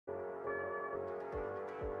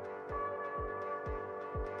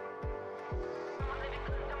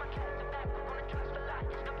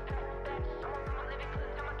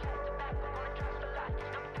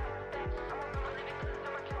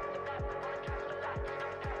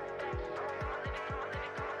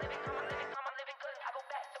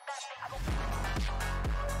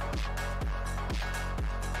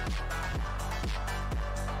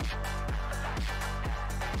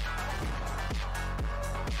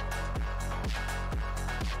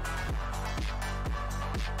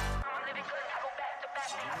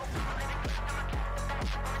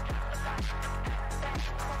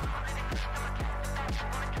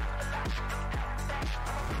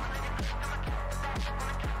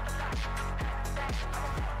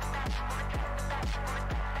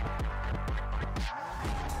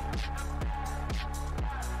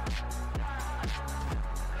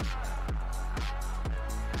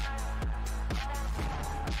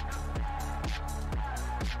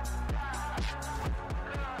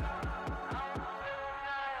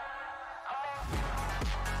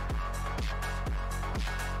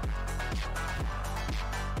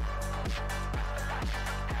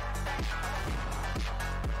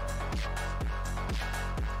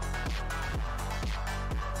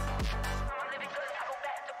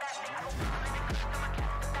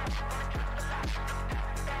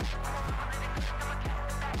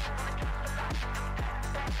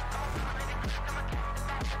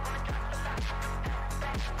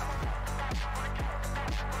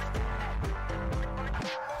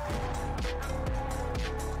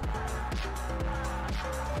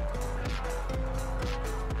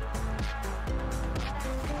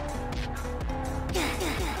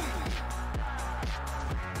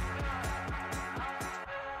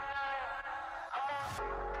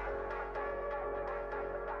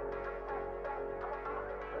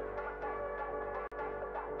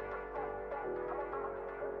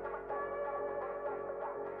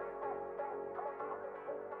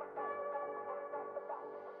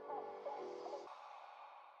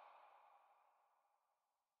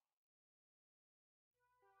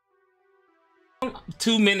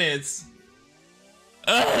2 minutes.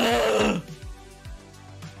 Ugh.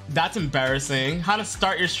 That's embarrassing. How to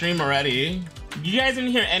start your stream already? You guys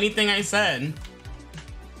didn't hear anything I said.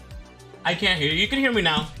 I can't hear you. You can hear me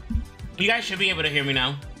now. You guys should be able to hear me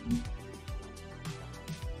now.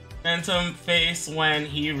 Phantom face when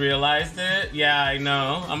he realized it. Yeah, I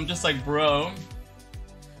know. I'm just like, bro.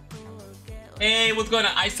 Hey, what's going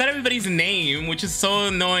on? I said everybody's name, which is so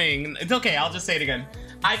annoying. It's okay. I'll just say it again.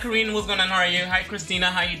 Hi, Karine. What's going on? How are you? Hi, Christina.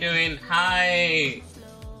 How you doing? Hi.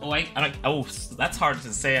 Oh, that's hard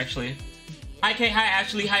to say, actually. Hi, Kay. Hi,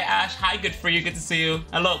 Ashley. Hi, Ash. Hi, good for you. Good to see you.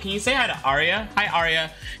 Hello. Can you say hi to Arya? Hi,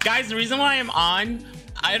 Arya. Guys, the reason why I'm on,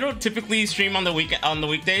 I don't typically stream on the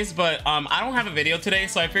weekdays, but I don't have a video today,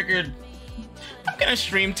 so I figured I'm gonna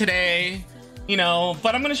stream today, you know.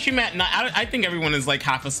 But I'm gonna stream at night. I think everyone is like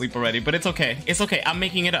half asleep already, but it's okay. It's okay. I'm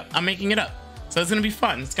making it up. I'm making it up. So it's gonna be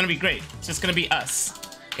fun. It's gonna be great. It's just gonna be us.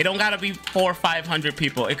 It don't gotta be 400 or 500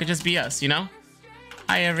 people. It could just be us, you know.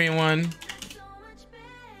 Hi, everyone.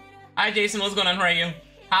 Hi, Jason. What's going on? How are you?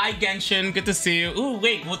 Hi, Genshin. Good to see you. Ooh,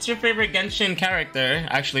 wait. What's your favorite Genshin character?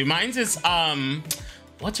 Actually, mine's is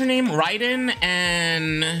what's her name? Raiden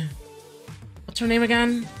and what's her name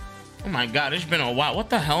again? Oh my god, it's been a while. What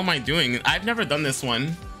the hell am I doing? I've never done this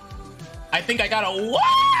one. I think I got a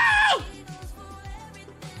whoa!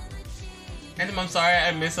 And I'm sorry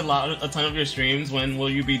I missed a ton of your streams. When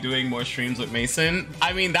will you be doing more streams with Mason?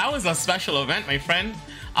 I mean, that was a special event, my friend.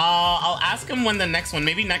 I'll ask him when the next one,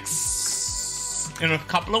 maybe in a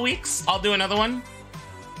couple of weeks, I'll do another one.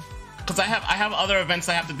 Cause I have other events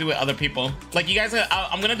I have to do with other people. Like you guys,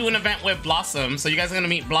 I'm gonna do an event with Blossom, so you guys are gonna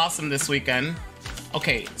meet Blossom this weekend.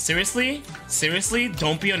 Okay, seriously,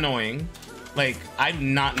 don't be annoying. Like I do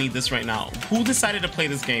not need this right now. Who decided to play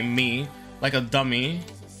this game? Me, like a dummy.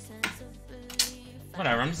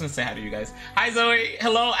 Whatever. I'm just gonna say hi to you guys. Hi Zoe.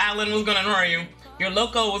 Hello Alan. What's going on? How are you? You're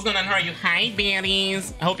loco. What's going on? How are you? Hi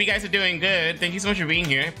baddies. I hope you guys are doing good. Thank you so much for being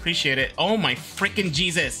here. Appreciate it. Oh my freaking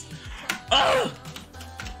Jesus. Ugh.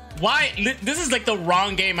 Why? This is like the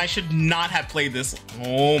wrong game. I should not have played this.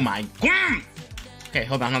 Oh my god. Okay,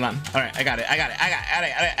 hold on. All right, I got it. I got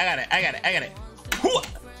it. Whew.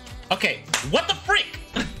 Okay, what the freak?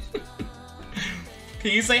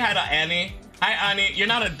 Can you say hi to Annie? Hi, Annie. You're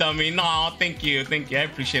not a dummy. No, thank you. I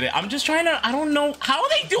appreciate it. I'm just trying to, I don't know. How are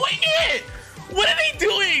they doing it? What are they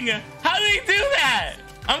doing? How do they do that?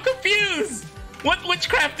 I'm confused. What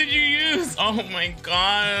witchcraft did you use? Oh my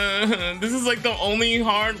god. This is like the only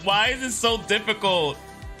hard. Why is this so difficult?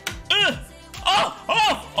 Ugh.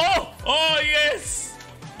 Oh, yes.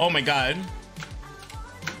 Oh my god.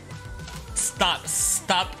 Stop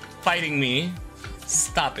fighting me.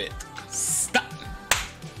 Stop it. Stop.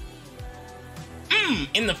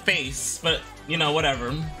 In the face, but you know,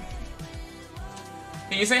 whatever.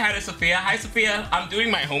 Can you say hi to Sophia? Hi, Sophia. I'm doing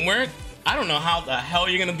my homework. I don't know how the hell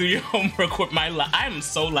you're gonna do your homework with my I am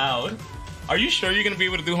so loud. Are you sure you're gonna be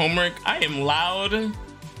able to do homework? I am loud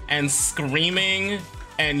and screaming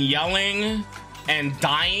and yelling and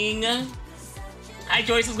dying. Hi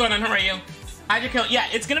Joyce, what's going on? How are you? Hi Jaquil. Yeah,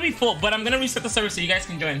 it's gonna be full, but I'm gonna reset the server so you guys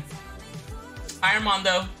can join. Hi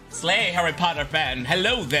Armando. Slay, Harry Potter fan.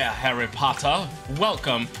 Hello there, Harry Potter.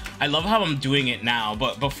 Welcome. I love how I'm doing it now,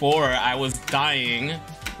 but before I was dying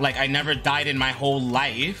like I never died in my whole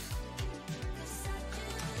life.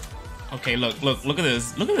 Okay, look at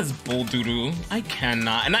this. Look at this bull doo-doo. I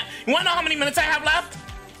cannot. And you wanna know how many minutes I have left?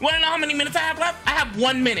 I have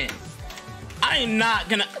 1 minute. I am not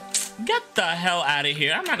gonna get the hell out of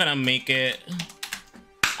here. I'm not gonna make it.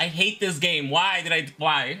 I hate this game. Why?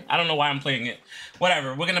 I don't know why I'm playing it.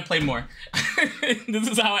 Whatever. We're gonna play more. This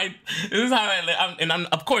is how I live. And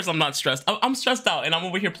of course I'm not stressed. I'm stressed out, and I'm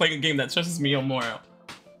over here playing a game that stresses me more out.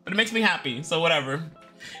 But it makes me happy. So whatever.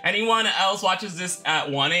 Anyone else watches this at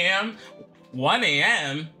 1 a.m.? 1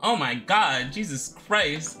 a.m.? Oh my god, Jesus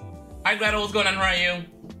Christ. Hi Gretel, what's going on? How are you?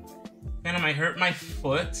 Phantom, I hurt my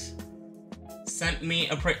foot. Sent me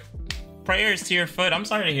a prayers to your foot. I'm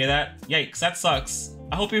sorry to hear that. Yikes, that sucks.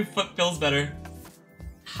 I hope your foot feels better.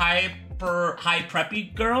 Hi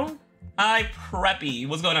preppy girl? Hi preppy,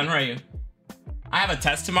 what's going on? How are you? I have a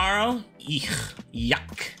test tomorrow. Eek,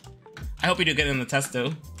 yuck. I hope you do good in the test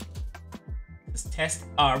though. These tests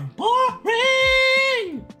are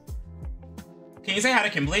boring! Can you say hi to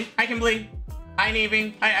Kimberly? Hi, Kimberly. Hi,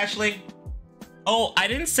 Navy. Hi, Ashley. Oh, I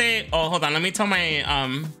didn't say... Oh, hold on. Let me tell my...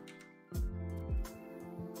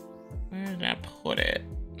 Where did I put it?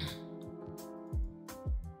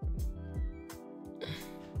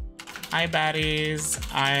 Hi, baddies.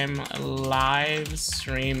 I'm live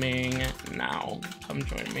streaming now. Come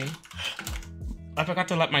join me. I forgot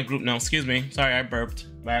to let my group know. Excuse me. Sorry, I burped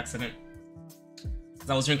by accident. 'Cause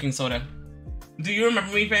I was drinking soda. Do you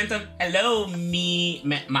remember me, Phantom? Hello, me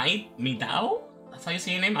Dao? That's how you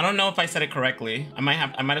say your name? I don't know if I said it correctly. I might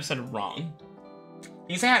have said it wrong. Can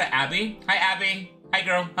you say hi to Abby? Hi, Abby. Hi,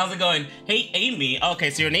 girl. How's it going? Hey, Amy. Okay,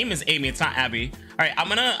 so your name is Amy. It's not Abby. All right, I'm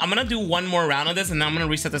gonna do one more round of this, and then I'm gonna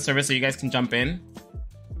reset the server so you guys can jump in.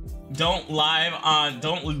 Don't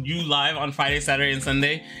you live on Friday, Saturday, and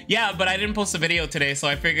Sunday? Yeah, but I didn't post a video today, so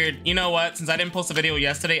I figured, you know what? Since I didn't post a video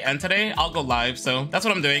yesterday and today, I'll go live. So that's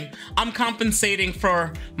what I'm doing. I'm compensating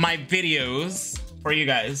for my videos for you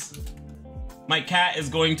guys. My cat is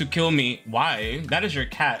going to kill me. Why? That is your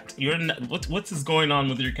cat. You're not, what's going on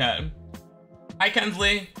with your cat? Hi,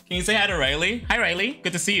 Kensley. Can you say hi to Riley? Hi, Riley.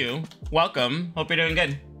 Good to see you. Welcome. Hope you're doing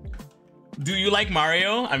good. Do you like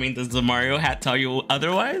Mario? I mean, does the Mario hat tell you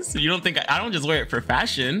otherwise? You don't think I don't just wear it for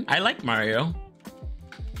fashion. I like Mario.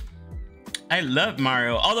 I love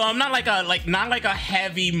Mario. Although I'm not like a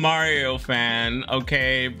heavy Mario fan,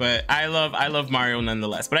 okay? But I love Mario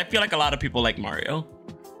nonetheless. But I feel like a lot of people like Mario.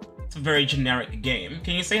 It's a very generic game.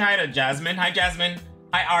 Can you say hi to Jasmine? Hi, Jasmine.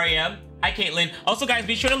 Hi, Aria. Hi, Caitlin. Also, guys,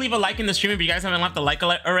 be sure to leave a like in the stream if you guys haven't left a like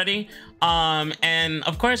already. And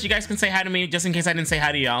of course, you guys can say hi to me just in case I didn't say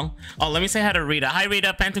hi to y'all. Oh, let me say hi to Rita. Hi,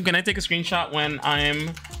 Rita. Phantom, can I take a screenshot when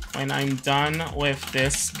I'm done with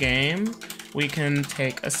this game? We can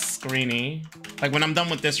take a screenie. Like when I'm done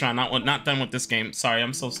with this round, not done with this game. Sorry,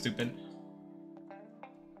 I'm so stupid.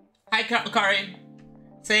 Hi, Kari.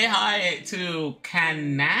 Say hi to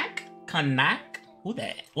Kanak. Who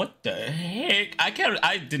that? What the heck?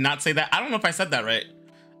 I did not say that. I don't know if I said that right.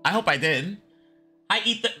 I hope I did. Hi,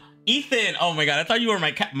 Ethan. Oh my god, I thought you were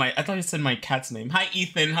my cat. I thought you said my cat's name. Hi,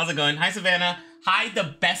 Ethan. How's it going? Hi, Savannah. Hi,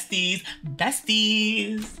 the besties.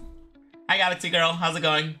 Hi, Galaxy Girl. How's it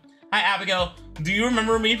going? Hi, Abigail. Do you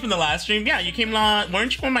remember me from the last stream? Yeah, you came.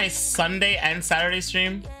 Weren't you on my Sunday and Saturday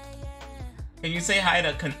stream? Can you say hi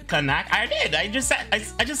to Kanak? I did. I just said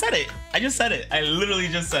it. I literally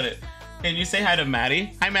just said it. Can you say hi to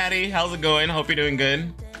Maddie? Hi, Maddie. How's it going? Hope you're doing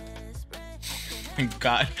good. My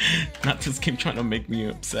god, not this game trying to make me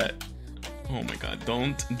upset. Oh my god,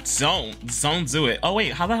 don't do it. Oh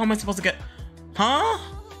wait, how the hell am I supposed to get? Huh?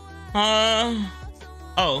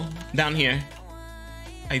 Oh, down here.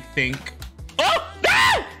 I think. Oh!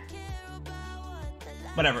 No!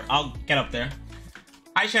 Whatever, I'll get up there.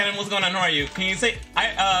 Hi Shannon, what's going on? How are you? Can you say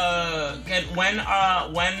wait,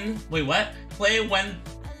 what? Play when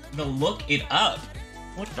the look it up.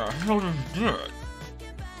 What the hell is that?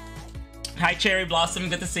 Hi Cherry Blossom,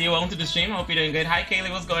 good to see you. Welcome to the stream. Hope you're doing good. Hi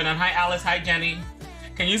Kaylee, what's going on? Hi Alice, hi Jenny.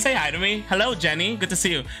 Can you say hi to me? Hello Jenny, good to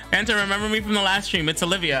see you. Phantom, remember me from the last stream? It's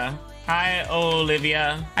Olivia. Hi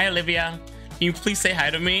Olivia. Hi Olivia. Can you please say hi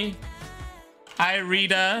to me? Hi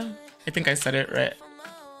Rita. I think I said it right.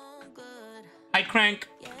 Hi Crank.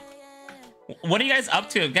 What are you guys up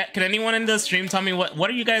to? Can anyone in the stream tell me what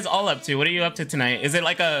are you guys all up to? What are you up to tonight? Is it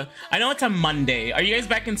like I know it's a Monday. Are you guys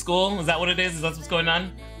back in school? Is that what it is? Is that what's going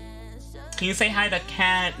on? Can you say hi to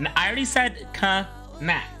Cat? I already said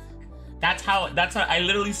Kanak. That's how I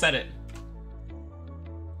literally said it.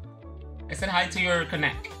 I said hi to your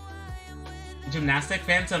Kanak. Gymnastic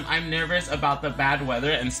Phantom, I'm nervous about the bad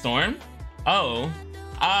weather and storm. Oh.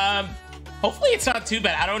 Hopefully it's not too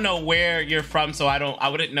bad. I don't know where you're from, so I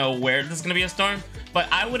wouldn't know where there's gonna be a storm, but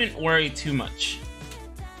I wouldn't worry too much.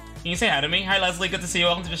 Can you say hi to me? Hi Leslie, good to see you.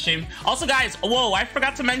 Welcome to the stream. Also guys, whoa, I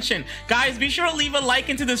forgot to mention. Guys, be sure to leave a like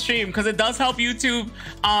into the stream because it does help YouTube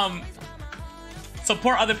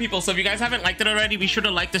support other people. So if you guys haven't liked it already, be sure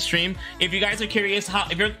to like the stream. If you guys are curious how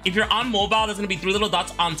if you're on mobile, there's gonna be 3 little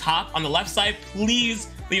dots on top on the left side. Please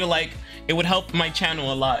leave a like. It would help my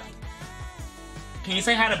channel a lot. Can you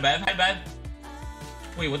say hi to Bev? Hi Bev.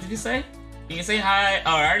 Wait, what did you say? Can you say hi?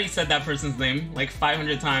 Oh, I already said that person's name like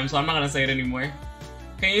 500 times, so I'm not gonna say it anymore.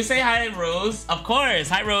 Can you say hi, Rose? Of course.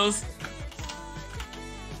 Hi, Rose.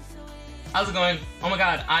 How's it going? Oh my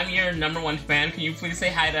god, I'm your #1 fan. Can you please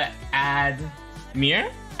say hi to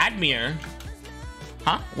Admir? Admir.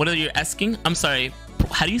 Huh? What are you asking? I'm sorry.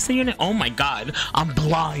 How do you say your name? Oh my god, I'm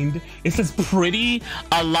blind. It says pretty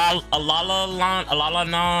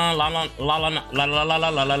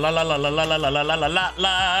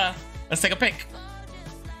let's take a pic.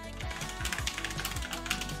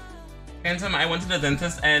 Phantom, I went to the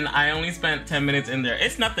dentist and I only spent 10 minutes in there.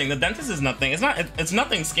 It's nothing. The dentist is nothing. It's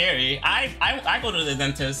nothing scary. I go to the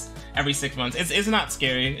dentist every 6 months. It's not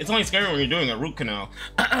scary. It's only scary when you're doing a root canal.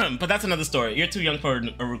 But that's another story. You're too young for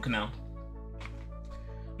a root canal.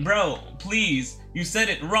 Bro, please. You said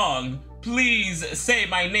it wrong. Please say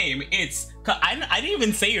my name. I didn't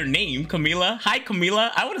even say your name, Camila. Hi,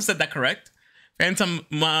 Camila. I would have said that correct. Phantom,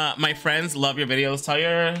 my friends love your videos.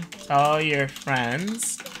 Tell your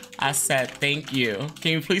friends I said thank you.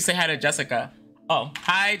 Can you please say hi to Jessica? Oh,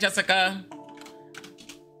 hi, Jessica.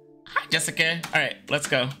 Hi, Jessica. All right, let's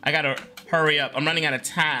go. I gotta hurry up. I'm running out of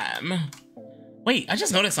time. Wait, I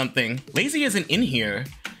just noticed something. Lazy isn't in here.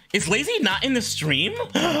 Is Lazy not in the stream?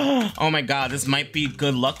 Oh my God, this might be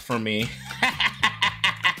good luck for me.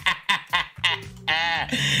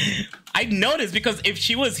 I noticed because if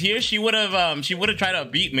she was here, she would have tried to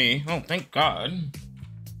beat me. Oh, thank God.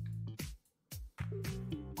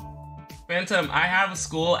 Phantom, I have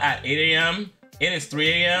school at 8 a.m. It is 3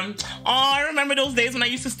 a.m. Oh, I remember those days when I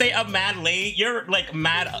used to stay up mad late. You're like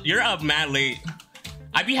mad. You're up mad late.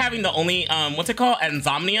 I be having the only what's it called?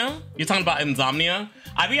 Insomnia. You're talking about insomnia.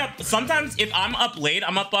 I be up sometimes if I'm up late.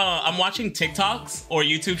 I'm up. I'm watching TikToks or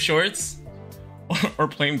YouTube Shorts, or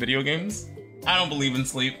playing video games. I don't believe in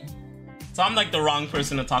sleep, so I'm like the wrong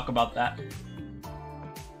person to talk about that.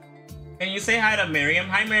 Can you say hi to Miriam?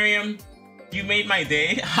 Hi, Miriam. You made my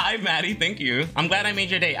day. Hi, Maddie. Thank you. I'm glad I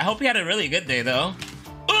made your day. I hope you had a really good day, though.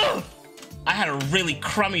 Ugh! I had a really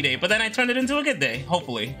crummy day, but then I turned it into a good day.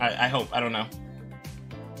 Hopefully. I hope. I don't know.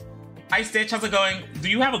 Hi, Stitch. How's it going? Do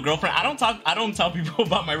you have a girlfriend? I don't tell people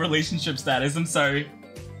about my relationship status. I'm sorry.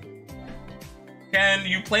 Can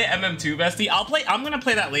you play MM2, bestie? I'm gonna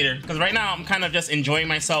play that later, because right now I'm kind of just enjoying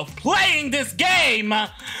myself playing this game.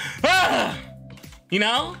 Ugh! You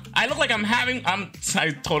know, I look like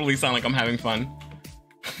I totally sound like I'm having fun.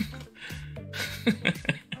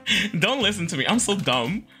 Don't listen to me. I'm so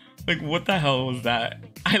dumb. Like, what the hell was that?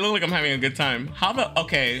 I look like I'm having a good time. How about,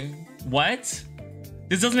 okay, what?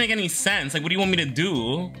 This doesn't make any sense. Like, what do you want me to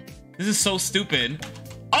do? This is so stupid.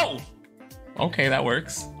 Oh, okay, that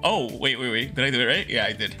works. Oh, wait. Did I do it right? Yeah,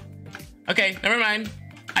 I did. Okay, never mind.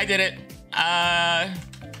 I did it. I'm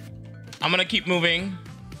gonna keep moving.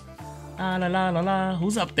 La la la la.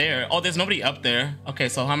 Who's up there? Oh, there's nobody up there. Okay,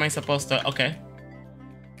 so how am I supposed to? Okay.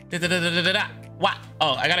 What?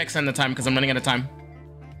 Oh, I gotta extend the time because I'm running out of time.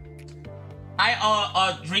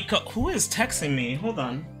 Draco. Who is texting me? Hold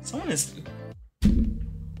on. Someone is.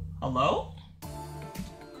 Hello?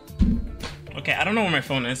 Okay, I don't know where my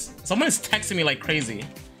phone is. Someone is texting me like crazy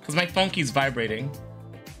because my phone keeps vibrating.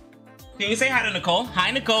 Can you say hi to Nicole?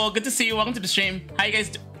 Hi, Nicole. Good to see you. Welcome to the stream. How you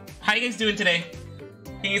guys doing today?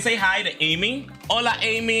 Can you say hi to Amy? Hola,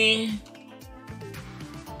 Amy.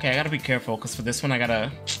 Okay, I gotta be careful because for this one I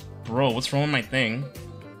gotta... Bro, what's wrong with my thing?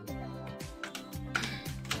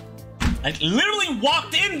 I literally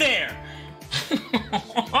walked in there.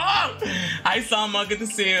 Hi, Salma. Good to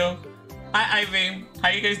see you. Hi, Ivy. How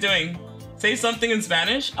you guys doing? Say something in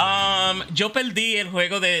Spanish. Yo perdí el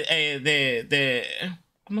juego de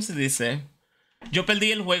 ¿cómo se dice? Yo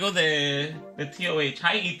perdí el juego de TOH.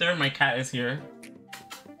 Hi, Ether. My cat is here.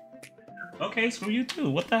 Okay, screw you too.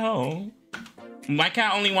 What the hell? My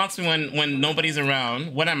cat only wants me when nobody's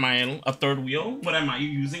around. What am I? A third wheel? What am I? You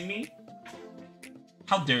using me?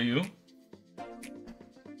 How dare you?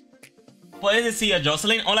 Puedes decir a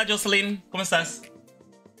Jocelyn. Hola, Jocelyn. ¿Cómo estás?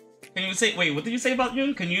 Can you say, wait, what did you say about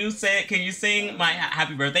June? Can you sing my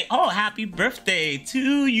happy birthday? Oh, happy birthday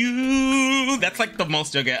to you. That's like the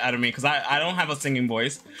most you'll get out of me because I don't have a singing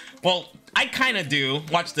voice. Well, I kind of do.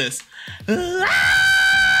 Watch this.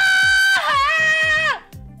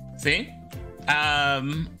 See?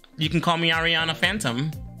 You can call me Ariana Phantom.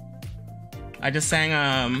 I just sang,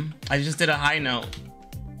 I just did a high note.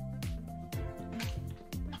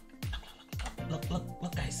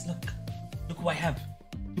 Look, guys, look. Look who I have.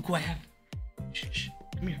 Look who I have. Shh.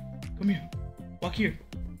 Come here. Walk here.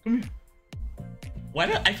 Come here. Why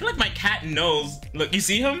do I feel like my cat knows? Look, you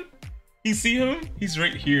see him? You see him? He's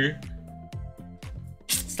right here.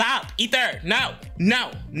 Stop! Ether! No!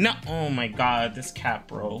 Oh my god, this cat,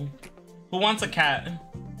 bro. Who wants a cat?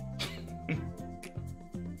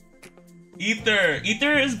 Ether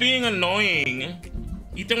is being annoying.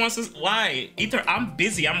 Ether wants to. Why? Ether, I'm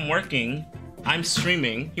busy. I'm working. I'm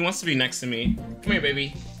streaming. He wants to be next to me. Come here,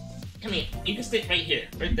 baby. Come here. You can stay right here,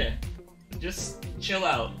 right there. Just chill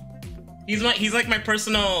out. He's like my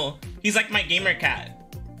personal. He's like my gamer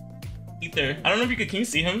cat. Ether. I don't know if you can you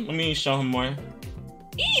see him? Let me show him more.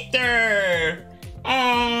 Ether.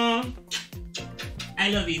 Aww. I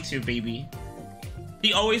love you too, baby.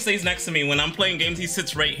 He always stays next to me when I'm playing games. He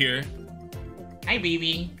sits right here. Hi,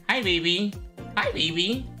 baby. Hi, baby. Hi,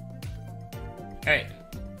 baby. All right.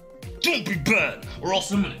 Don't be bad, or else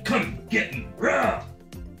I'm gonna come get him. Rah!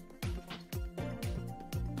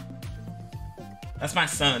 That's my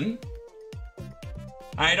son.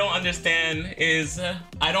 I don't understand is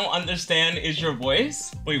your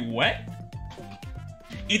voice? Wait, what?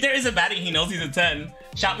 Ether is a baddie, he knows he's a 10.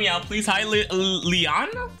 Shout me out, please. Hi, Leon.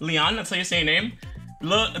 Leon, that's how you say your name.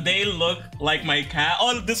 Look, they look like my cat.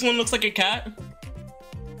 Oh, this one looks like a cat.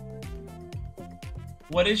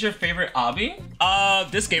 What is your favorite obby?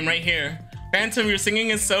 This game right here. Phantom, your singing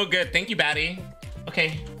is so good. Thank you, Batty.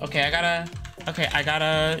 Okay, I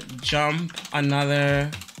gotta jump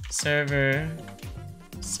another server.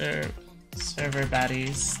 Server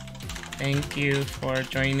baddies. Thank you for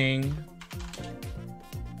joining.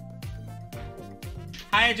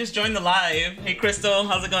 Hi, I just joined the live. Hey, Crystal,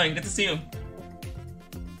 how's it going? Good to see you.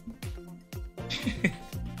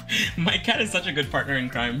 My cat is such a good partner in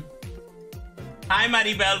crime. Hi,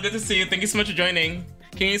 Maddie Bell. Good to see you. Thank you so much for joining.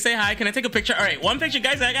 Can you say hi? Can I take a picture? All right, one picture,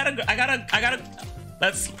 guys. I gotta.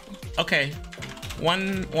 Let's. Okay,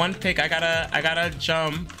 one pic. I gotta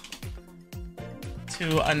jump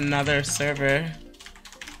to another server.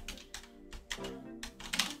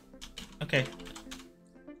 Okay.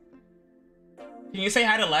 Can you say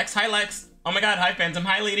hi to Lex? Hi, Lex. Oh my God. Hi, Phantom.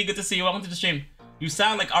 Hi, lady. Good to see you. Welcome to the stream. You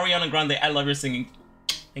sound like Ariana Grande. I love your singing.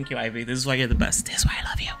 Thank you, Ivy. This is why you're the best. This is why I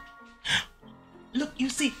love you. Look, you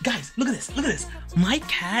see, guys, look at this. Look at this. My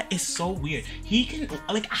cat is so weird. He can,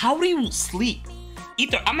 like, how do you sleep?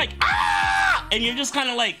 Either I'm like, ah! And you're just kind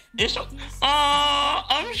of like, it's, oh,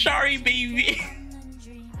 I'm sorry, baby.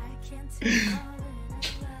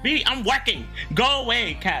 Baby, I'm working. Go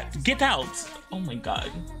away, cat. Get out. Oh my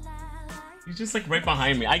God. He's just like right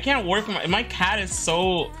behind me. I can't work. My cat is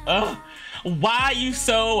so, why are you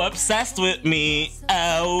so obsessed with me?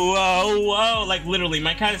 Oh. Like literally,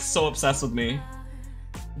 my cat is so obsessed with me.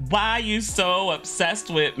 Why are you so obsessed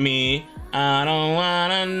with me? I don't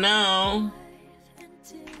wanna know.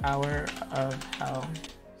 Power of hell.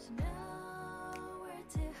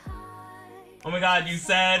 Oh my God, you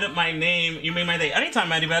said my name. You made my day. Anytime,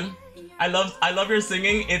 Maddie Ben. I love your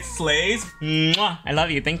singing. It slays. Mwah. I love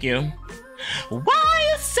you. Thank you. Why are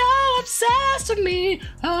you so obsessed with me?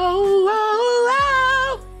 Oh.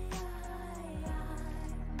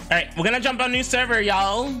 Alright, we're gonna jump on a new server,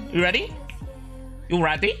 y'all. You ready? You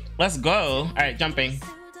ready? Let's go. Alright, jumping.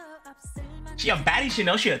 She a baddie, she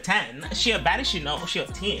know she a 10. She a baddie, she know she a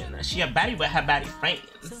 10. She a baddie with her baddie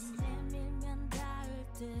friends.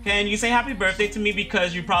 Can you say happy birthday to me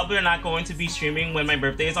because you probably are not going to be streaming when my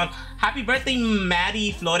birthday is on? Happy birthday,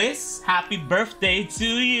 Maddie Flores. Happy birthday to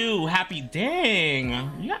you. Happy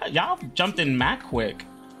dang. Yeah, y'all jumped in mad quick.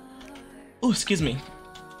 Oh, excuse me.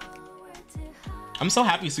 I'm so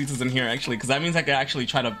happy Sweets is in here actually, because that means I could actually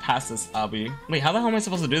try to pass this obby. Wait, how the hell am I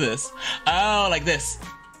supposed to do this? Oh, like this.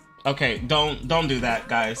 Okay, don't do that,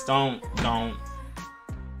 guys. Don't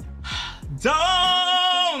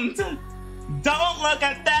look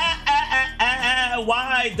at that.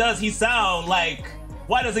 Why does he sound like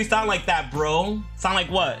that, bro? Sound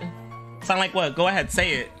like what? Sound like what? Go ahead,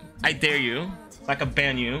 say it. I dare you. So I can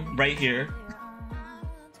ban you right here.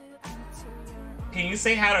 Can you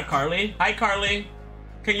say hi to Carly? Hi, Carly.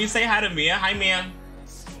 Can you say hi to Mia? Hi, Mia.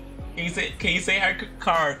 Can you say hi to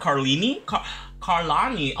Carlini?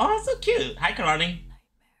 Carlani. Oh, that's so cute. Hi, Carlani.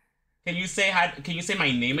 Can you say hi? Can you say my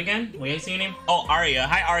name again? Wait, I see your name? Oh, Aria.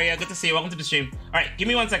 Hi, Aria. Good to see you. Welcome to the stream. All right, give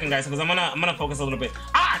me 1 second, guys, because I'm gonna focus a little bit.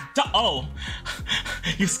 Ah, oh,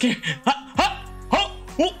 you scared? Oh.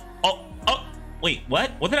 Wait,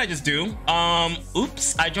 what? What did I just do?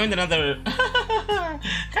 Oops. I joined another.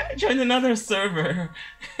 I joined another server.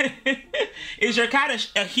 Is your cat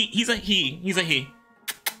a he? He's a he. He's a he.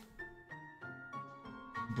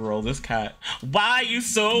 Bro, this cat. Why are you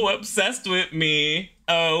so obsessed with me?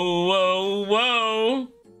 Oh.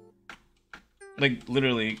 Like,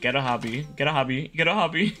 literally, get a hobby. Get a hobby. Get a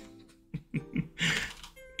hobby.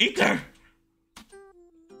 Ether!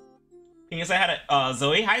 Can you say hi to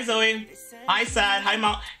Zoe? Hi, Zoe. Hi, Sad. Hi,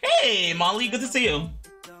 Molly. Hey, Molly. Good to see you.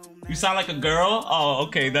 You sound like a girl? Oh,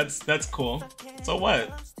 okay. That's cool. So what?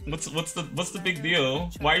 What's the big deal?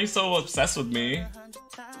 Why are you so obsessed with me?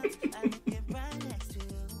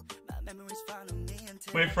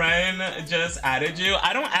 My friend just added you.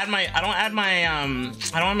 I don't add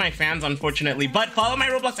my fans, unfortunately, but follow my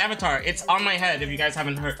Roblox avatar. It's on my head if you guys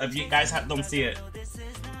haven't heard, if you guys don't see it.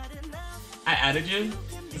 I added you.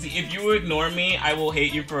 See, if you ignore me, I will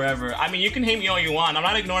hate you forever. I mean, you can hate me all you want. I'm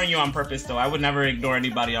not ignoring you on purpose though. I would never ignore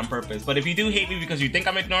anybody on purpose. But if you do hate me because you think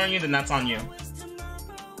I'm ignoring you, then that's on you.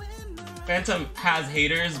 Phantom has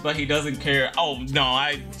haters, but he doesn't care. Oh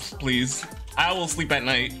no, please. I will sleep at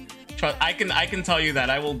night. I can tell you that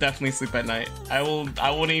I will definitely sleep at night. I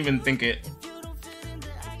wouldn't even think it.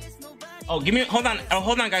 Oh, give me, hold on,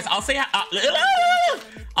 guys. I'll say hi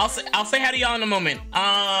to y'all in a moment.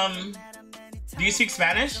 Do you speak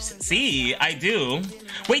Spanish? See, I do.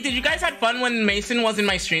 Wait, did you guys have fun when Mason was in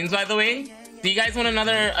my streams, by the way? Do you guys want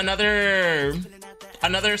another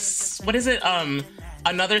what is it?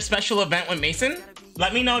 Another special event with Mason?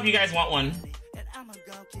 Let me know if you guys want one.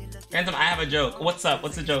 Phantom, I have a joke. What's up?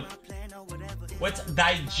 What's the joke? What's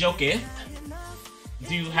thy joketh?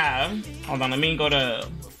 Do you have? Hold on, let me go to.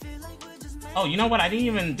 Oh, you know what? I didn't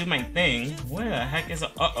even do my thing. Where the heck is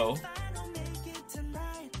it? Uh-oh.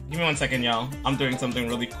 Give me 1 second, y'all. I'm doing something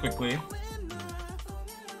really quickly.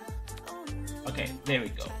 Okay, there we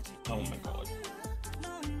go. Oh my god.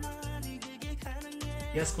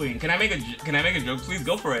 Yes, Queen. Can I make a joke? Please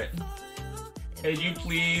go for it. Could you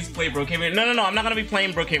please play Brookhaven? No, I'm not gonna be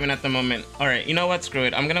playing Brookhaven at the moment. All right, you know what? Screw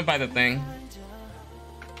it. I'm gonna buy the thing.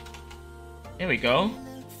 There we go.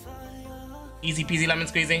 Easy peasy lemon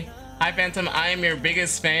squeezy. Hi, Phantom. I am your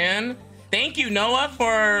biggest fan. Thank you, Noah,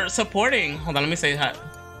 for supporting. Hold on, let me say hi.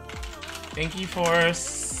 Thank you for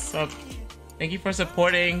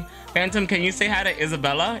supporting. Phantom, can you say hi to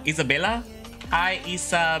Isabella? Isabella? Hi,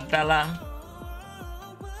 Isabella.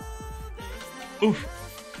 Oof.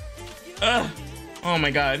 Oh my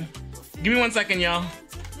god. Give me 1 second, y'all.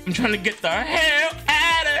 I'm trying to get the hell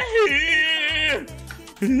out of here.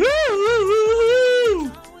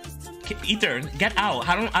 Ether, get out.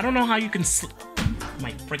 I don't know how you can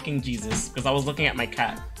my freaking Jesus, because I was looking at my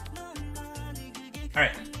cat.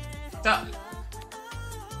 Alright. So.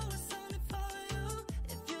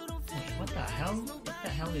 What the hell? What the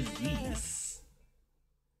hell is these?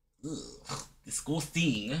 Ugh.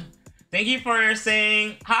 Disgusting. Thank you for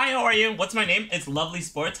saying hi. How are you? What's my name? It's Lovely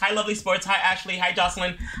Sports. Hi, Lovely Sports. Hi, Ashley. Hi,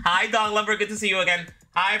 Jocelyn. Hi, Dog Lover. Good to see you again.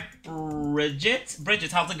 Hi, Bridget.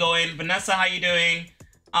 Bridget, how's it going? Vanessa, how you doing?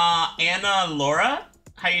 Anna, Laura,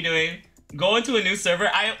 how you doing? Go into a new server.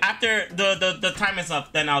 After the time is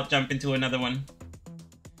up, then I'll jump into another one.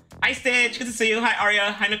 Hi, Stitch. Good to see you. Hi,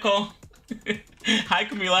 Arya. Hi, Nicole. Hi,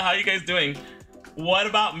 Camila. How are you guys doing? What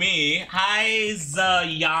about me? Hi,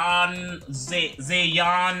 Zayana.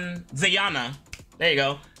 There you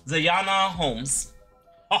go. Zayana Holmes.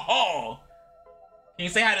 Oh, can you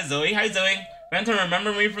say hi to Zoe? Hi, Zoe. Phantom,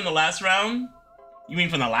 remember me from the last round? You mean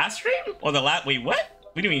from the last stream? Or the last? Wait, what?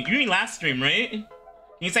 What do you mean? You mean last stream, right? Can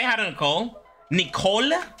you say hi to Nicole?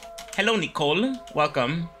 Nicole? Hello, Nicole.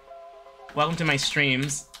 Welcome. Welcome to my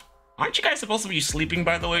streams. Aren't you guys supposed to be sleeping,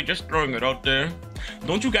 by the way? Just throwing it out there.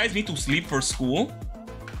 Don't you guys need to sleep for school?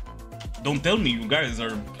 Don't tell me you guys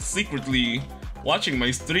are secretly watching my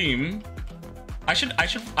stream. I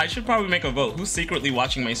should probably make a vote. Who's secretly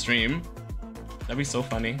watching my stream? That'd be so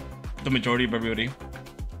funny. The majority of everybody.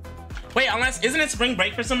 Wait, unless isn't it spring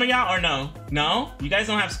break for some of y'all or no? No? You guys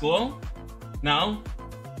don't have school? No?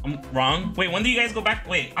 I'm wrong. Wait, when do you guys go back?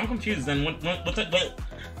 Wait, I'm confused then.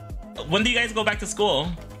 When do you guys go back to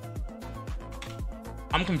school?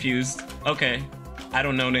 I'm confused. Okay. I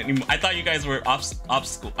don't know anymore. I thought you guys were off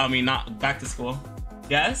school. I mean, not back to school.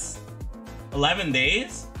 Yes? 11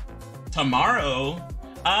 days? Tomorrow?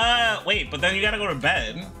 Wait, but then you gotta go to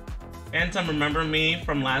bed. Phantom, remember me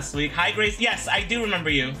from last week? Hi, Grace. Yes, I do remember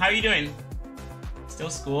you. How are you doing? Still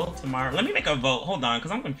school tomorrow? Let me make a vote. Hold on,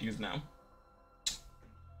 because I'm confused now.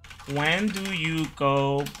 When do you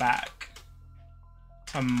go back?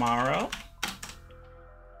 Tomorrow?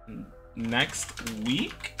 Next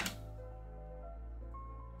week?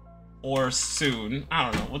 Or soon?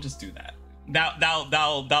 I don't know. We'll just do that.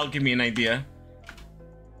 That'll give me an idea.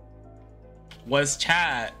 Was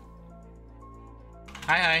chat?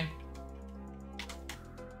 Hi.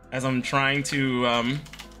 As I'm trying to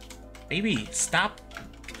baby, stop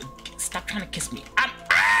trying to kiss me.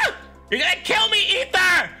 You're gonna kill me,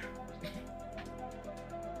 Ether!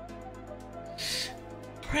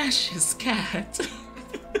 Precious cat.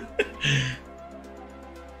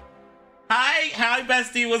 Hi,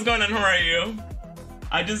 bestie. What's going on? How are you?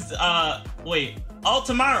 I just wait. Oh,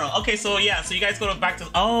 tomorrow. Okay, so yeah, so you guys go back to.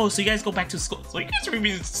 Oh, so you guys go back to school. So you guys are gonna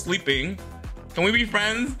be sleeping. Can we be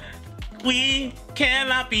friends? We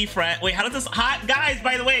cannot be friends. Wait, how does this? Hi, guys.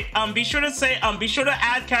 By the way, be sure to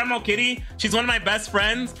add Caramel Kitty. She's one of my best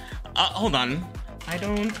friends. Hold on. I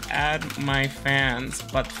don't add my fans,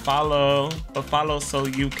 but follow so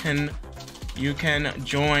you can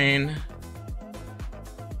join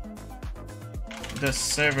the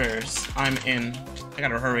servers I'm in. I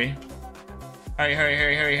gotta hurry.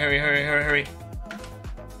 Hurry.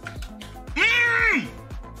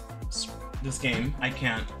 This game, I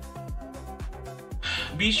can't.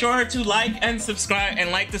 Be sure to like and subscribe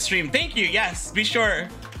and like the stream. Thank you. Yes, be sure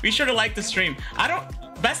to like the stream.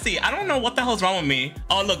 Bestie, I don't know what the hell's wrong with me.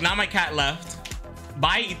 Oh, look, now my cat left.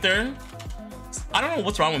 Bye, Ether. I don't know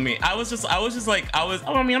what's wrong with me. I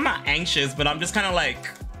mean, I'm not anxious, but I'm just kind of like,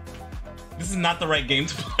 this is not the right game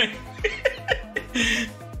to play.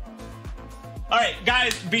 All right,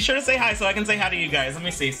 guys, be sure to say hi so I can say hi to you guys. Let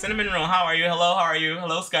me see. Cinnamon Roll, how are you? Hello, how are you?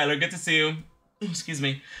 Hello, Skylar, good to see you. Excuse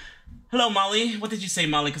me. Hello, Molly. What did you say,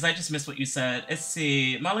 Molly? Because I just missed what you said. Let's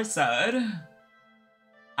see. Molly said,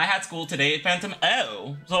 I had school today. Phantom.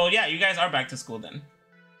 Oh, so yeah, you guys are back to school then.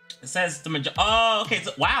 It says the majority. Oh, okay.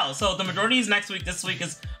 So, wow. So the majority is next week. This week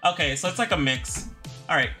is okay. So it's like a mix.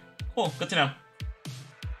 All right. Cool. Good to know.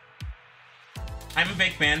 I'm a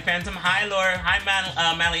big fan. Phantom. Hi, Laura. Hi,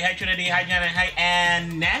 Mally. Hi, Trinity. Hi, Janet. Hi,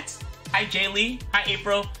 Annette. Hi, Jaylee. Hi,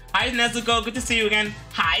 April. Hi, Nezuko. Good to see you again.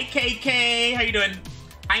 Hi, KK. How you doing?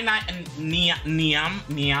 Hi,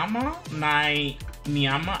 Niyama.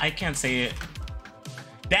 I can't say it.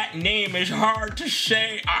 That name is hard to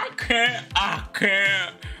say. I can't.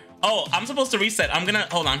 Oh, I'm supposed to reset. I'm gonna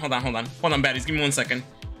hold on, baddies. Give me 1 second.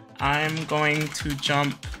 I'm going to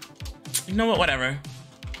jump. You know what? Whatever.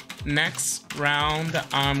 Next round,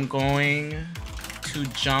 I'm going to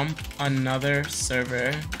jump another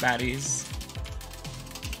server, baddies.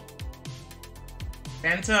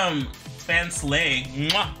 Phantom, fan slay.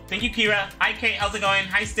 Mwah. Thank you, Kira. Hi, Kate. How's it going?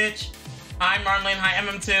 Hi, Stitch. Hi, Marlene. Hi,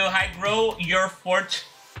 MM2. Hi, Grow Your Fortune.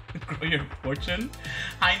 Grow Your Fortune.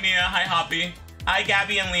 Hi, Nia. Hi, Hoppy. Hi,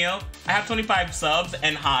 Gabby and Leo. I have 25 subs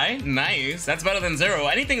and hi. Nice. That's better than 0.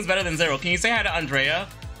 Anything is better than 0. Can you say hi to Andrea?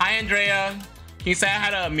 Hi, Andrea. Can you say hi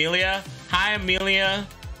to Amelia? Hi, Amelia.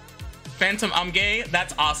 Phantom, I'm gay.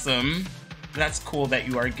 That's awesome. That's cool that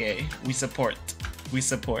you are gay. We support. We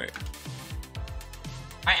support.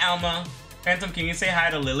 Hi, Alma. Phantom, can you say hi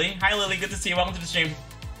to Lily? Hi, Lily. Good to see you. Welcome to the stream.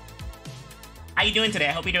 How you doing today?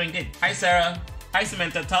 I hope you're doing good. Hi, Sarah. Hi,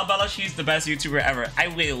 Samantha. Tell Bella she's the best YouTuber ever. I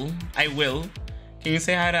will. I will. Can you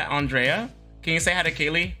say hi to Andrea? Can you say hi to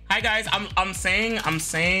Kaylee? Hi, guys. I'm saying.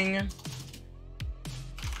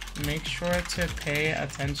 Make sure to pay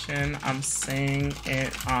attention. I'm saying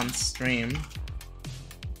it on stream.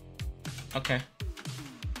 Okay.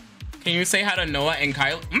 Can you say hi to Noah and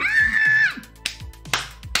Kyle?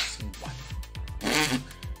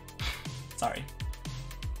 Sorry.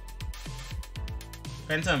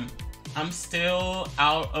 Phantom, I'm still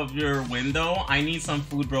out of your window. I need some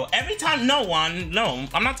food, bro. Every time, no, I'm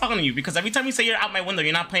not talking to you because every time you say you're out my window,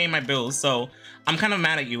 you're not paying my bills. So I'm kind of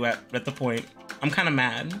mad at you at the point. I'm kind of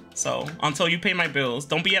mad. So until you pay my bills,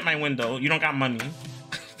 don't be at my window. You don't got money.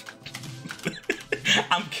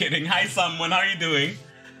 I'm kidding. Hi, someone. How are you doing?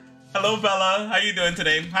 Hello, Bella. How you doing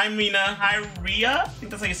today? Hi, Mina. Hi, Ria. I think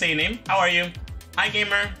that's how you say your name. How are you? Hi,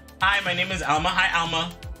 gamer. Hi, my name is Alma. Hi,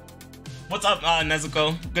 Alma. What's up,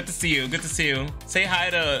 Nezuko? Good to see you. Good to see you. Say hi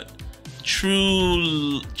to Truxler.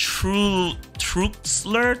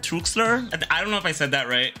 I don't know if I said that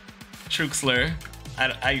right. Truxler.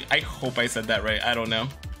 I hope I said that right. I don't know.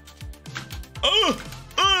 All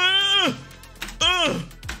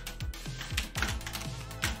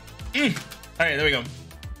right, there we go.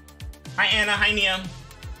 Hi, Anna. Hi, Nia.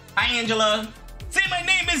 Hi, Angela. Say my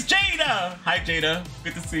name is Jada. Hi, Jada.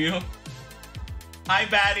 Good to see you. Hi,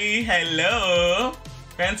 Batty. Hello.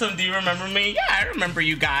 Phantom, do you remember me? Yeah, I remember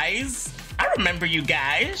you guys. I remember you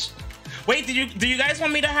guys. Wait, do you guys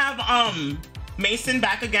want me to have Mason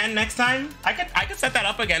back again next time? I could set that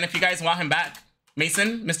up again if you guys want him back.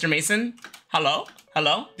 Mason, Mr. Mason. Hello?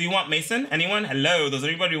 Hello? Do you want Mason? Anyone? Hello. Does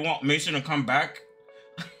anybody want Mason to come back?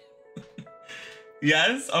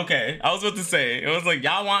 Yes? Okay. I was about to say. It was like,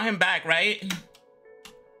 y'all want him back, right?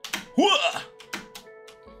 Whoa!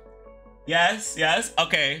 Yes, yes.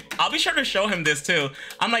 Okay. I'll be sure to show him this too.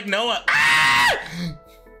 I'm like, Noah. Ah!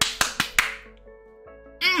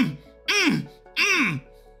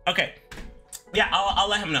 Okay. Yeah, I'll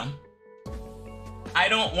let him know. I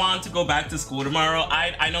don't want to go back to school tomorrow.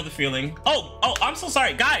 I know the feeling. Oh, I'm so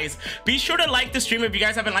sorry. Guys, be sure to like the stream if you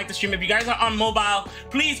guys haven't liked the stream. If you guys are on mobile,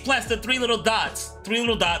 please press the three little dots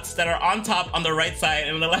that are on top on the right side,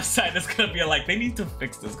 and on the left side is gonna be a like. They need to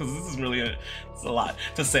fix this because this is really it's a lot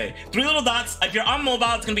to say. 3 little dots. If you're on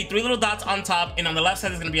mobile, it's gonna be 3 little dots on top, and on the left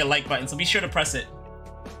side is gonna be a like button. So be sure to press it.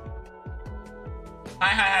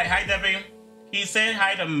 Hi, Debbie. Can you say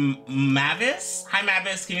hi to Mavis? Hi,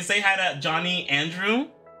 Mavis. Can you say hi to Johnny Andrew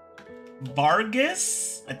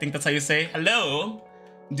Vargas? I think that's how you say hello.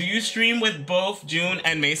 Do you stream with both June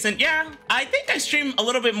and Mason? Yeah, I think I stream a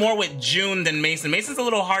little bit more with June than Mason. Mason's a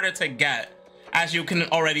little harder to get, as you can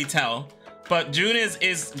already tell. But June is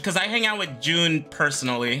because I hang out with June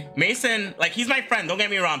personally. Mason, like, he's my friend, don't get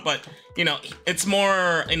me wrong, but you know, it's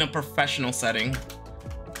more in a professional setting.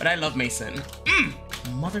 But I love Mason.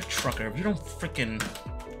 Mother trucker, if you don't freaking...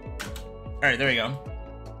 All right, there we go.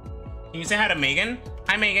 Can you say hi to Megan?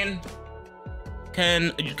 Hi, Megan.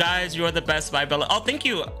 Can you guys, you're the best. Bye, Bella. Oh, thank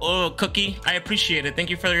you, Cookie. I appreciate it. Thank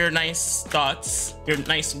you for your nice thoughts, your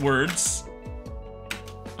nice words.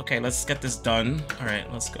 Okay, let's get this done. All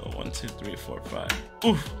right, let's go. 1, 2, 3, 4, 5.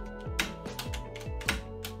 Oof.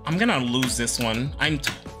 I'm gonna lose this one. All right,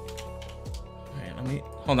 let me,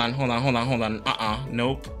 hold on.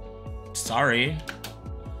 Nope. Sorry.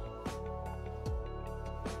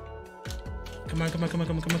 Come on. Come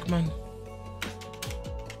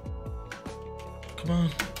on.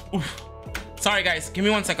 Oof. Sorry, guys. Give me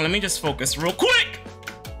 1 second. Let me just focus real quick.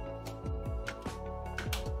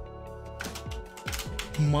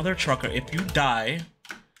 Mother trucker, if you die.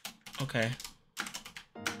 Okay.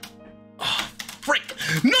 Oh, frick.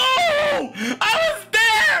 No! I was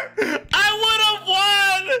there! I would have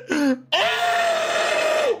won!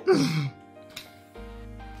 Oh!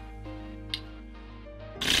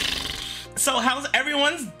 So, how's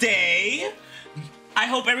everyone's day? I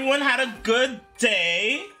hope everyone had a good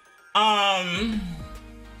day.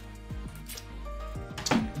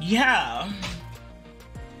 Yeah.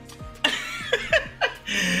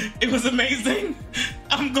 It was amazing.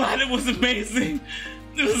 I'm glad it was amazing.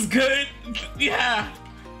 It was good. Yeah.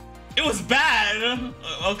 It was bad.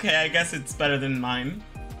 Okay, I guess it's better than mine.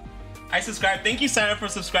 I subscribed. Thank you, Sarah, for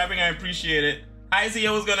subscribing. I appreciate it. Hi,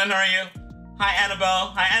 Zia. What's going on? How are you? Hi,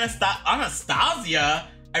 Annabelle. Hi, Anastasia.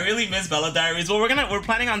 I really miss Bella Diaries. Well, we're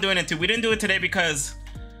planning on doing it too. We didn't do it today because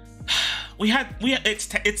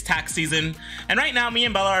it's tax season, and right now me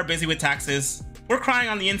and Bella are busy with taxes. We're crying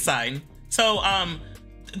on the inside. So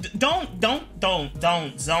don't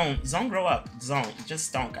grow up.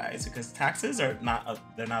 Just don't, guys, because taxes are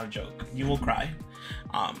they're not a joke. You will cry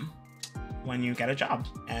when you get a job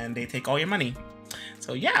and they take all your money.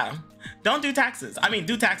 So yeah, don't do taxes. I mean,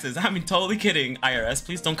 do taxes. I mean, totally kidding, IRS.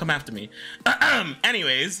 Please don't come after me.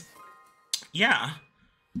 Anyways, yeah.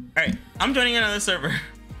 All right, I'm joining another server.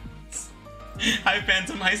 Hi,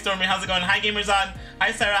 Phantom. Hi, Stormy. How's it going? Hi, GamersOn.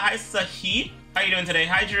 Hi, Sarah. Hi, Sahib. How you doing today?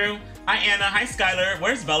 Hi, Drew. Hi, Anna. Hi, Skylar.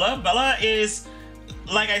 Where's Bella? Bella is,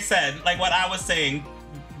 like I said, like what I was saying,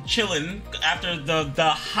 chilling after the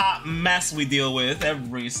hot mess we deal with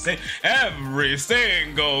every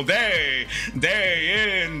single day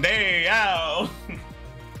in, day out.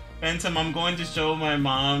 Phantom, I'm going to show my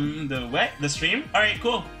mom the stream. All right,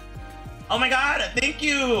 cool. Oh my God, thank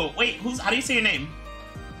you. Wait, how do you say your name?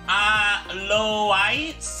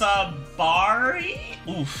 Loai Sabari.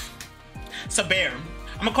 Oof. Saber.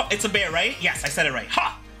 It's a bear, right? Yes, I said it right.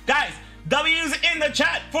 Ha! Guys, W's in the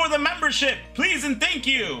chat for the membership, please and thank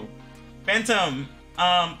you. Phantom,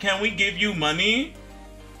 can we give you money?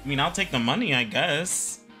 I mean, I'll take the money, I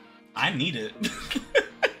guess. I need it.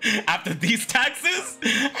 After these taxes?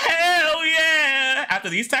 Hell yeah! After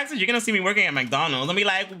these taxes, you're gonna see me working at McDonald's. I'll be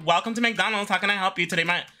like, welcome to McDonald's. How can I help you today?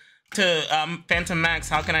 Phantommaxx,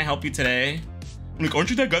 how can I help you today? I'm like, aren't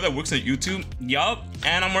you that guy that works at YouTube? Yup,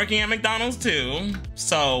 and I'm working at McDonald's too.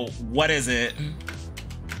 So, what is it?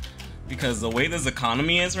 Because the way this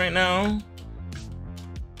economy is right now.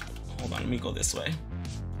 Hold on, let me go this way.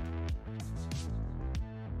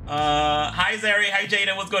 Hi Zari, hi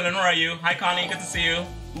Jada, what's going on? How are you? Hi Connie, good to see you.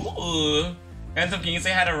 Ooh. Phantom, can you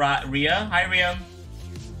say hi to Ria? Hi Ria.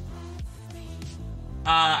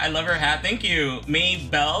 I love her hat, thank you.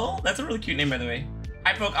 Maybell, that's a really cute name by the way.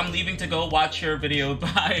 Hi Poke, I'm leaving to go watch your video.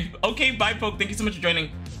 Bye. Okay, bye Poke, thank you so much for joining.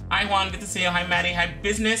 Hi Juan, good to see you. Hi Maddie, hi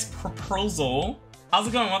Business Proposal. How's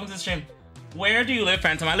it going? Welcome to the stream. Where do you live,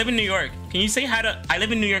 Phantom? I live in New York. Can you say hi to... I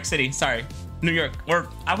live in New York City. Sorry. New York. Or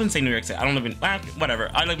I wouldn't say New York City. I don't live in... whatever.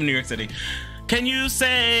 I live in New York City. Can you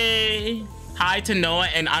say hi to Noah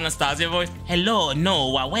and Anastasia voice? Hello,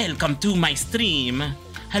 Noah. Welcome to my stream.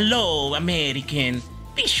 Hello, American.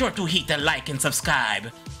 Be sure to hit the like and subscribe.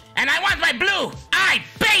 And I want my blue-eyed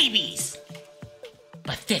babies.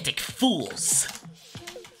 Pathetic fools.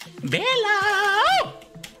 Bella!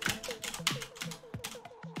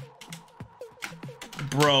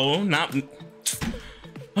 Bro, not...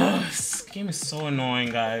 This game is so annoying,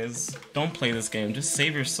 guys. Don't play this game. Just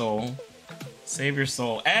save your soul. Save your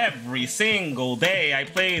soul. Every single day I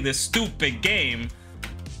play this stupid game.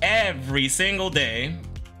 Every single day.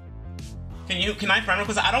 Can I friend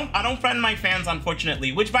because I don't friend my fans,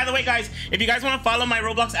 unfortunately. Which, by the way, guys, if you guys want to follow my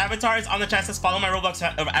Roblox avatars, on the chat says follow my Roblox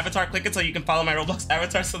avatar. Click it so you can follow my Roblox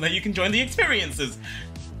avatar so that you can join the experiences.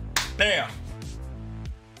 There.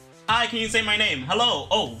 Hi, can you say my name? Hello.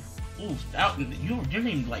 Oh, ooh, your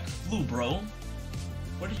name like flew, bro.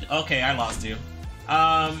 Where did you, okay, I lost you.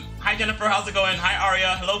 Hi Jennifer, how's it going? Hi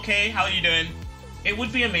Aria. Hello Kay, how are you doing? It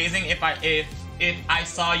would be amazing if I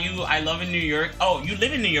saw you. I live in New York. Oh, you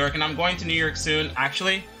live in New York, and I'm going to New York soon,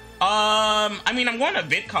 actually. I mean, I'm going to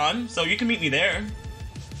VidCon, so you can meet me there.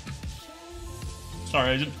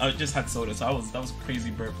 Sorry, I just had soda, so that was a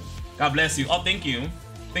crazy burp. God bless you. Oh, thank you.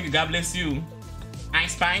 Thank you. God bless you.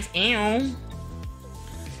 Ice Spice, ew.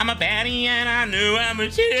 I'm a baddie and I knew I'm a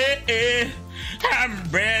shit. I'm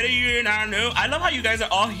ready and I know. I love how you guys are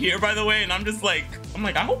all here, by the way, and I'm just like,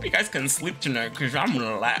 I hope you guys can sleep tonight, because I'm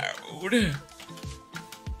loud.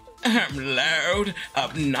 I'm loud,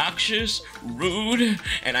 obnoxious, rude,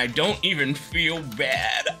 and I don't even feel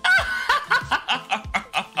bad.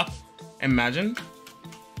 Imagine.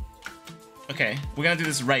 Okay, we're gonna do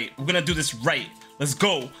this right. We're gonna do this right. Let's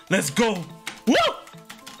go. Let's go. Woo!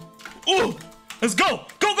 Ooh! Let's go.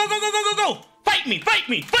 Go, go, go, go, go, go, go. Fight me, fight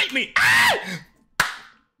me, fight me. Ah!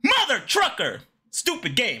 Mother trucker.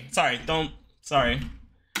 Stupid game. Sorry, sorry.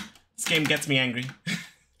 This game gets me angry.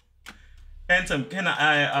 Phantom, can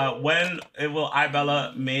when will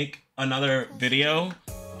iBella make another video?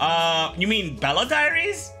 You mean Bella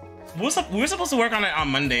Diaries? We were supposed to work on it on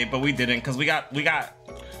Monday, but we didn't because we got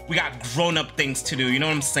grown-up things to do. You know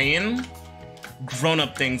what I'm saying?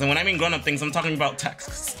 Grown-up things. And when I mean grown-up things, I'm talking about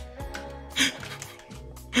Texas.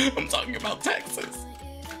 I'm talking about Texas.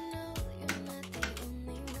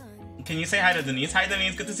 Can you say hi to Denise? Hi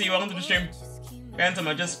Denise, good to see you. Welcome to the stream. Phantom,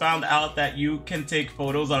 I just found out that you can take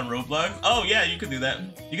photos on Roblox. Oh yeah, you could do that.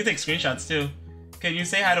 You can take screenshots too. Can you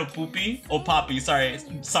say hi to Poopy? Oh, Poppy, sorry,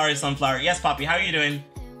 Sunflower. Yes, Poppy, how are you doing?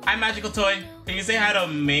 Hi, Magical Toy. Can you say hi to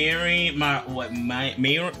Miriam?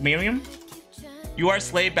 You are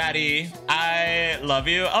Slay Batty. I love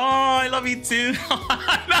you. Oh, I love you too.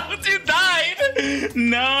 No, you died.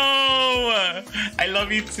 No, I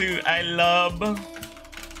love you too. I love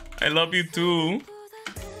you too.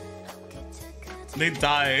 They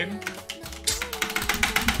died.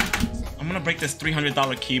 I'm gonna break this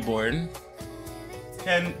 $300 keyboard.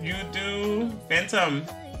 Can you do Phantom?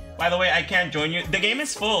 By the way, I can't join you. The game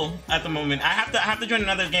is full at the moment. I have to join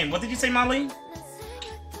another game. What did you say, Molly?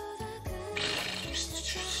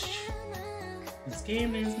 This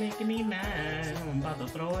game is making me mad. I'm about to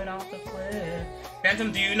throw it off the cliff.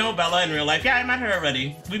 Phantom, do you know Bella in real life? Yeah, I met her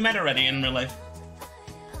already. We met already in real life.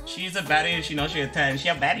 She's a baddie and she knows she's a 10. She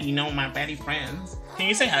a baddie, you know, my baddie friends. Can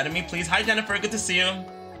you say hi to me, please? Hi, Jennifer. Good to see you.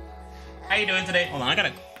 How you doing today? Hold on, I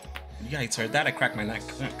gotta... You guys heard that? I cracked my neck.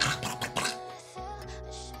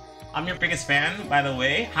 I'm your biggest fan, by the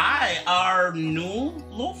way. Hi,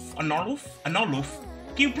 Arnulf.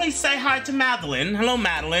 Can you please say hi to Madeline? Hello,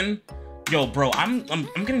 Madeline. Yo, bro, I'm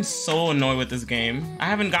getting so annoyed with this game. I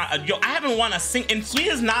haven't won a single... And Sweet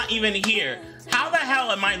is not even here. How the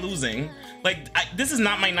hell am I losing? Like, this is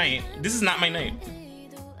not my night. This is not my night.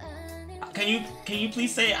 Can you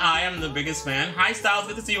please say I am the biggest fan? Hi, Styles.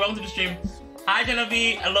 Good to see you. Welcome to the stream. Hi,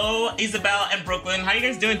 Genevieve. Hello, Isabel and Brooklyn. How you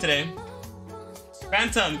guys doing today?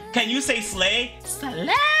 Phantom, can you say slay?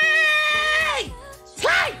 Slay!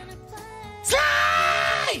 Slay!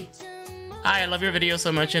 Slay! Hi, I love your video so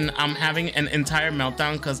much, and I'm having an entire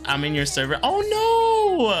meltdown because I'm in your server. Oh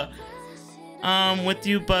no! With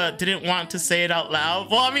you, but didn't want to say it out loud.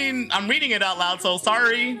 Well, I mean, I'm reading it out loud, so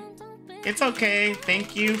sorry. It's okay.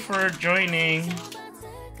 Thank you for joining.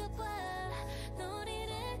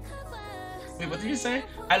 Wait, what did you say?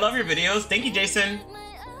 I love your videos. Thank you, Jason.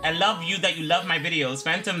 I love you that you love my videos.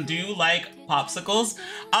 Phantom, do you like popsicles?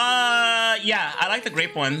 Yeah, I like the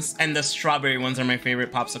grape ones, and the strawberry ones are my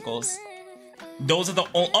favorite popsicles. Those are the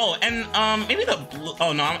and maybe the blue.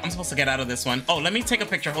 Oh no, I'm supposed to get out of this one. Oh, let me take a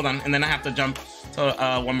picture. Hold on, and then I have to jump to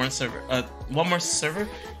one more server.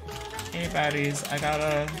 Hey baddies, I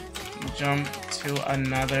gotta jump to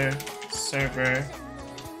another server.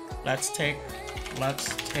 Let's take a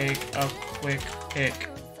quick pic.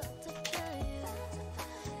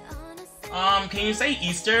 Can you say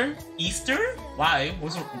Easter? Easter? Why?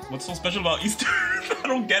 What's so special about Easter? I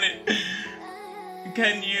don't get it.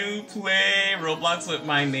 Can you play Roblox with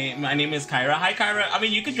my name? My name is Kyra. Hi, Kyra. I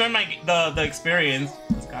mean, you could join the experience.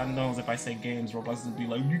 God knows if I say games, Roblox would be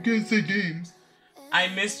like, you can't say games. I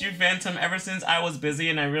missed you, Phantom, ever since I was busy,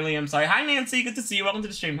 and I really am sorry. Hi, Nancy. Good to see you. Welcome to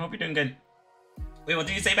the stream. Hope you're doing good. Wait, what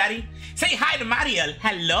did you say, Batty? Say hi to Mariel.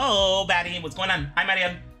 Hello, Batty. What's going on? Hi,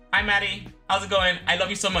 Mariel. Hi, Maddie. How's it going? I love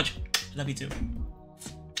you so much. Love you too.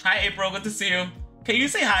 Hi, April. Good to see you. Can you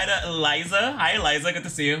say hi to Eliza? Hi, Eliza. Good to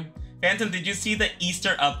see you. Phantom, did you see the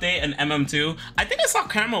Easter update in MM2? I think I saw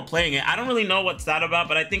Caramel playing it. I don't really know what's that about,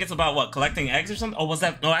 but I think it's about, what, collecting eggs or something? Oh, was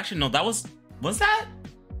that? No, actually, no. That was that?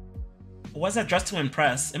 Or was that Dress to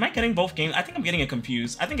Impress? Am I getting both games? I think I'm getting it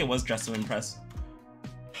confused. I think it was Dress to Impress.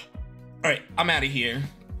 All right, I'm out of here.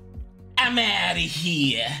 I'm out of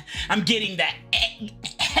here. I'm getting that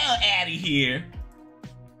hell out of here.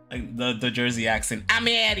 Like the Jersey accent. I'm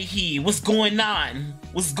out of here. What's going on?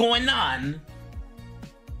 What's going on?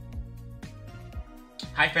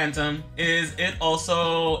 Hi, Phantom. It's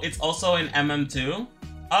also in MM2?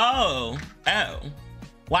 Oh. Oh.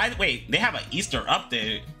 Why? Wait, they have an Easter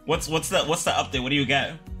update. What's the update? What do you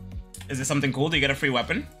get? Is it something cool? Do you get a free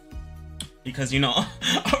weapon? Because, you know,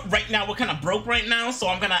 right now we're kind of broke right now, so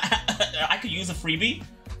I'm gonna I could use a freebie.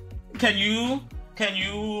 Can you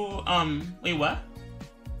wait, what?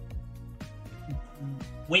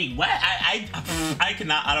 Wait, what? I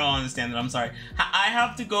cannot. I don't understand it. I'm sorry. I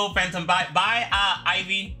have to go, Phantom. Bye,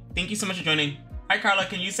 Ivy. Thank you so much for joining. Hi, Carla.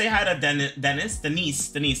 Can you say hi to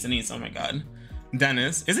Denise? Oh my God,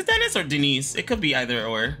 Dennis. Is it Dennis or Denise? It could be either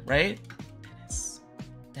or, right?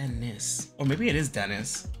 Dennis, or maybe it is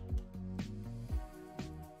Dennis.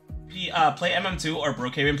 Play MM2 or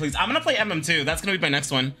Brookhaven, please. I'm gonna play MM2. That's gonna be my next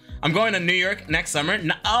one. I'm going to New York next summer.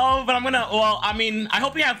 Oh, but I'm gonna, well, I mean, I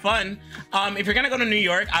hope you have fun. If you're gonna go to New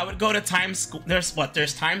York, I would go to Times Square.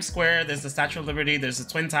 There's Times Square, there's the Statue of Liberty, there's the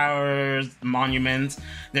Twin Towers, Monument,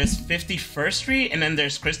 there's 51st Street, and then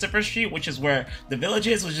there's Christopher Street, which is where the Village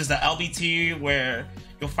is, which is the LBT, where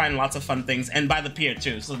you'll find lots of fun things, and by the pier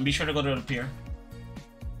too, so be sure to go to the pier.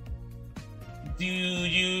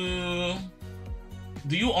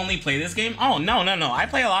 Do you only play this game? Oh, no. I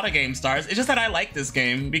play a lot of game, Stars. It's just that I like this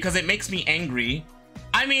game because it makes me angry.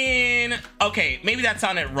 I mean, okay, maybe that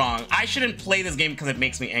sounded wrong. I shouldn't play this game because it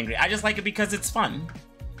makes me angry. I just like it because it's fun.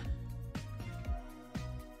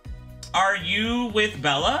 Are you with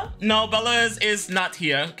Bella? No, Bella is not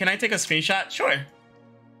here. Can I take a screenshot? Sure.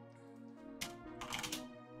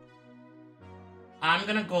 I'm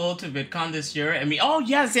gonna go to VidCon this year and oh,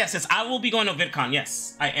 yes. I will be going to VidCon.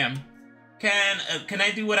 Yes, I am. Can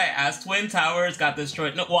I do what I asked? Twin Towers got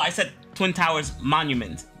destroyed. No, well, I said Twin Towers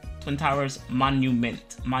Monument. Twin Towers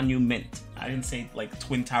Monument. I didn't say like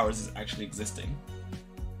Twin Towers is actually existing.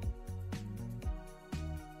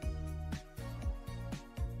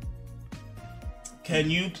 Can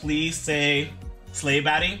you please say Slay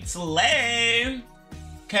Batty? Slay!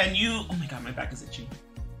 Can you? Oh my God, my back is itchy.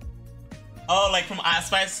 Oh, like from Ice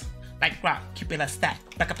Spice? Like rock, keep it a stack.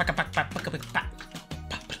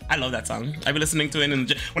 I love that song. I've been listening to it in the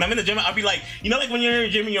gym. When I'm in the gym, I'll be like, you know, like when you're in the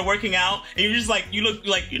gym and you're working out and you're just like, you look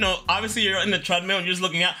like, you know, obviously you're in the treadmill and you're just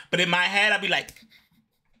looking out, but in my head, I'll be like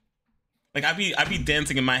I'd be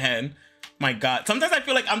dancing in my head. My God. Sometimes I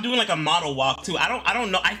feel like I'm doing like a model walk too. I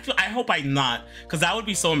don't know. I hope I'm not, because that would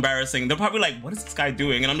be so embarrassing. They're probably like, what is this guy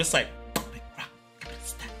doing? And I'm just like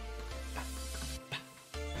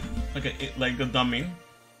a dummy.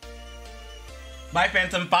 Bye,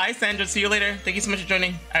 Phantom. Bye, Sandra. See you later. Thank you so much for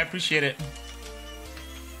joining. I appreciate it.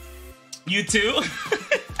 You too?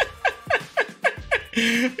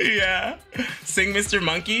 Yeah. Sing Mr.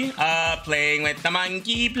 Monkey. Playing with the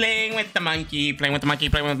monkey, playing with the monkey, playing with the monkey,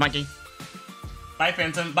 playing with the monkey. Bye,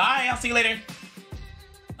 Phantom. Bye. I'll see you later.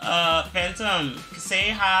 Phantom, say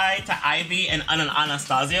hi to Ivy and an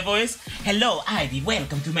Anastasia voice. Hello, Ivy.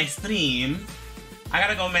 Welcome to my stream. I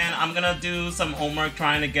gotta go, man. I'm gonna do some homework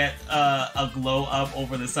trying to get a glow up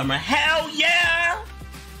over the summer. Hell yeah!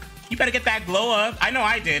 You better get that glow up. I know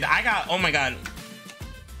I did. I got, oh my God.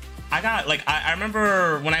 I got, like, I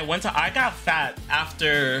remember when I went to, I got fat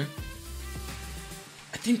after,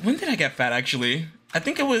 I think, when did I get fat actually? I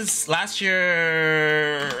think it was last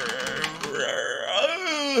year,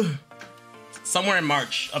 somewhere in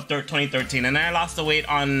March of 2013. And then I lost the weight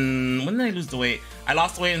on, when did I lose the weight? I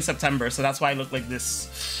lost the weight in September, so that's why I look like this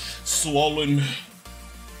swollen.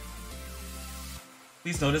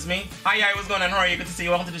 Please notice me. Hi, yeah, what's going on? How are you? Good to see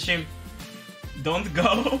you. Welcome to the stream. Don't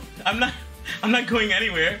go. I'm not going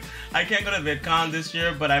anywhere. I can't go to VidCon this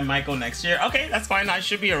year, but I might go next year. Okay, that's fine. I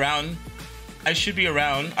should be around. All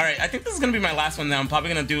right, I think this is gonna be my last one now. I'm probably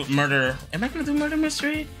gonna do murder. Am I gonna do murder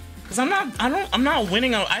mystery? Because I'm not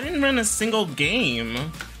winning. I didn't win a single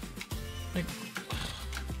game. Like,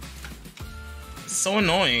 so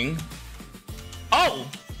annoying. Oh,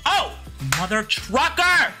 mother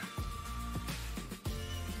trucker.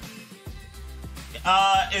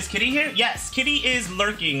 Is Kitty here? Yes, Kitty is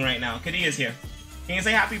lurking right now. Kitty is here. Can you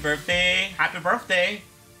say happy birthday? Happy birthday.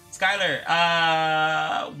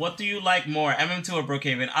 Skylar, what do you like more, MM2 or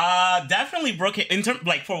Brookhaven? Definitely Brookhaven. In terms,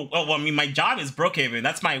 like, well, I mean, my job is Brookhaven.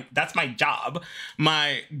 That's my job.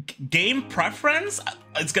 My game preference,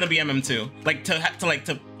 it's gonna be MM2. Like to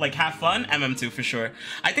have fun, MM2 for sure.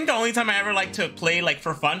 I think the only time I ever like to play like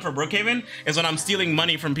for fun for Brookhaven is when I'm stealing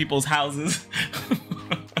money from people's houses.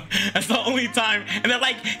 That's the only time. And they're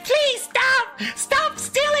like, please stop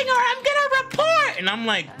stealing or I'm gonna report. And I'm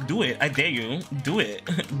like, do it, I dare you, do it.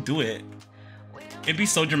 Do it. It'd be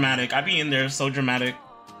so dramatic. I'd be in there so dramatic.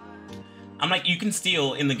 I'm like, you can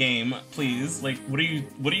steal in the game, please. Like, what are you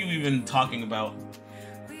even talking about?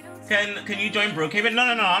 Can you join Brookhaven? No,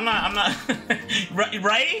 I'm not.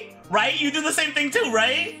 Right? Right? You do the same thing too,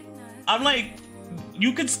 right? I'm like,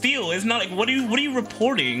 you could steal. It's not like, what are you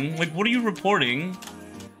reporting? Like, what are you reporting?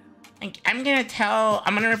 Like, I'm gonna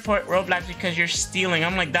report Roblox because you're stealing.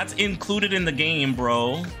 I'm like, that's included in the game,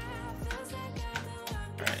 bro.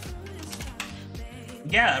 Alright.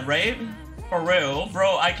 Yeah, right? For real.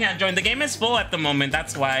 Bro, I can't join. The game is full at the moment,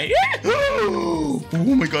 that's why. Oh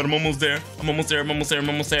my god, I'm almost there. I'm almost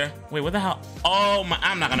there. Wait, what the hell? Oh my,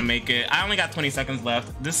 I'm not gonna make it. I only got 20 seconds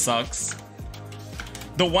left. This sucks.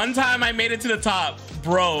 The one time I made it to the top,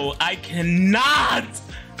 bro, I cannot.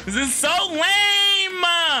 This is so lame.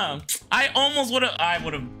 I almost would have,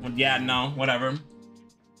 yeah, no, whatever.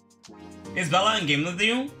 Is Bella in game with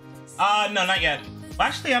you? No, not yet.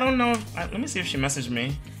 Actually, I don't know. Let me see if she messaged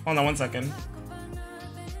me. Hold on 1 second.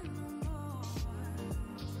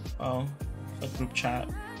 Oh, a group chat.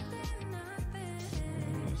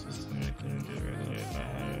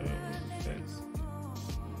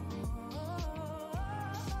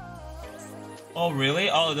 Oh, really?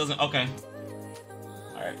 Oh, it doesn't. Okay.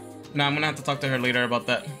 All right. Now I'm gonna have to talk to her later about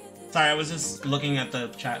that. Sorry, I was just looking at the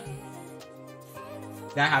chat.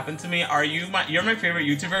 That happened to me. You're my favorite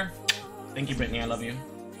YouTuber? Thank you, Brittany. I love you.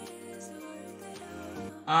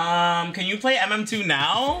 Can you play MM2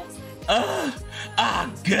 now?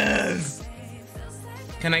 Guys.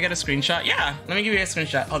 Can I get a screenshot? Yeah, let me give you a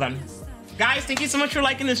screenshot. Hold on. Guys, thank you so much for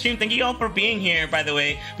liking the stream. Thank you all for being here, by the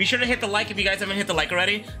way. Be sure to hit the like if you guys haven't hit the like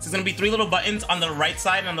already. So there's gonna be 3 little buttons on the right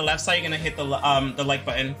side and on the left side. You're gonna hit the like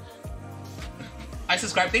button. I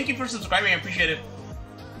subscribe. Thank you for subscribing. I appreciate it.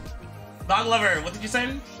 Dog lover, what did you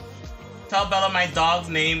say? Tell Bella my dog's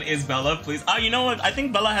name is Bella, please. Oh, you know what? I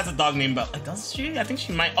think Bella has a dog named Bella. Does she? I think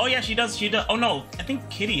she might. Oh yeah, she does. She does. Oh no, I think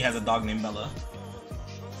Kitty has a dog named Bella.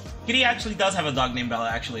 Kitty actually does have a dog named Bella,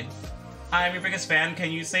 actually. I'm your biggest fan. Can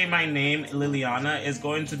you say my name, Liliana, is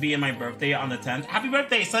going to be in my birthday on the 10th? Happy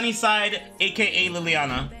birthday, Sunnyside, aka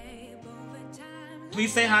Liliana.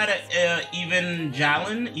 Please say hi to Even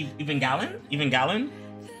Gallon.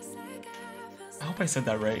 I hope I said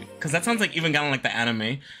that right, because that sounds like Even Gallon, like the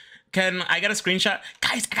anime. Can I get a screenshot?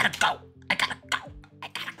 Guys, I gotta go.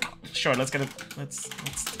 Sure, let's take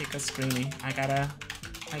a screenie. I gotta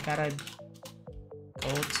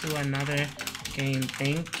go to another game.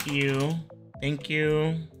 Thank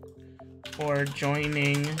you for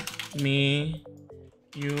joining me.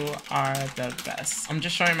 You are the best. I'm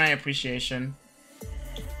just showing my appreciation.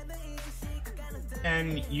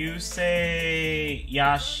 Can you say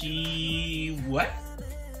Yashi what?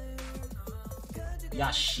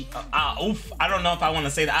 Yashi, oof, I don't know if I want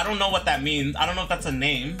to say that. I don't know what that means. I don't know if that's a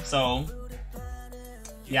name, so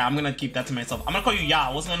yeah, I'm gonna keep that to myself. I'm gonna call you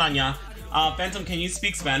Ya. What's going on, Ya? Phantom, can you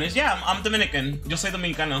speak Spanish? Yeah, I'm Dominican. Yo soy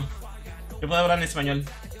dominicano. Yo puedo hablar en español.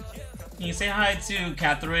 Can you say hi to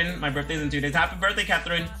Catherine? My birthday's in 2 days. Happy birthday,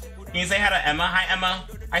 Catherine. Can you say hi to Emma? Hi, Emma.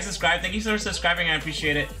 I subscribe. Thank you for subscribing. I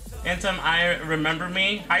appreciate it. Phantom, I remember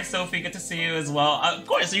me. Hi, Sophie. Good to see you as well. Of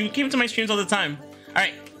course, you came to my streams all the time. All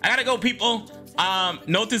right, I gotta go, people.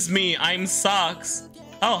 Notice me. I'm Socks.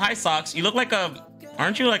 Oh, hi, Socks. You look like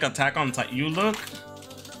aren't you like Attack on Titan? You look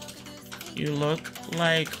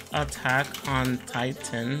like Attack on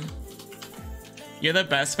Titan. You're the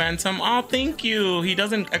best, Phantom. Oh, thank you. He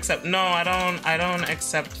doesn't accept. No, I don't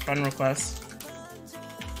accept friend requests.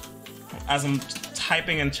 As I'm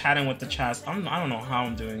typing and chatting with the chat, I don't know how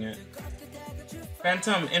I'm doing it.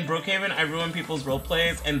 Phantom, in Brookhaven, I ruin people's role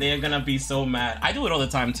plays, and they are gonna be so mad. I do it all the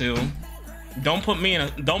time too. Don't put me in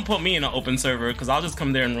an open server, because I'll just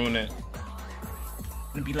come there and ruin it.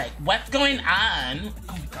 And be like, what's going on?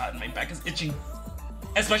 Oh god, my back is itching.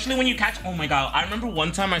 Especially when you catch, oh my god, I remember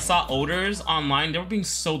one time I saw odors online. They were being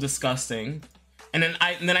so disgusting. And then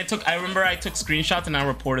I remember I took screenshots and I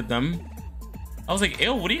reported them. I was like,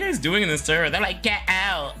 ew, what are you guys doing in this server? They're like, get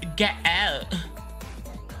out, get out.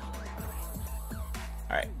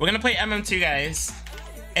 All right, we're gonna play MM2, guys.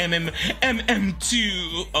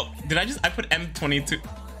 MM2. Oh, I put M22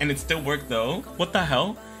 and it still worked though. What the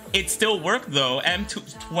hell? It still worked though.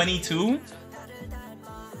 M22.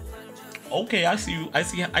 Okay, I see you.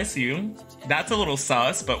 I see you. That's a little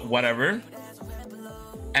sus, but whatever.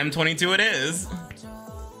 M22 it is.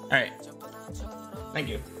 All right. Thank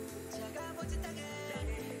you.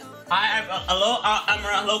 Hi, hello,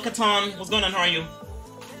 Amara. Hello, Katon. What's going on? How are you?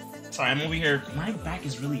 Sorry, I'm over here. My back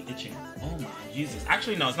is really itching. Oh my Jesus.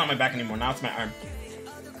 Actually, no, it's not my back anymore. Now it's my arm.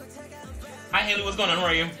 Hi, Haley. What's going on? How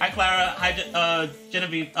are you? Hi, Clara. Hi,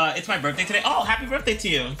 Genevieve. It's my birthday today. Oh, happy birthday to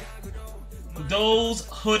you. Those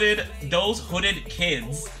hooded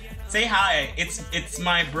kids. Say hi. It's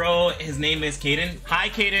my bro. His name is Caden. Hi,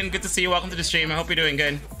 Caden. Good to see you. Welcome to the stream. I hope you're doing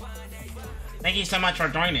good. Thank you so much for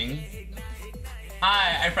joining.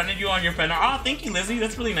 Hi, I friended you on your friend. Oh, thank you, Lizzie.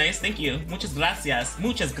 That's really nice. Thank you. Muchas gracias.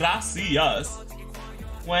 Muchas gracias.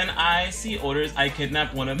 When I see orders, I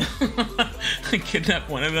kidnap one of them. I kidnap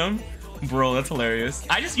one of them. Bro, that's hilarious.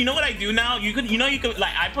 You know what I do now? You could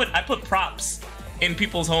like I put props in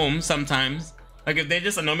people's homes sometimes. Like if they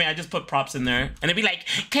just annoy me, I just put props in there. And they'd be like,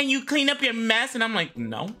 can you clean up your mess? And I'm like,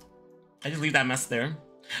 no. I just leave that mess there.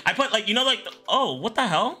 I put like, oh, what the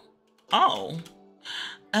hell?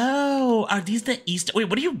 Oh, are these the Easter? Wait,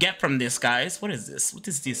 what do you get from this, guys? What is this? What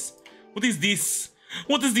is this? What is this?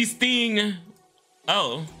 What is this thing?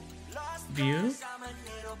 Oh, view?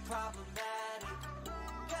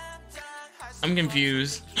 I'm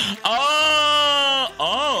confused. Oh.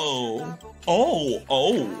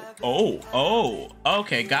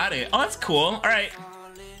 Okay, got it. Oh, that's cool. All right.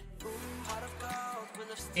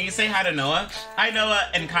 Can you say hi to Noah? Hi, Noah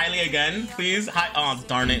and Kylie again, please. Hi. Oh,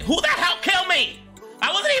 darn it. Who the hell killed me?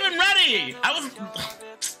 I wasn't even ready. I was.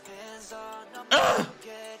 Ugh.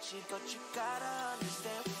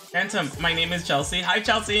 Phantom, my name is Chelsea. Hi,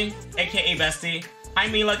 Chelsea, aka Bestie. Hi,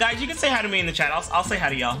 Mila. Guys, you can say hi to me in the chat. I'll say hi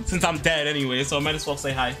to y'all since I'm dead anyway, so I might as well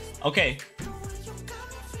say hi. Okay.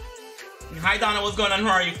 Hi, Donna. What's going on?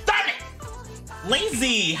 How are you? Darn it!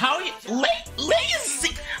 Lazy. How are you?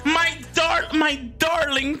 Lazy. My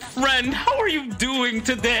darling friend. How are you doing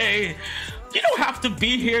today? You don't have to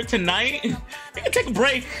be here tonight. You can take a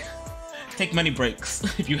break. Take many breaks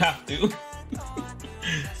if you have to.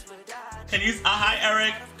 Can you? Hi,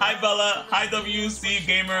 Eric. Hi, Bella. Hi, WC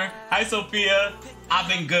Gamer. Hi, Sophia. I've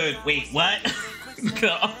been good. Wait, what?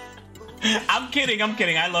 No. I'm kidding.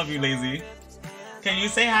 I love you, Lazy. Can you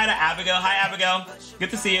say hi to Abigail? Hi, Abigail. Good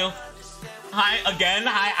to see you. Hi again.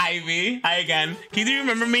 Hi, Ivy. Hi again. Can you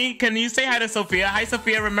remember me? Can you say hi to Sophia? Hi,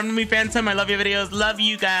 Sophia. Remember me, Phantom? I love your videos. Love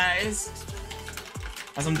you guys.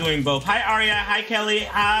 As I'm doing both. Hi, Aria. Hi, Kelly.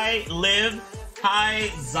 Hi, Liv.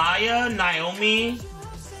 Hi, Zaya. Naomi.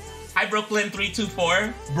 Hi,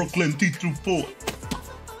 Brooklyn324. Brooklyn324.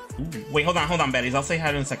 Wait, hold on, baddies. I'll say hi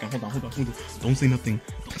in a second. Hold on. Don't say nothing.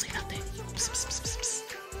 Psst, psst, psst, psst.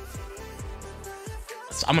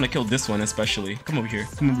 So I'm gonna kill this one especially. Come over here.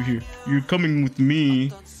 You're coming with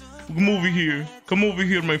me. Come over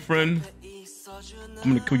here, my friend.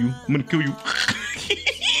 I'm gonna kill you.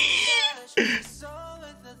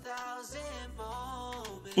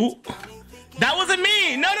 Ooh. That wasn't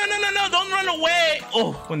me! No, don't run away!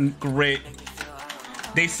 Oh, great.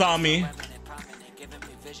 They saw me.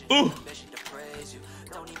 Ooh.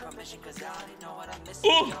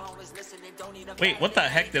 Ooh. Wait, what the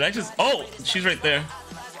heck did I just... Oh, she's right there.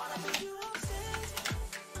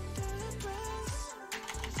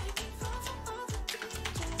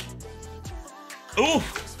 Ooh.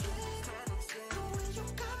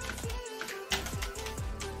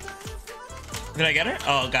 Did I get her?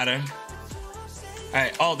 Oh, got her. All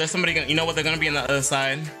right. Oh, there's somebody. You know what? They're gonna be on the other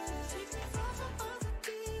side.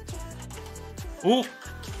 Ooh,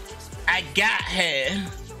 I got her.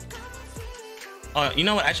 Oh, you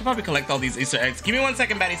know what? I should probably collect all these Easter eggs. Give me 1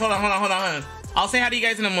 second, baddies. Hold on. I'll say hi to you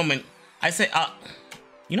guys in a moment. I say,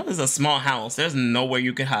 you know, there's a small house. There's nowhere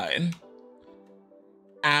you could hide.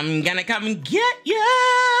 I'm gonna come and get ya.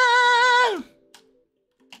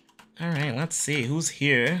 All right. Let's see who's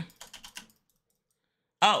here.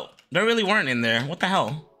 Oh, there really weren't in there. What the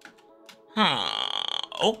hell? Huh.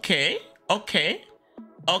 Okay.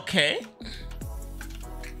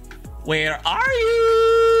 Where are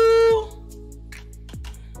you?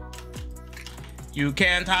 You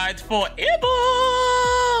can't hide forever.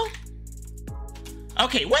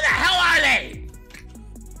 Okay, where the hell are they?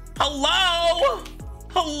 Hello?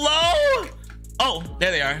 Oh,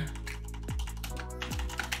 there they are.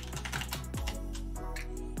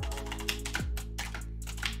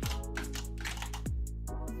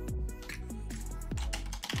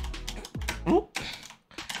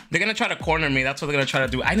 They're gonna try to corner me. That's what they're gonna try to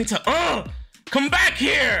do. I need to, come back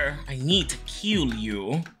here. I need to kill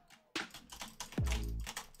you.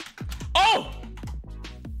 Oh!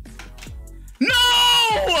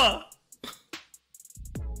 No!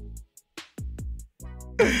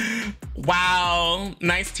 Wow,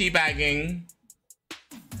 nice teabagging.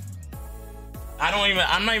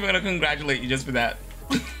 I'm not even gonna congratulate you just for that.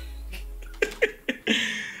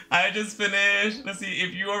 I just finished. Let's see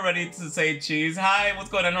if you are ready to say cheese. Hi, what's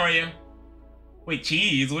going on? How are you? Wait,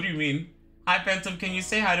 cheese? What do you mean? Hi, Phantom. Can you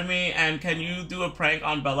say hi to me? And can you do a prank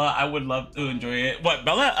on Bella? I would love to enjoy it. What,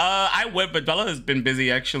 Bella? I would, but Bella has been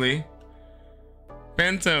busy actually.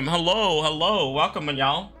 Phantom, hello. Welcome,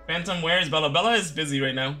 y'all. Phantom, where is Bella? Bella is busy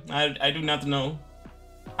right now. I do not know.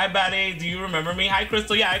 Hi, Batty. Do you remember me? Hi,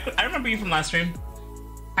 Crystal. Yeah, I remember you from last stream.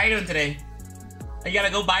 How you doing today? You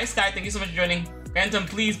gotta go. Bye, Sky. Thank you so much for joining. Phantom,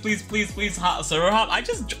 please, please, please, please, server hop.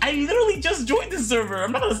 I literally just joined this server.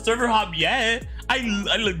 I'm not gonna server hop yet. I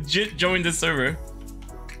legit joined this server.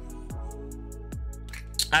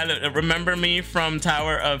 Remember me from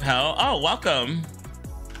Tower of Hell? Oh, welcome.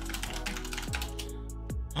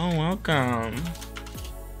 Oh, welcome.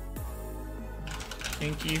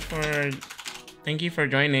 Thank you for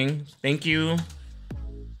joining. Thank you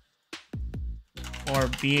for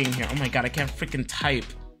being here. Oh my god, I can't freaking type.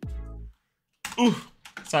 Ooh,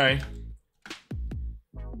 sorry.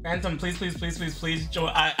 Phantom, please, please, please, please, please join.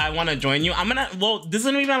 I want to join you. Well, this is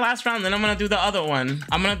gonna be my last round, then I'm gonna do the other one.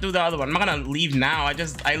 I'm not gonna leave now. I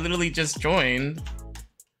literally just joined.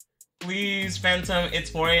 Please, Phantom, it's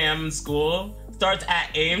 4 AM school. Starts at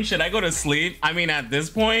AIM. Should I go to sleep? I mean, at this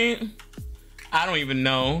point, I don't even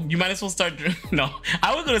know. You might as well start. No,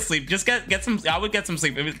 I would go to sleep. Just get some. I would get some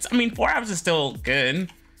sleep. I mean, 4 hours is still good.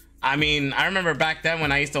 I mean, I remember back then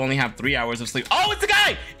when I used to only have 3 hours of sleep. Oh, it's a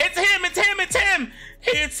guy! It's him! It's him! It's him!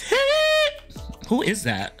 It's him! Who is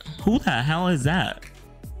that? Who the hell is that?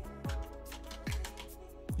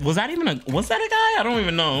 Was that a guy? I don't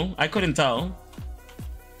even know. I couldn't tell.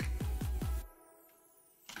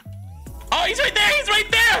 Oh, he's right there! He's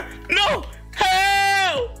right there! No!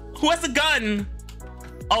 Help! Who has a gun?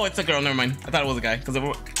 Oh, it's a girl. Never mind. I thought it was a guy. Because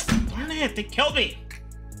darn it, they killed me.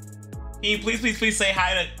 Can you please, please, please say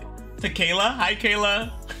hi to Kayla? Hi,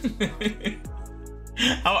 Kayla.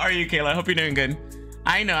 How are you, Kayla? I hope you're doing good.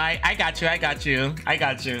 I know. I got you. I got you. I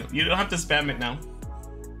got you. You don't have to spam it now.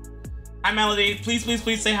 Hi, Melody. Please, please,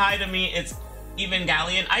 please say hi to me. It's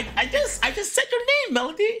Evangelion. I just said your name,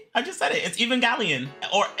 Melody. I just said it. It's Evangelion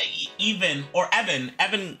or Evan.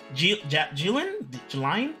 Evan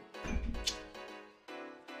Jeline.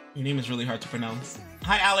 Your name is really hard to pronounce.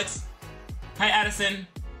 Hi, Alex. Hi, Addison.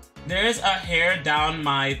 There's a hair down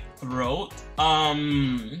my throat.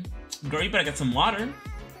 Girl, you better get some water.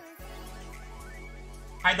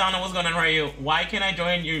 Hi, Donna. What's going on? How are you? Why can't I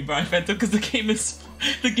join you, Brian Phantom? Because the game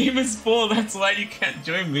is full. That's why you can't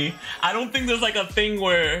join me. I don't think there's like a thing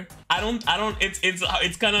where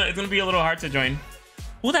it's gonna be a little hard to join.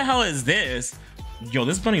 Who the hell is this? Yo,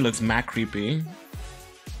 this bunny looks mad creepy.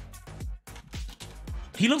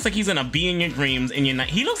 He looks like he's gonna be in your dreams in your night.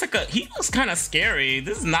 He looks kind of scary.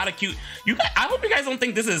 This is not a cute. I hope you guys don't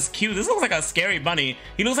think this is cute. This looks like a scary bunny.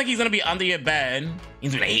 He looks like he's gonna be under your bed.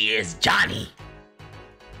 He's like, here's Johnny.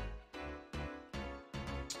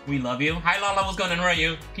 We love you. Hi, Lala. What's going on? Where are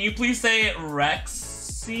you? Can you please say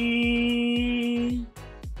Rexy?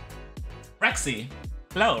 Rexy.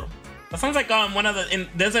 Hello. That sounds like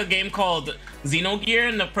there's a game called Xenogear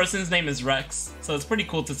and the person's name is Rex. So it's pretty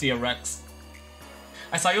cool to see a Rex.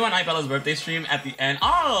 I saw you on Ibella's birthday stream at the end.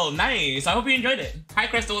 Oh, nice. I hope you enjoyed it. Hi,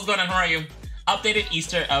 Crystal. What's going on? How are you? Updated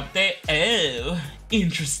Easter update. Oh,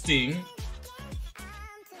 interesting.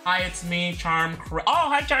 Hi, it's me, Charm. Oh,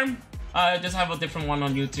 hi, Charm. I just have a different one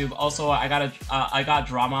on YouTube. Also, I got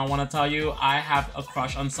drama I want to tell you. I have a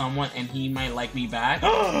crush on someone and he might like me back.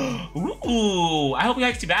 Ooh, I hope he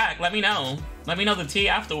likes you back. Let me know. Let me know the tea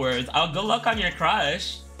afterwards. Good luck on your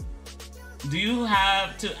crush. Do you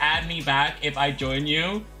have to add me back if I join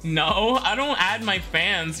you? No, I don't add my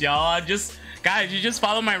fans, y'all. Guys, you just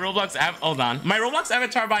follow my Roblox app. Hold on. My Roblox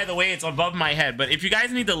avatar, by the way, it's above my head. But if you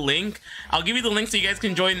guys need the link, I'll give you the link so you guys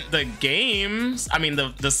can join the games. I mean,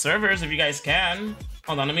 the servers, if you guys can.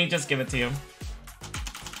 Hold on, let me just give it to you.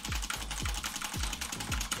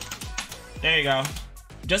 There you go.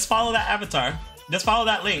 Just follow that avatar. Just follow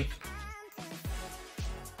that link.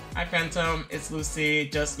 Hi, Phantom. It's Lucy.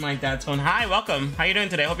 Just my dad's phone. Hi, welcome. How you doing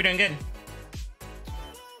today? Hope you're doing good.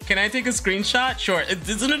 Can I take a screenshot? Sure. It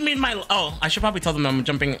doesn't mean my... Oh, I should probably tell them I'm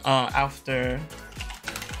jumping after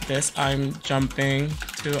this. I'm jumping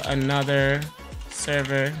to another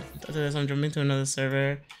server. After this, I'm jumping to another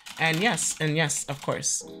server. And yes, of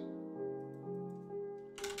course.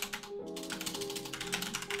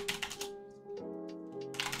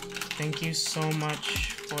 Thank you so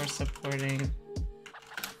much for supporting.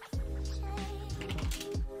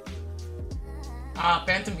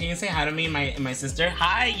 Phantom, can you say hi to me and my sister?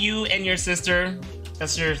 Hi, you and your sister.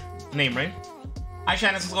 That's your name, right? Hi,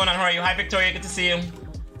 Shannon, what's going on? How are you? Hi, Victoria, good to see you.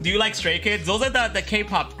 Do you like Stray Kids? Those are the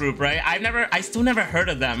K-pop group, right? I still never heard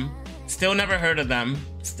of them. Still never heard of them.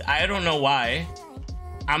 I don't know why.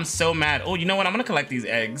 I'm so mad. Oh, you know what? I'm gonna collect these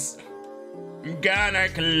eggs. I'm gonna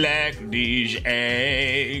collect these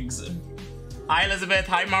eggs. Hi, Elizabeth.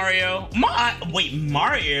 Hi, Mario. Wait,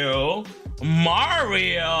 Mario?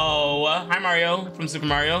 Mario! Hi, Mario from Super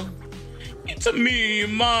Mario. It's me,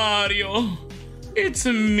 Mario. It's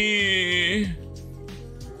me.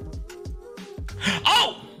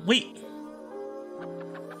 Oh, wait.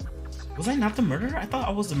 Was I not the murderer? I thought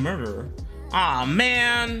I was the murderer. Ah,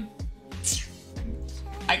 man.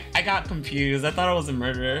 I got confused. I thought I was the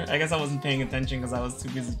murderer. I guess I wasn't paying attention because I was too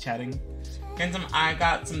busy chatting. Phantom, I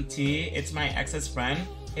got some tea. It's my ex's friend.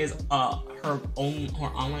 His her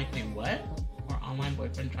online what? Her online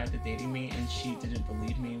boyfriend tried to dating me and she didn't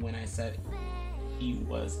believe me when I said he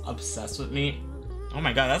was obsessed with me. Oh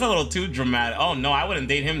my god, that's a little too dramatic. Oh no, I wouldn't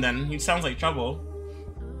date him then. He sounds like trouble.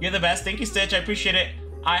 You're the best. Thank you, Stitch. I appreciate it.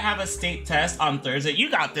 I have a state test on Thursday.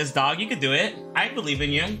 You got this, dog. You could do it. I believe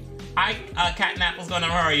in you. Hi, Catnap. What's going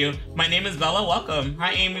on? How are you? My name is Bella. Welcome.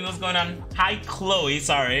 Hi, Amy. What's going on? Hi, Chloe.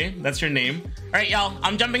 Sorry. That's your name. All right, y'all.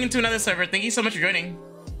 I'm jumping into another server. Thank you so much for joining.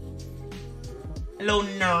 Hello,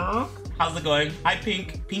 Nerk. How's it going? Hi,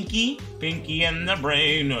 Pinky. Pinky and the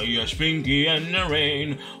brain. Oh, yes, Pinky and the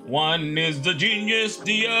rain. One is the genius,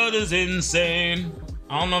 the other's insane.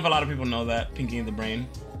 I don't know if a lot of people know that. Pinky and the brain.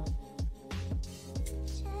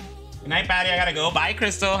 Good night, Patty. I gotta go. Bye,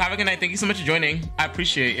 Crystal. Have a good night. Thank you so much for joining. I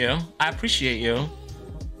appreciate you. I appreciate you.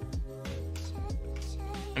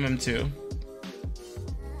 MM2.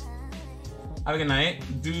 Have a good night.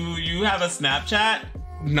 Do you have a Snapchat?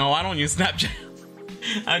 No, I don't use Snapchat.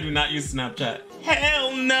 I do not use Snapchat.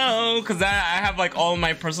 Hell no. Because I have like all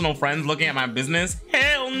my personal friends looking at my business.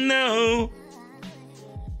 Hell no.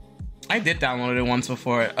 I did download it once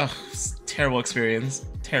before. Ugh, terrible experience.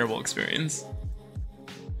 Terrible experience.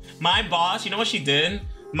 My boss, you know what she did?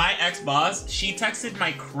 My ex-boss, she texted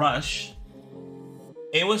my crush.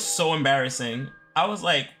 It was so embarrassing. I was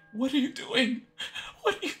like, what are you doing?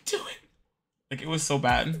 What are you doing? Like, it was so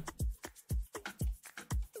bad.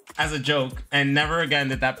 As a joke. And never again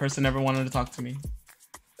did that person ever wanted to talk to me.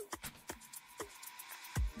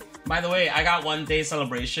 By the way, I got 1 day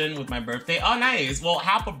celebration with my birthday. Oh, nice. Well,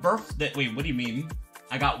 happy birthday. Wait, what do you mean?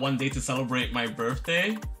 I got 1 day to celebrate my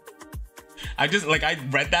birthday? I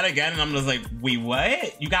read that again and I'm just like, wait,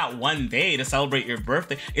 what? You got 1 day to celebrate your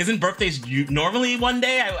birthday? Isn't birthdays normally 1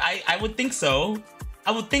 day? I would think so.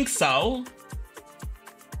 I would think so.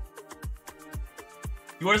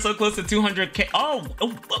 You are so close to 200K.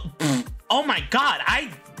 Oh my God. I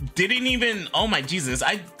didn't even, oh my Jesus.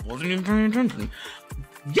 I wasn't even paying attention.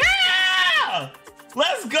 Yeah!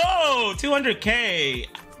 Let's go! 200K.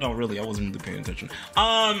 No, really, I wasn't really paying attention.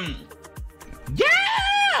 Yeah!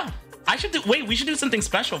 I should do, wait, we should do something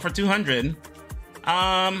special for 200.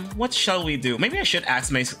 What shall we do? Maybe I should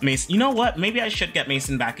ask Mason. You know what? Maybe I should get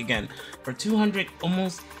Mason back again. For 200,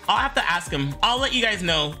 almost. I'll have to ask him. I'll let you guys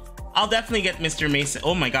know. I'll definitely get Mr. Mason.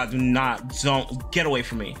 Oh my God, don't get away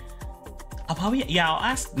from me. I'll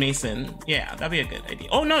ask Mason. Yeah, that'd be a good idea.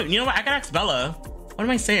 Oh no, you know what? I could ask Bella. What am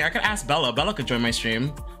I saying? I could ask Bella. Bella could join my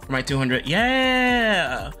stream for my 200.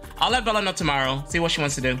 Yeah. I'll let Bella know tomorrow. See what she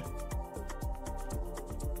wants to do.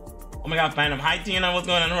 Oh my God, Phantom. Hi, Tina. What's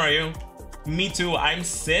going on? How are you? Me too. I'm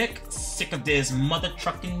sick. Sick of this mother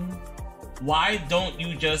trucking. Why don't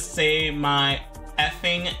you just say my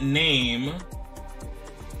effing name?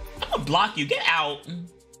 I'm gonna block you. Get out.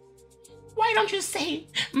 Why don't you say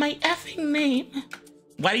my effing name?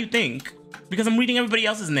 Why do you think? Because I'm reading everybody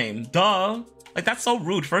else's name. Duh. Like, that's so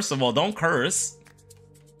rude, first of all. Don't curse.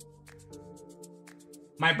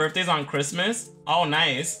 My birthday's on Christmas? Oh,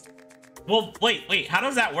 nice. Well, wait. How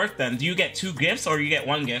does that work then? Do you get 2 gifts or you get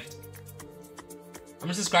 1 gift? I'm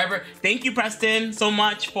a subscriber. Thank you, Preston, so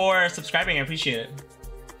much for subscribing. I appreciate it.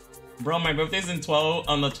 Bro, my birthday's on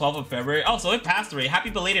the 12th of February. Oh, so it passed already. Happy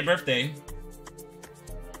belated birthday.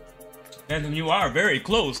 And you are very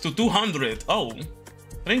close to 200. Oh,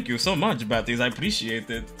 thank you so much, Batties. I appreciate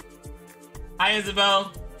it. Hi,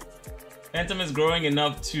 Isabel. Phantom is growing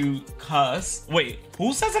enough to cuss. Wait,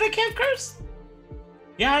 who says that I can't curse?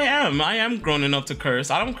 Yeah, I am. I am grown enough to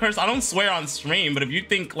curse. I don't curse. I don't swear on stream. But if you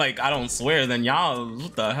think like I don't swear, then y'all,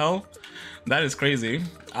 what the hell? That is crazy.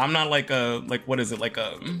 I'm not like a, what is it? Like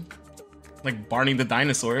Barney the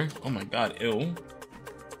dinosaur. Oh my God, ew.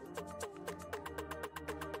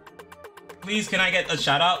 Please, can I get a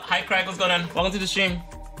shout out? Hi, Craig. What's going on? Welcome to the stream.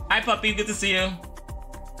 Hi, Puppy. Good to see you.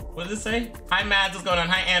 What does it say? Hi, Mads. What's going on?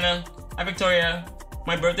 Hi, Anna. Hi, Victoria.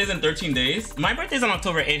 My birthday's in 13 days. My birthday's on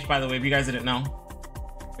October 8th, by the way, if you guys didn't know.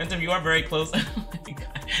 Phantom, you are very close. Oh my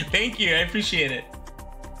God. Thank you. I appreciate it.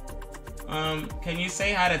 Can you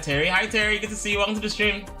say hi to Terry? Hi, Terry. Good to see you. Welcome to the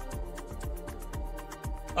stream.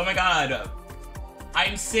 Oh my God.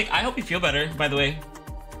 I'm sick. I hope you feel better, by the way.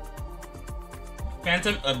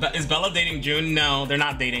 Phantom, is Bella dating June? No, they're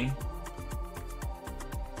not dating.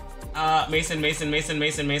 Mason.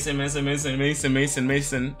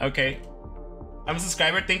 Okay. I'm a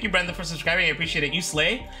subscriber. Thank you, Brenda, for subscribing. I appreciate it. You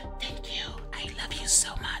slay. Thank you. I love you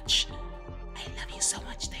so much. I love you so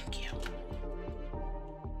much. Thank you.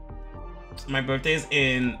 My birthday is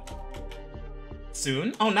in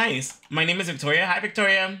soon. Oh, nice. My name is Victoria. Hi,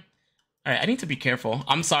 Victoria. All right, I need to be careful.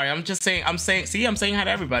 I'm sorry. I'm saying hi to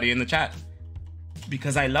everybody in the chat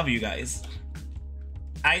because I love you guys.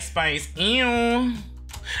 Ice Spice. Ew.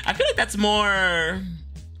 I feel like that's more.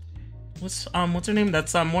 What's her name?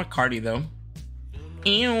 That's more Cardi though.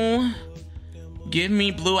 Ew. Give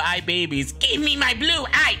me blue-eye babies. Give me my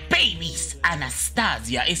blue-eye babies.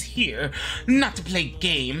 Anastasia is here, not to play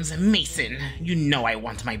games. Mason, you know I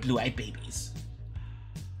want my blue-eye babies.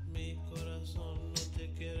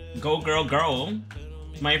 Go girl, girl.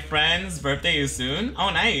 My friend's birthday is soon. Oh,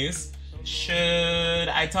 nice. Should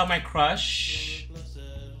I tell my crush?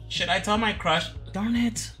 Should I tell my crush? Darn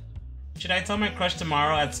it. Should I tell my crush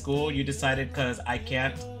tomorrow at school? You decided because I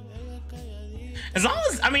can't. As long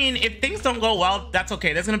as, I mean, if things don't go well, that's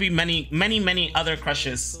okay. There's gonna be many other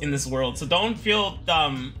crushes in this world. So don't feel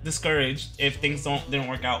discouraged if things didn't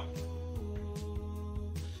work out.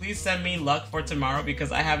 Please send me luck for tomorrow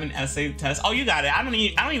because I have an essay test. Oh, you got it. I don't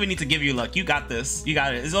even need to give you luck. You got this. You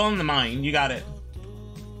got it. It's all in the mind. You got it.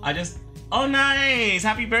 Oh, nice.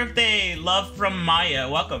 Happy birthday. Love from Maya.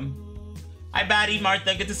 Welcome. Hi, Batty,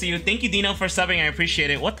 Martha. Good to see you. Thank you, Dino, for subbing. I appreciate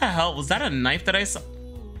it. What the hell? Was that a knife that I saw?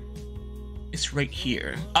 It's right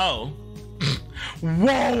here. Oh.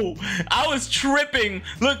 Whoa! I was tripping.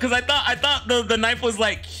 Look, because I thought the knife was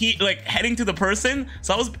like heading to the person.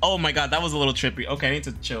 So I was, oh my god, that was a little trippy. Okay, I need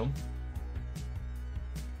to chill.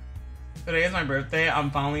 Today is my birthday.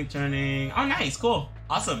 I'm finally turning. Oh, nice, cool,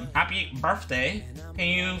 awesome. Happy birthday. Can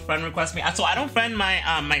you friend request me? So I don't friend my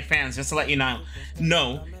my fans, just to let you know.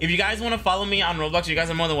 No, if you guys want to follow me on Roblox, you guys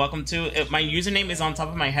are more than welcome to. My username is on top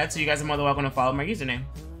of my head, so you guys are more than welcome to follow my username.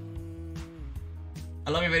 I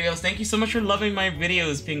love your videos. Thank you so much for loving my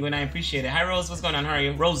videos, Penguin. I appreciate it. Hi, Rose. What's going on? How are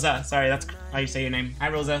you? Rosa. Sorry, that's how you say your name. Hi,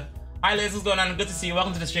 Rosa. Hi, Liz. What's going on? Good to see you.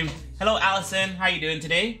 Welcome to the stream. Hello, Allison. How you doing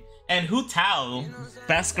today? And Hu Tao.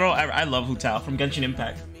 Best girl ever. I love Hu Tao from Genshin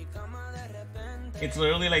Impact. It's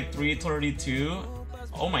literally like 3:32.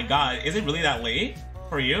 Oh my god. Is it really that late?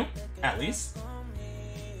 For you? At least?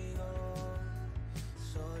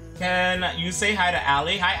 Can you say hi to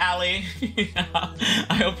Allie? Hi, Allie.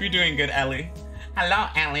 I hope you're doing good, Allie. Hello,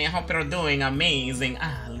 Allie. I hope you're doing amazing,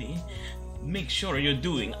 Allie. Make sure you're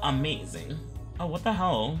doing amazing. Oh, what the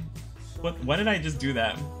hell? Why did I just do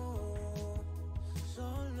that?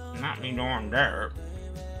 Not me going there.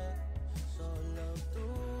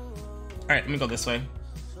 Alright, let me go this way.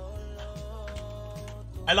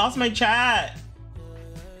 I lost my chat.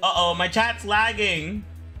 Uh-oh, my chat's lagging.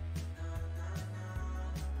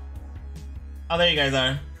 Oh, there you guys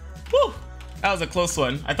are. Woo! That was a close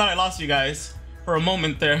one. I thought I lost you guys. For a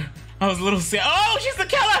moment there, I was a little scared. Oh, she's the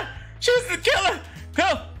killer! She's the killer!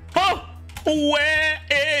 Go! Oh! Where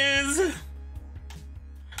is...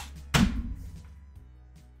 I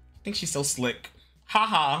think she's so slick.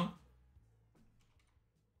 Haha.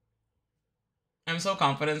 I'm so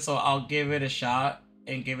confident, so I'll give it a shot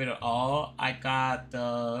and give it an all. I got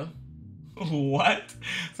the... What?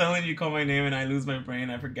 Suddenly you call my name and I lose my brain.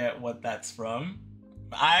 I forget what that's from.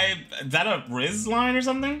 Is that a Riz line or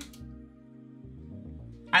something?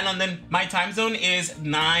 Hi, London. My time zone is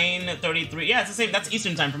 9:33. Yeah, it's the same. That's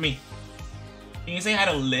Eastern time for me. Can you say hi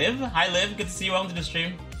to Liv? Hi, Liv. Good to see you. Welcome to the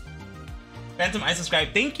stream. Phantom, I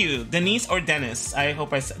subscribe. Thank you. Denise or Dennis? I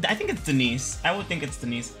hope I think it's Denise. I would think it's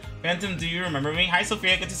Denise. Phantom, do you remember me? Hi,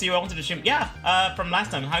 Sophia. Good to see you. Welcome to the stream. Yeah, from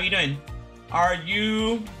last time. How are you doing? Are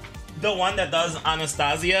you the one that does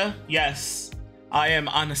Anastasia? Yes, I am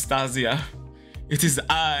Anastasia. It is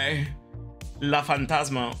I, La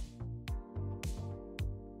Fantasma.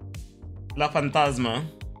 La Fantasma.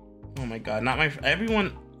 Oh my god, not my...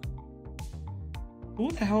 Everyone... Who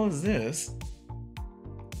the hell is this?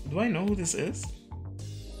 Do I know who this is?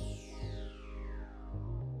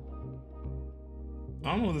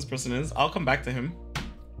 I don't know who this person is. I'll come back to him.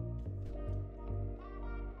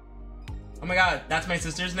 Oh my god, that's my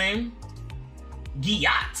sister's name?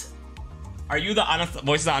 Giat. Are you the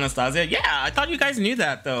voice of Anastasia? Yeah, I thought you guys knew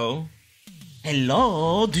that though.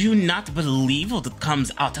 Hello, do you not believe what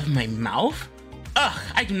comes out of my mouth? Ugh,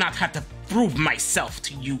 I do not have to prove myself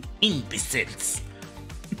to you imbeciles.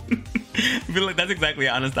 I feel like that's exactly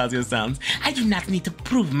how Anastasia sounds. I do not need to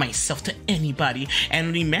prove myself to anybody.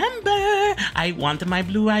 And remember, I want my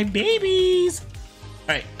blue-eyed babies.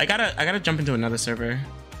 Alright, I gotta jump into another server.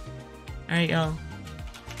 Alright, y'all.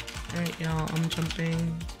 I'm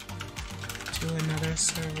jumping to another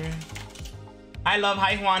server. Hi, Love.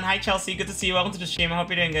 Hi, Juan. Hi, Chelsea. Good to see you. Welcome to the stream. I hope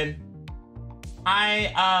you're doing good.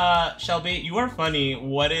 Hi, Shelby. You are funny.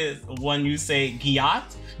 What is when you say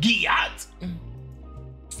Giat? Giat!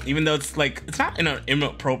 even though it's like it's not in an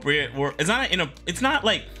inappropriate or it's not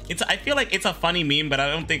like it's. I feel like it's a funny meme, but I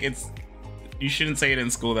don't think it's. You shouldn't say it in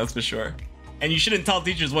school, that's for sure. And you shouldn't tell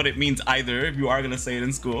teachers what it means either if you are gonna say it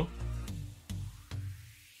in school.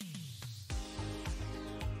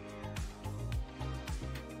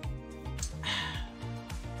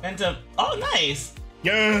 Phantom. Oh, nice.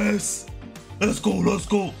 Yes. Let's go. Let's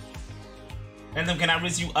go. Phantom, can I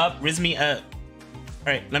riz you up? Riz me up.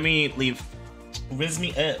 All right, let me leave. Riz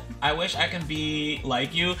me up. I wish I can be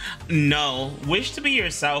like you. No. Wish to be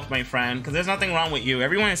yourself, my friend, because there's nothing wrong with you.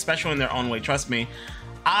 Everyone is special in their own way. Trust me.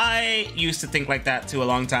 I used to think like that too a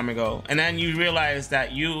long time ago. And then you realize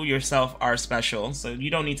that you yourself are special. So you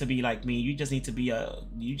don't need to be like me. You just need to be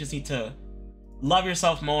you just need to love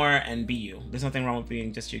yourself more and be you. There's nothing wrong with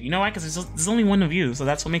being just you. You know why? Because there's only one of you. So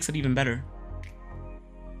that's what makes it even better.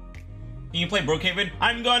 Can you play Brookhaven?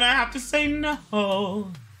 I'm gonna have to say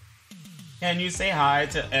no. Can you say hi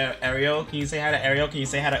to Ariel? Can you say hi to Ariel? Can you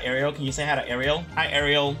say hi to Ariel? Can you say hi to Ariel? Hi,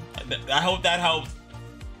 Ariel. I hope that helps.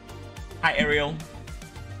 Hi, Ariel.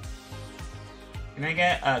 Can I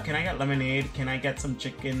get lemonade? Can I get some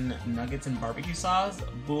chicken nuggets and barbecue sauce?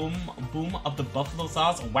 Boom, boom of the buffalo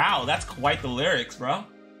sauce. Wow, that's quite the lyrics, bro.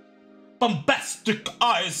 Bombastic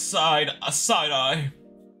eyes, side eye.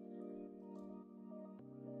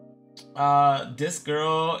 This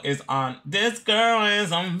girl is on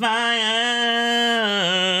fire.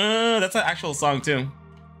 That's an actual song too.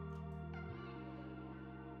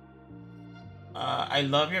 I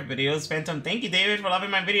love your videos, Phantom. Thank you, David, for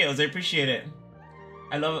loving my videos. I appreciate it.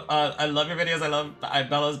 I love your videos. I love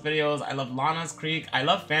Bella's videos. I love Lana's Creek. I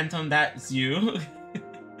love Phantom. That's you.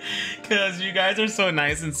 Cause you guys are so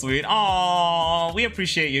nice and sweet. Oh, we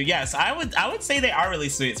appreciate you. Yes, I would say they are really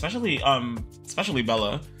sweet, especially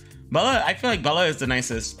Bella. Bella, I feel like Bella is the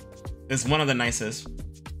nicest. Is one of the nicest.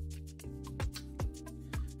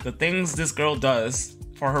 The things this girl does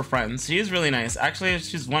for her friends. She is really nice. Actually,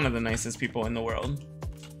 she's one of the nicest people in the world.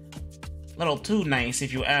 A little too nice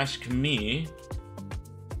if you ask me.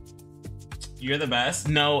 You're the best.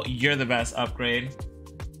 No, you're the best, Upgrade.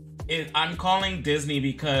 I'm calling Disney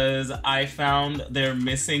because I found their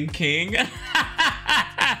missing king.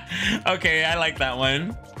 Okay, I like that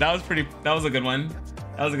one. That was a good one.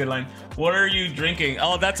 That was a good line. What are you drinking?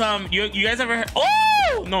 Oh, that's you guys ever heard?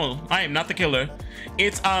 Oh no, I am not the killer.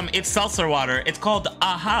 It's seltzer water. It's called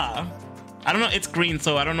Aha. I don't know, it's green,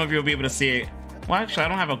 so I don't know if you'll be able to see it. Well, actually, I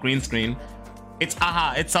don't have a green screen. It's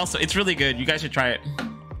Aha. It's seltzer. It's really good. You guys should try it.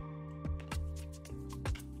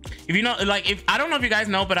 If you know, like, I don't know if you guys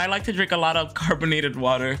know, but I like to drink a lot of carbonated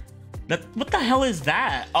water. What the hell is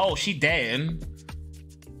that? Oh, she dead.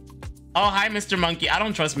 Oh, hi, Mr. Monkey. I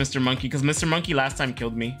don't trust Mr. Monkey because Mr. Monkey last time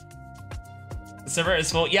killed me. The server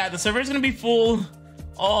is full. Yeah, the server is gonna be full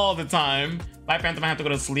all the time. Bye, Phantom. I have to go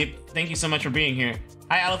to sleep. Thank you so much for being here.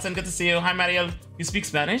 Hi, Allison. Good to see you. Hi, Mariel. You speak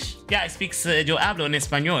Spanish? Yeah, I speak. Yo hablo en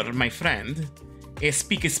español, my friend. I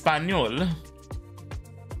speak español.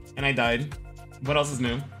 And I died. What else is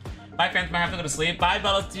new? Bye, Phantom. I have to go to sleep. Bye,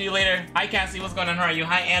 Bella. See you later. Hi, Cassie. What's going on? How are you?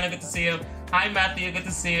 Hi, Anna. Good to see you. Hi, Matthew. Good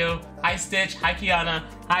to see you. Hi, Stitch. Hi, Kiana.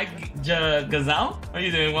 Hi, Gazelle. How are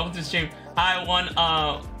you doing? Welcome to the stream. Hi, one.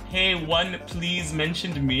 Hey, one please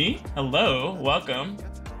mentioned me. Hello. Welcome.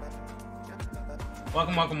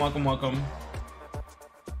 Welcome, welcome, welcome, welcome.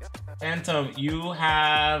 Phantom, you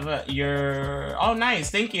have your... Oh, nice.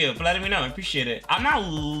 Thank you for letting me know. I appreciate it. I'm not...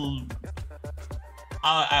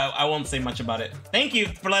 I won't say much about it. Thank you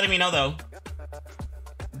for letting me know, though.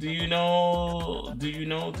 Do you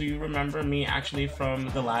remember me actually from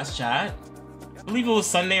the last chat? I believe it was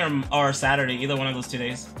Sunday or Saturday, either one of those 2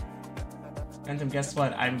 days. Phantom, guess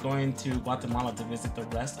what? I'm going to Guatemala to visit the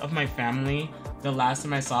rest of my family. The last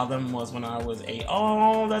time I saw them was when I was 8.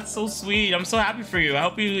 Oh, that's so sweet. I'm so happy for you. I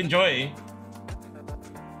hope you enjoy.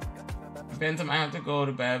 Phantom, I have to go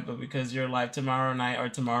to bed, but because you're live tomorrow night or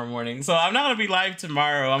tomorrow morning. So I'm not gonna be live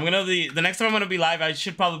tomorrow. The next time I'm gonna be live, I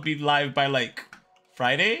should probably be live by like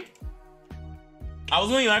Friday. I was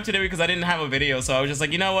only live today because I didn't have a video, so I was just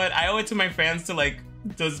like, you know what? I owe it to my fans to like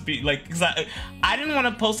just be like, cause I didn't want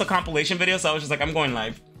to post a compilation video, so I was just like, I'm going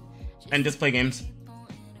live and just play games.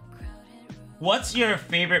 What's your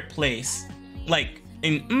favorite place? Like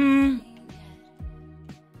in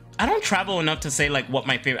I don't travel enough to say like what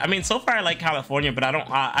my favorite. I mean, so far I like California, but I don't.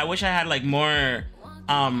 I wish I had like more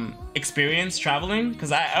experience traveling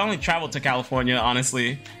because I only traveled to California,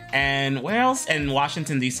 honestly. And where else? And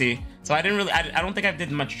Washington D.C. So I didn't really. I don't think I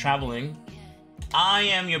did much traveling. I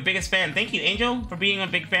am your biggest fan. Thank you, Angel, for being a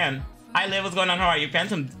big fan. Hi, Liv. What's going on? How are you?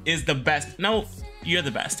 Phantom is the best. No, you're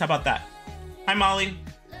the best. How about that? Hi, Molly.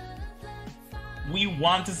 We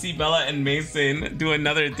want to see Bella and Mason do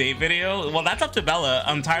another date video. Well, that's up to Bella.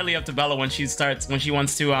 Entirely up to Bella when she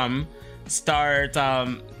wants to start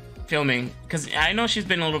filming. Because I know she's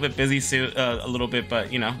been a little bit busy soon, a little bit,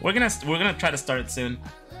 but you know, we're gonna try to start it soon.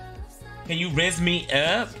 Can you raise me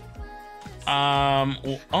up?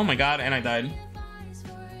 Oh my god, and I died.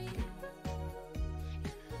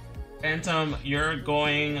 Phantom, you're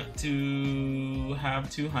going to have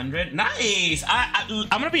 200. Nice. I'm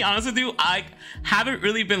gonna be honest with you. I haven't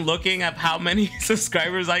really been looking at how many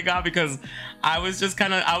subscribers I got because I was just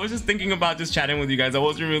thinking about just chatting with you guys. I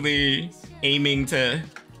wasn't really aiming to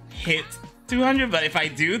hit 200, but if I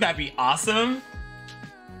do, that'd be awesome.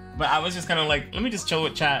 But I was just kind of like, let me just chill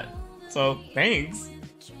with chat. So thanks.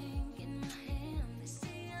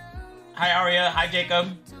 Hi Aria. Hi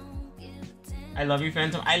Jacob. I love you,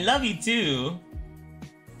 Phantom. I love you too.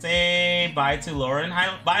 Say bye to Lauren.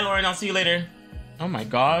 Hi, bye, Lauren. I'll see you later. Oh my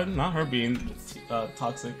god, not her being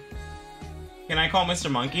toxic. Can I call Mr.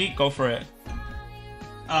 Monkey? Go for it.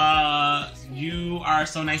 You are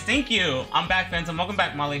so nice. Thank you. I'm back, Phantom. Welcome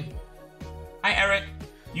back, Molly. Hi, Eric.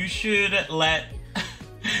 You should let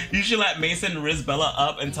Mason riz Bella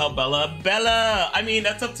up and tell Bella. I mean,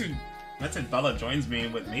 that's up to. That's if Bella joins me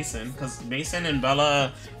with Mason, because Mason and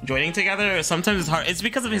Bella joining together sometimes it's hard. It's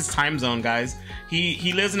because of his time zone, guys.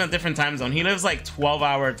 He lives in a different time zone. He lives like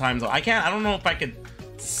 12-hour time zone. I don't know if I could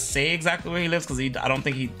say exactly where he lives because I don't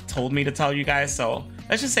think he told me to tell you guys. So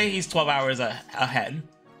let's just say he's 12 hours ahead,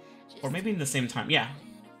 or maybe in the same time. Yeah.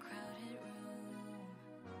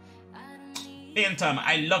 Phantom,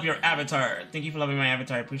 I love your avatar. Thank you for loving my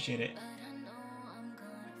avatar. I appreciate it.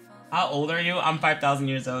 How old are you? I'm 5,000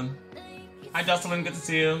 years old. Hi Jocelyn, good to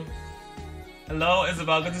see you. Hello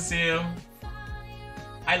Isabel, good to see you.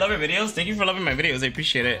 I love your videos. Thank you for loving my videos. I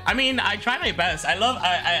appreciate it. I mean, I try my best. I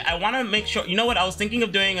want to make sure. You know what? I was thinking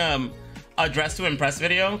of doing a dress to impress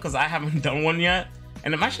video because I haven't done one yet,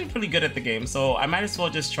 and I'm actually pretty good at the game, so I might as well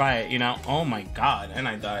just try it. You know? Oh my god! And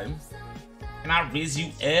I died. Can I raise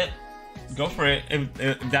you up? Go for it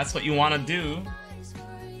if that's what you want to do.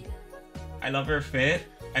 I love your fit.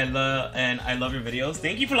 I love your videos.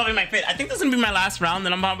 Thank you for loving my fit. I think this is gonna be my last round.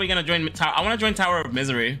 Then I'm probably gonna join. I want to join Tower of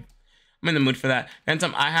Misery. I'm in the mood for that.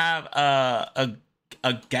 Phantom, I have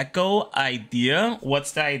a gecko idea.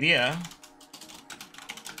 What's the idea?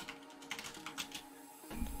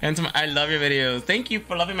 Phantom, I love your videos. Thank you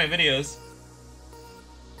for loving my videos.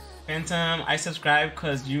 Phantom, I subscribe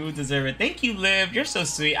because you deserve it. Thank you, Liv. You're so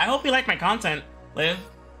sweet. I hope you like my content, Liv.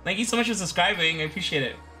 Thank you so much for subscribing. I appreciate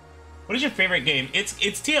it. What is your favorite game?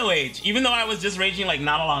 It's TOH. Even though I was just raging like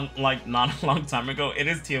not a long time ago, it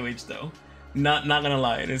is TOH though. Not gonna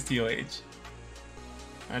lie, it is TOH.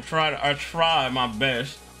 I tried my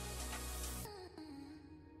best.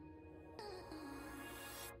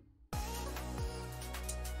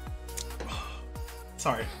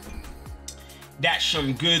 Sorry. That's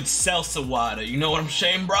some good salsa water. You know what I'm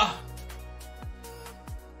saying, bruh?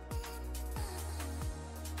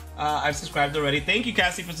 I've subscribed already. Thank you,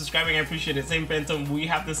 Cassie, for subscribing. I appreciate it. Same Phantom. We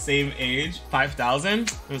have the same age.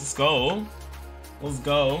 5,000. Let's go. Let's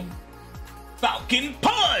go. Falcon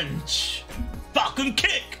Punch! Falcon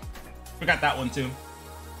Kick! Forgot that one, too.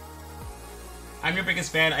 I'm your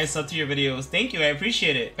biggest fan. I sub to your videos. Thank you. I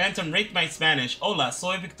appreciate it. Phantom, rate my Spanish. Hola,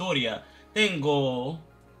 soy Victoria. Tengo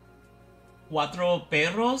 4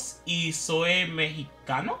 perros y soy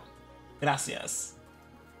mexicano. Gracias.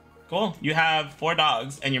 Cool. You have 4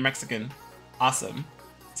 dogs and you're Mexican. Awesome.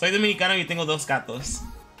 Soy dominicano y tengo 2 gatos.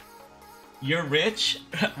 You're rich?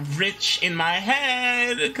 Rich in my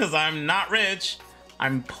head, because I'm not rich.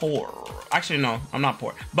 I'm poor. Actually, no, I'm not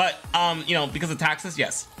poor. But, you know, because of taxes,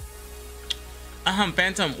 yes.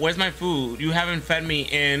 Phantom, where's my food? You haven't fed me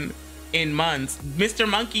in months. Mr.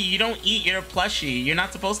 Monkey, you don't eat. You're a plushie. You're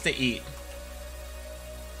not supposed to eat.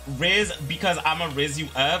 Riz, because I'ma riz you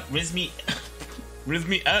up. Riz me... Riz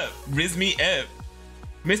me up. Riz me up.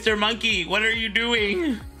 Mr. Monkey, what are you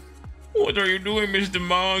doing? What are you doing, Mr.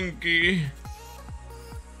 Monkey?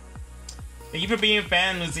 Thank you for being a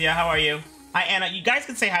fan, Lucia. How are you? Hi, Anna. You guys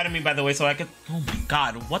can say hi to me, by the way, so I could... Oh my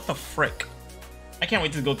god, what the frick? I can't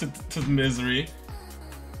wait to go to Misery.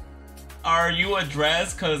 Are you a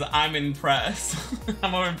dress? Because I'm impressed.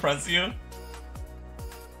 I'm gonna impress you.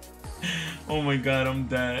 Oh my god, I'm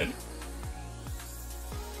dead.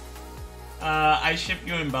 I ship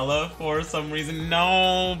you and Bella for some reason.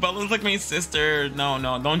 No, Bella's like my sister.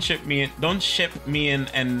 No, don't ship me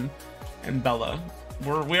and Bella.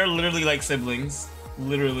 We're literally like siblings.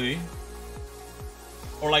 Literally.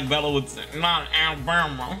 Or like Bella would say, not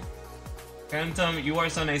Alabama. Phantom, you are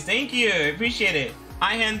so nice. Thank you. I appreciate it.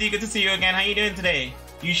 Hi, Handy. Good to see you again. How you doing today?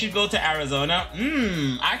 You should go to Arizona.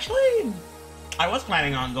 Actually, I was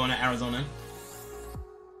planning on going to Arizona.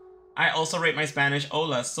 I also rate my Spanish.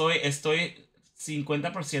 Hola, estoy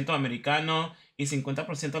 50% americano y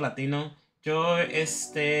 50% latino. Yo,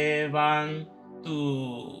 Esteban,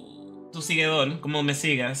 tu seguidor, como me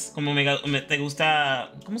sigas, como te gusta,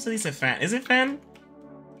 ¿cómo se dice fan? Is it fan?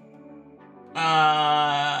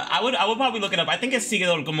 I would probably look it up. I think it's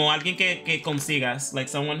seguidor, como alguien que consigas, like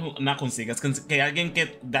someone who, not consigas, que alguien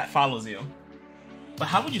that follows you. But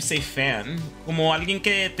how would you say fan? Como alguien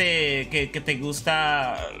que te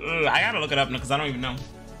gusta. I gotta look it up now because I don't even know.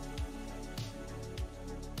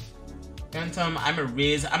 Phantom, I'm a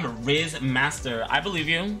Riz master. I believe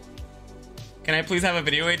you. Can I please have a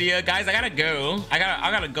video idea? Guys, I gotta go. I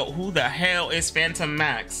gotta go. Who the hell is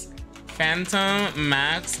Phantommaxx?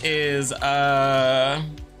 Phantommaxx is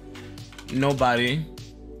nobody.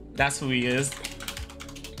 That's who he is.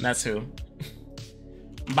 That's who.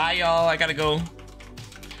 Bye y'all. I gotta go.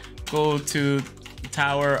 Go to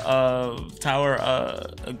tower. I'm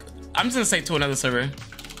just gonna say to another server.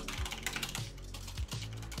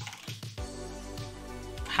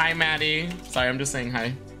 Hi, Maddie. Sorry, I'm just saying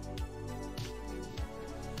hi.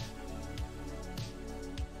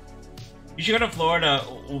 You should go to Florida.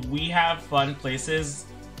 We have fun places.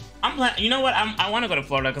 You know what? I want to go to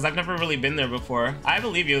Florida because I've never really been there before. I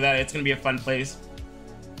believe you that it's gonna be a fun place.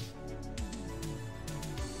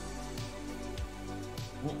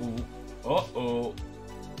 Uh-oh.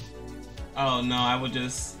 Oh no, I would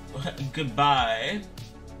just... Goodbye.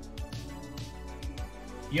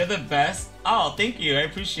 You're the best. Oh, thank you. I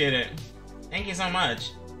appreciate it. Thank you so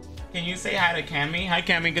much. Can you say hi to Cammy? Hi,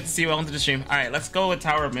 Cammy. Good to see you. Welcome to the stream. All right, let's go with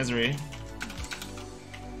Tower of Misery.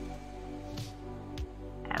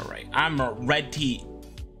 All right, I'm a red tea.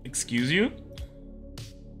 Excuse you?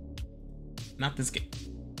 Not this game.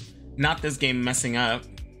 Not this game messing up.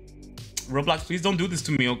 Roblox, please don't do this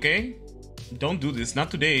to me, okay? Don't do this. Not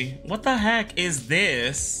today. What the heck is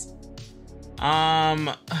this?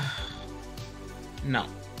 No. No.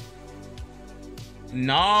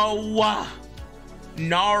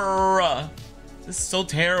 No. This is so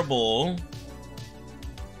terrible.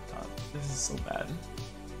 God, this is so bad.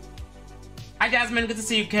 Hi, Jasmine. Good to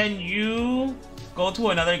see you. Can you go to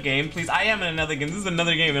another game, please? I am in another game. This is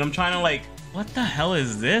another game, and I'm trying to like... What the hell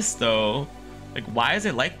is this, though? Like, why is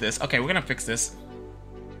it like this? Okay, we're gonna fix this.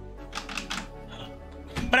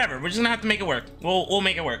 Whatever. We're just gonna have to make it work. We'll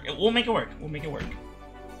make it work. We'll make it work. We'll make it work.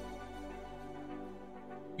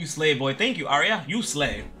 You slay, boy. Thank you, Aria. You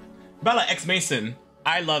slay. Bella X Mason.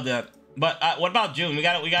 I love that. But what about June?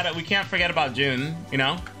 We can't forget about June, you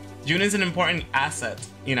know? June is an important asset,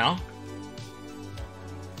 you know?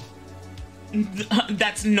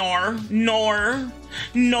 That's Nor.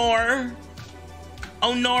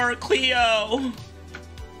 Oh, Nor Cleo.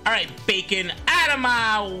 All right, Bacon, out of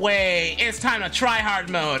my way. It's time to try hard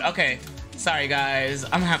mode. Okay, sorry guys.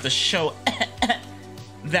 I'm gonna have to show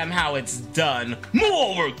them how it's done. Move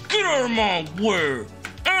over, get out of my way.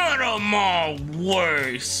 Out of my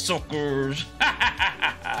way, suckers.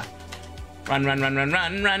 Run.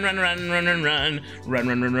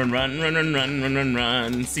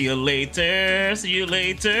 See you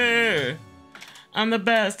later. I'm the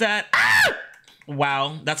best at... Ah!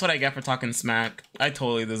 Wow, that's what I get for talking smack. I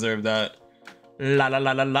totally deserve that. La la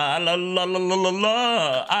la la la la la la la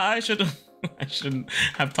la. I shouldn't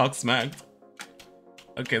have talked smacked.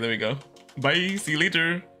 Okay, there we go. Bye. See you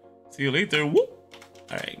later. Whoop.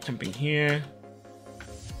 All right, jumping here.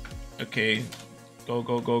 Okay, go.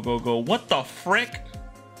 What the frick?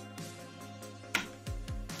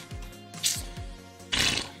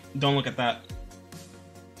 Don't look at that.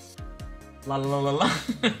 La la la la.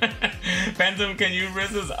 Phantom, can you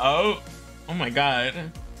riz us out? Oh my god.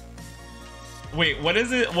 Wait, what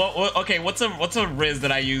is it? What okay, what's a riz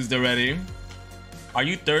that I used already? Are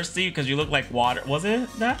you thirsty because you look like water? Was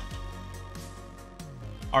it that?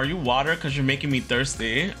 Are you water because you're making me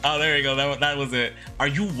thirsty? Oh, there you go. That was it. Are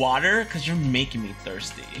you water because you're making me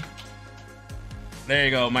thirsty? There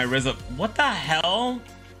you go, my riz up. What the hell?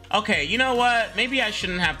 Okay, you know what? Maybe I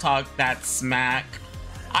shouldn't have talked that smack.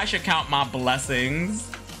 I should count my blessings.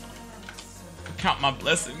 Count my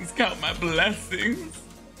blessings.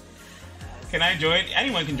 Can I join?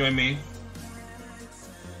 Anyone can join me.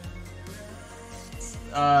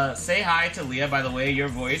 Say hi to Leah, by the way. Your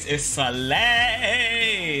voice is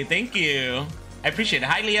slay. Thank you. I appreciate it.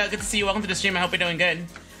 Hi, Leah. Good to see you. Welcome to the stream. I hope you're doing good.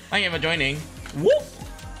 Thank you for joining. Whoop.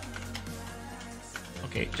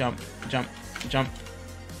 Okay, jump. Whoop.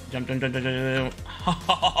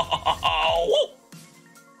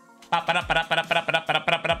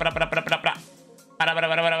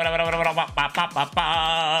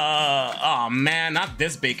 man, not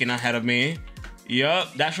this bacon ahead of me.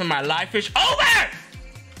 Yup, that's when my life is over!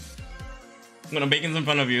 When a bacon's in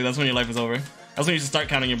front of you, that's when your life is over. That's when you should start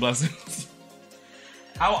counting your blessings.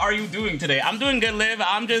 How are you doing today? I'm doing good, Liv.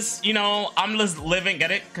 I'm just, you know, I'm just living.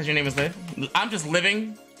 Get it? Because your name is Liv. I'm just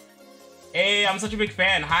living. Hey, I'm such a big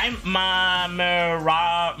fan. Hi, Marari?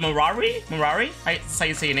 That's how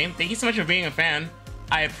you say your name. Thank you so much for being a fan.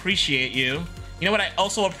 I appreciate you. You know what I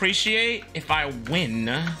also appreciate? If I win.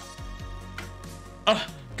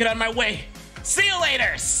 Get out of my way. See you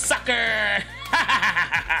later, sucker.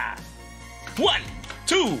 1,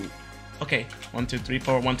 2. Okay. 1, 2, 3,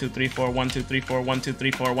 4. 1, 2, 3, 4. 1, 2, 3, 4. 1, 2,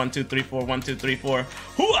 3, 4. 1, 2, 3, 4. 1, 2, 3, 4.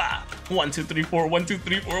 Hooah! 1, 2, 3, 4. 1, 2,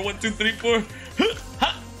 3, 4. 1, 2, 3, 4.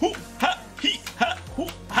 Ha! Hoo! Ha! He! Ha! Hoo!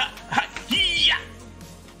 Ha! Ha! He!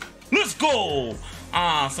 Let's go!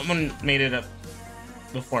 Someone made it up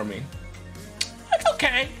before me. It's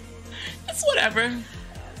okay. It's whatever.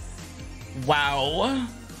 Wow.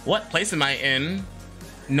 What place am I in?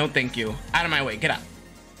 No, thank you. Out of my way. Get out.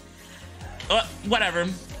 Whatever.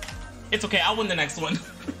 It's okay. I'll win the next one.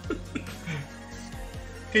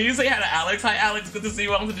 Can you say hi to Alex? Hi, Alex. Good to see you.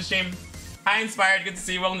 Welcome to the stream. Hi, Inspired. Good to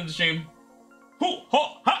see you. Welcome to the stream. Hoo,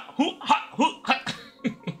 ho, ha, hoo, ha, hoo, ha.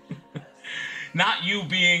 Not you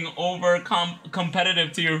being over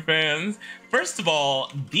competitive to your fans. First of all,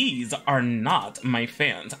 these are not my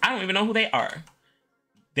fans. I don't even know who they are.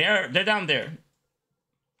 They're down there.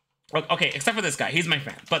 Okay, except for this guy. He's my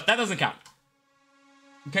fan, but that doesn't count.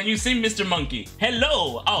 Can you see Mr. Monkey?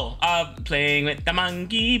 Hello. Oh, playing with the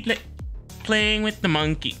monkey. Playing with the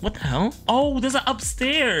monkey. What the hell? Oh, there's an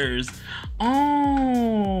upstairs.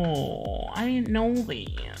 Oh, I didn't know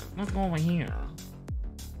that. Let's go over here.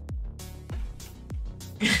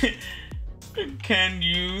 Can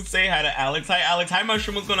you say hi to Alex? Hi, Alex. Hi,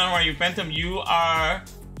 Mushroom. What's going on? How are you? Phantom, you are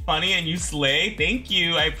funny and you slay. Thank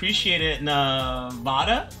you. I appreciate it.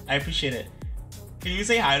 Nevada? I appreciate it. Can you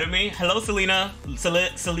say hi to me? Hello, Selena.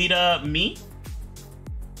 Selita, me?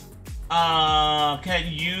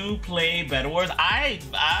 Can you play Bed Wars?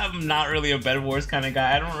 I'm not really a Bed Wars kind of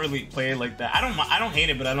guy. I don't really play it like that. I don't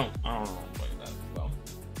hate it, but I don't play that well.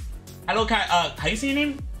 Hello, how you say your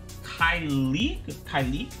name?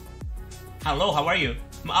 Kylie? Hello, how are you?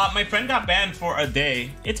 My friend got banned for a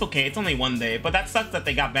day. It's okay, it's only 1 day, but that sucks that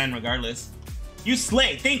they got banned regardless. You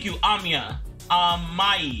slay. Thank you, Amia.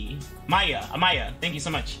 Amaya, thank you so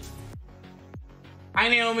much. Hi,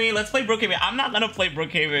 Naomi. Let's play Brookhaven. I'm not gonna play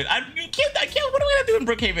Brookhaven. I can't. What am I gonna do in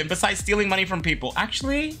Brookhaven besides stealing money from people?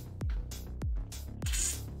 Actually,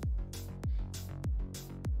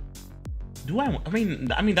 do I? I mean,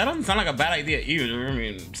 that doesn't sound like a bad idea either. I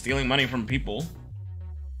mean, stealing money from people.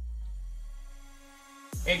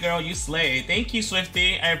 Hey, girl, you slay. Thank you,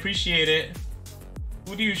 Swifty. I appreciate it.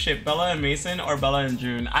 Who do you ship, Bella and Mason or Bella and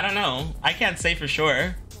June? I don't know. I can't say for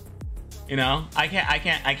sure. You know, I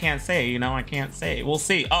can't say, you know, I can't say. We'll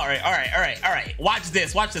see. All right. Watch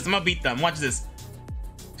this. I'm gonna beat them. Watch this.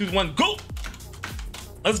 2, 1, go.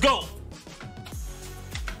 Let's go.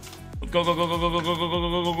 Go.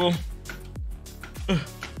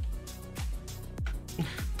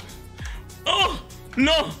 Oh,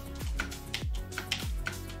 no.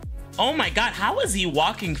 Oh my God, how is he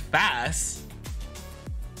walking fast?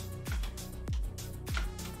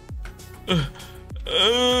 Run!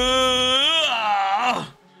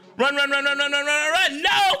 No,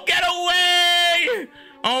 get away!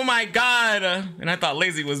 Oh my God! And I thought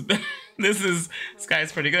lazy was. This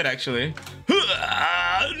guy's pretty good actually. No!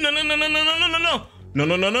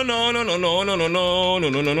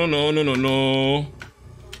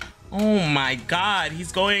 Oh my God,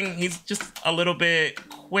 he's just a little bit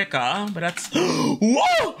quicker, but that's.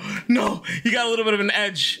 Whoa! No, he got a little bit of an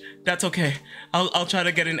edge. That's okay. I'll try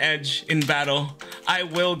to get an edge in battle. I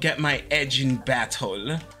will get my edge in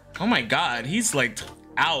battle. Oh my God, he's like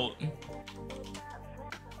out.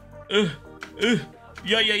 Yeah.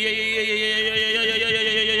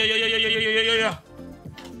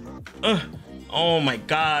 Oh my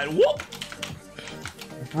God. Whoop!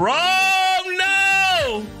 Bro,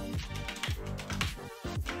 no!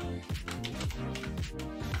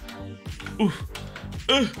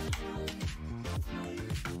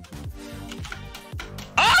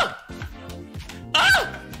 Oh!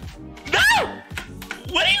 No!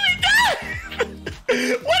 What do you do?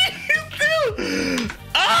 What do you do?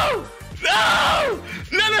 Oh! No!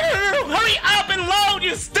 No! Hurry up and load,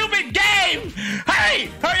 you stupid game! Hurry!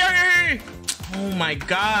 Oh my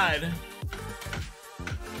God.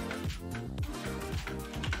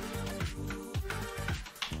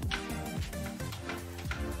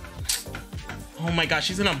 Oh my gosh,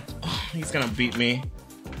 he's gonna beat me.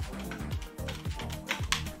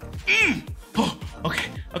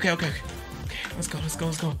 Okay, okay, okay. Okay, let's go, let's go,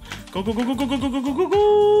 let's go. Go, go, go, go, go, go, go, go, go, go,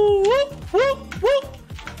 go. Whoop, whoop, whoop.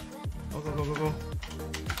 Go, go, go, go, go.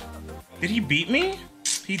 Did he beat me?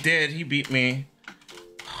 He did, he beat me.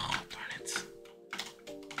 Oh, darn it.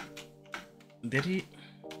 Did he?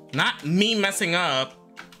 Not me messing up.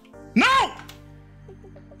 No!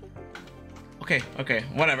 Okay, okay,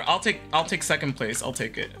 whatever. I'll take second place. I'll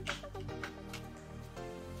take it.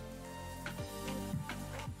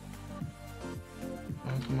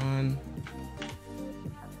 Oh, come on.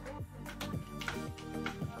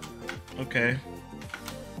 Okay.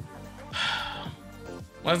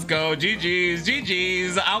 Let's go. GG's.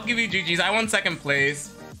 GG's. I'll give you GG's. I won second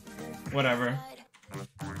place. Whatever.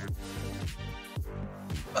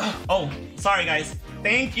 Oh, sorry guys.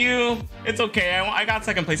 Thank you. It's okay. I got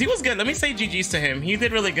second place. He was good. Let me say GG's to him. He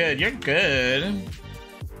did really good. You're good.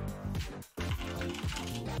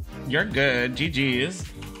 You're good. GG's.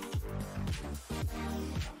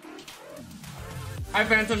 Hi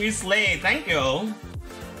Phantom, you slayed. Thank you.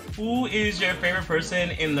 Who is your favorite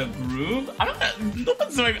person in the group? I don't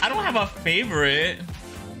have a favorite.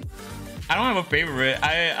 I don't have a favorite.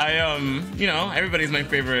 You know, everybody's my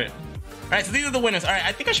favorite. All right, so these are the winners. All right,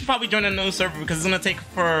 I think I should probably join a new server because it's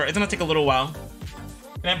gonna take a little while.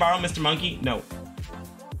 Can I borrow Mr. Monkey? No.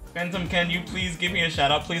 Phantom, can you please give me a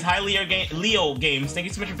shout out, please? Hi, Leo Games. Thank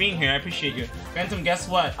you so much for being here. I appreciate you. Phantom, guess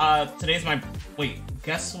what? Today's my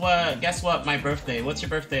guess what? My birthday. What's your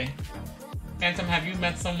birthday? Phantom, have you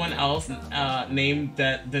met someone else named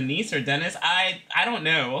Denise or Dennis? I don't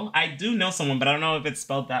know. I do know someone, but I don't know if it's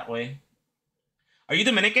spelled that way. Are you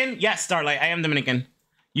Dominican? Yes, Starlight. I am Dominican.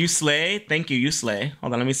 You slay? Thank you, you slay.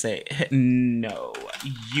 Hold on, let me say. No,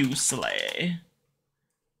 you slay.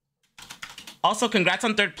 Also, congrats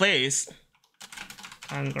on third place.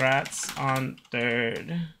 Congrats on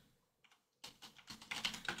third.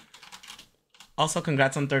 Also,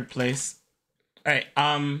 congrats on third place. All right,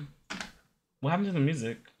 what happened to the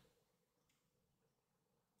music?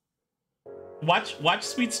 Watch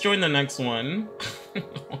Sweets join the next one.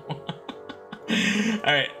 All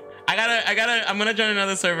right. I'm gonna join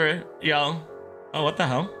another server, y'all. Oh, what the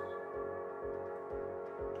hell?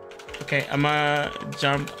 Okay, I'm gonna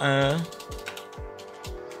jump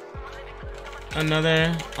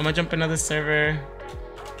another server.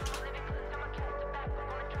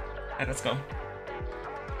 Alright, let's go.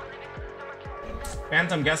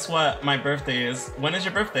 Phantom, guess what my birthday is? When is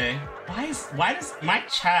your birthday? Why does my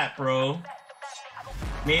chat, bro?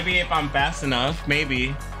 Maybe if I'm fast enough,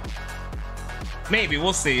 maybe. Maybe,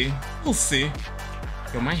 we'll see. We'll see.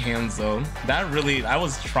 Yo, my hands though. I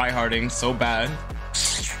was tryharding so bad. Not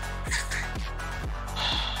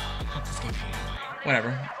this game.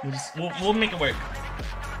 Whatever. We'll make it work.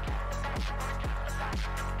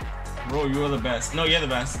 Bro, you are the best. No, you're the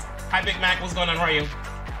best. Hi Big Mac, what's going on? How are you?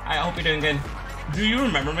 I hope you're doing good. Do you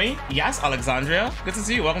remember me? Yes, Alexandria. Good to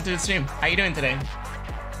see you. Welcome to the stream. How you doing today?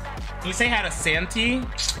 Can you say hi to Santi?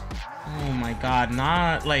 Oh my god,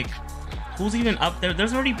 not like... Who's even up there?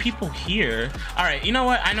 There's already people here. All right, you know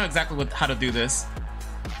what? I know exactly how to do this.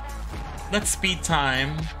 Let's speed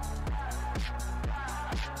time.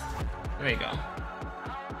 There you go.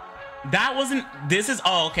 That wasn't... This is...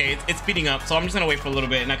 Oh, okay. It's speeding up, so I'm just gonna wait for a little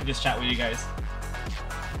bit and I can just chat with you guys.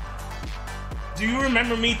 Do you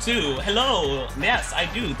remember me too? Hello. Yes, I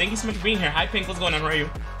do. Thank you so much for being here. Hi, Pink. What's going on? How are you?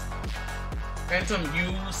 Phantom,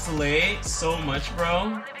 you slay so much,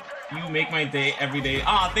 bro. You make my day every day.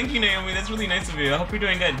 Ah, thank you, Naomi. That's really nice of you. I hope you're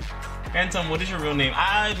doing good. Phantom, what is your real name?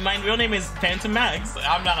 My real name is Phantommaxx.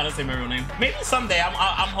 I'm not gonna say my real name. Maybe someday.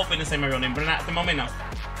 I'm hoping to say my real name, but not at the moment. No.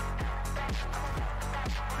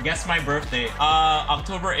 Guess my birthday.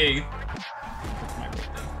 October 8th. That's my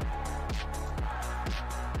birthday.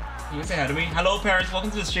 Can you say hi to me? Hello, Paris.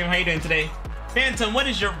 Welcome to the stream. How you doing today? Phantom, what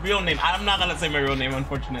is your real name? I'm not gonna say my real name,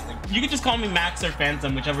 unfortunately. You can just call me Max or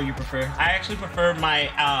Phantom, whichever you prefer. I actually prefer my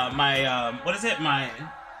what is it? My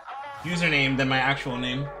username than my actual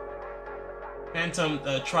name. Phantom,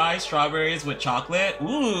 try strawberries with chocolate.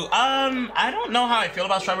 Ooh, I don't know how I feel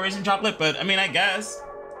about strawberries and chocolate, but I mean, I guess.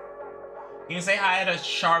 You can say hi to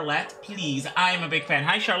Charlotte, please. I am a big fan.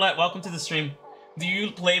 Hi, Charlotte. Welcome to the stream. Do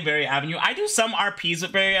you play Berry Avenue? I do some RPs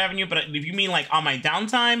with Berry Avenue, but if you mean like on my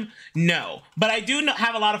downtime, no. But I do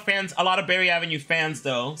have a lot of fans, a lot of Berry Avenue fans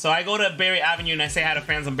though. So I go to Berry Avenue and I say hi to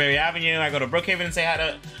fans on Berry Avenue. I go to Brookhaven and say hi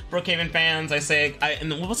to Brookhaven fans.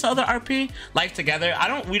 And what's the other RP? Life Together.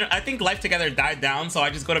 I think Life Together died down, so I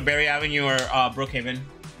just go to Berry Avenue or Brookhaven.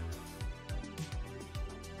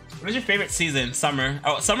 What is your favorite season? Summer.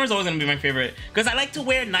 Oh, summer's always gonna be my favorite because I like to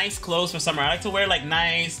wear nice clothes for summer. I like to wear like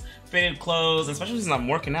nice fitted clothes, especially since I'm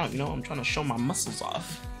working out, you know, I'm trying to show my muscles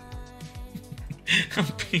off.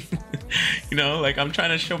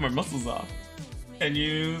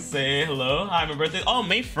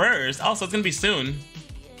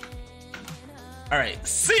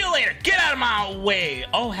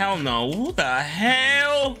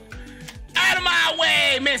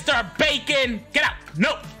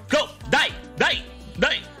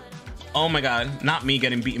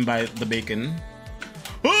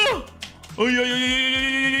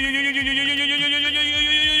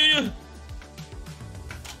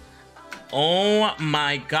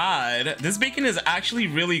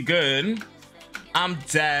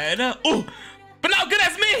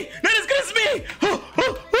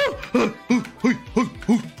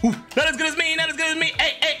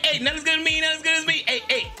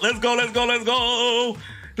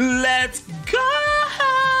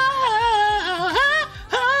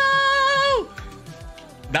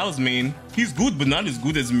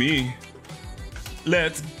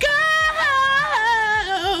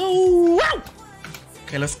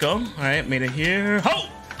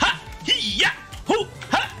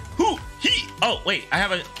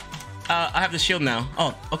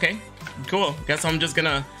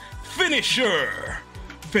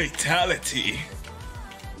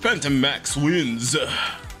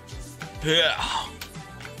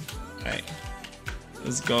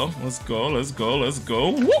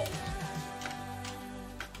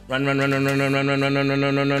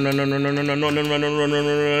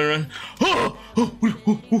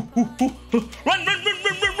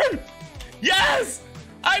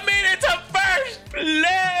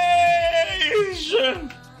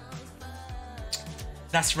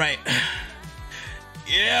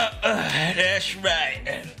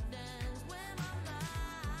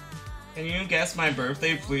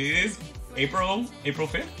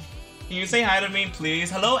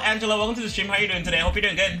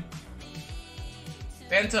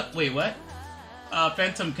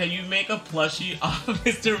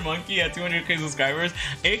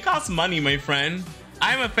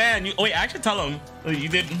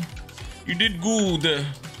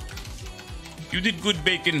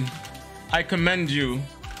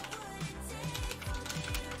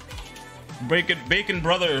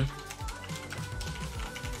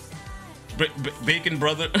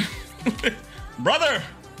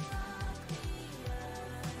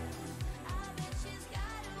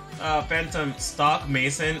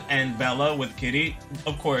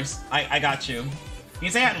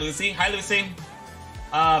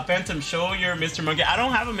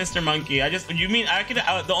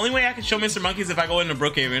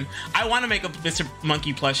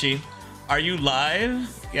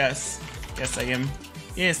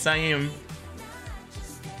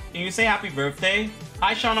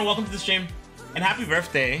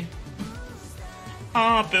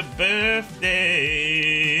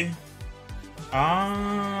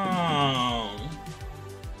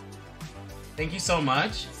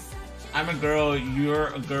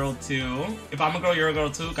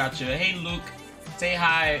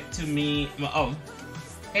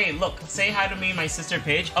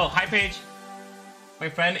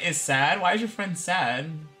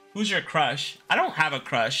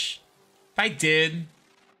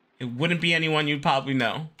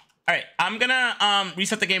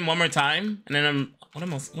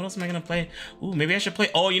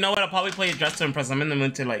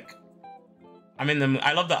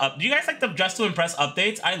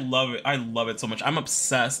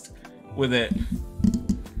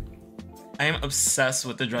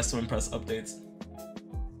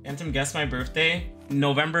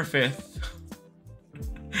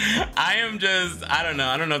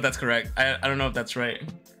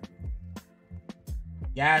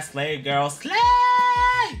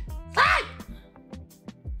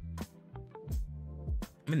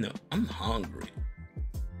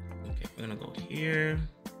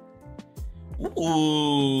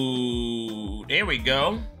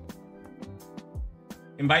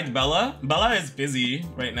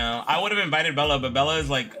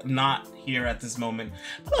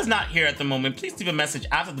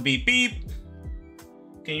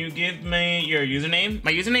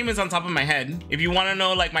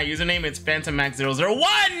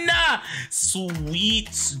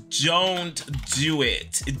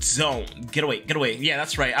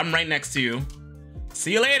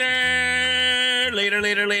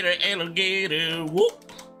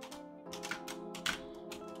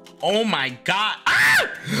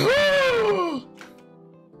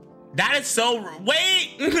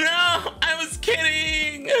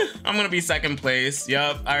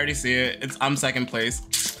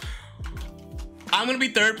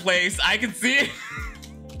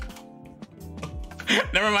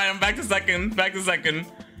 Never mind, I'm back to second. Back to second.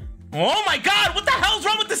 Oh my god, what the hell's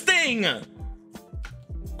wrong with this thing?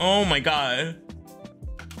 Oh my god.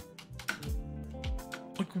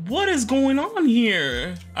 Like, what is going on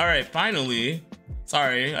here? All right, finally.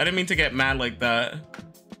 Sorry, I didn't mean to get mad like that.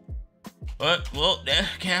 But, well,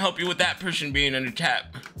 can't help you with that person being in the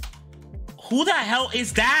chat. Who the hell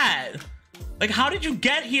is that? Like, how did you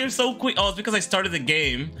get here so quick? Oh, it's because I started the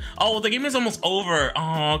game. Oh, well, the game is almost over.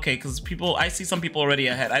 Oh, okay, because people, I see some people already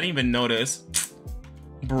ahead. I didn't even notice.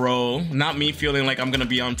 Bro, not me feeling like I'm gonna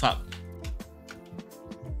be on top.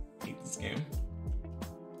 I hate this game.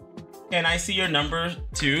 Can I see your number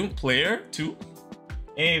 2, player 2?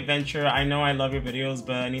 Hey, Venture, I know I love your videos,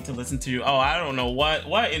 but I need to listen to you. Oh, I don't know what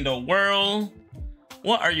in the world?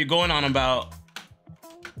 What are you going on about?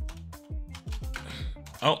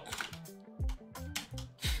 Oh.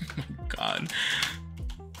 Oh my god.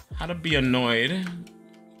 How to be annoyed.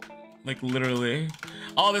 Like, literally.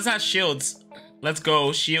 Oh, this has shields. Let's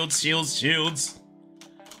go. Shields, shields, shields.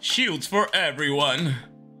 Shields for everyone.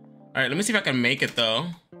 All right, let me see if I can make it, though.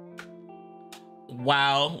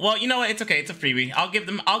 Wow. Well, you know what? It's okay. It's a freebie. I'll give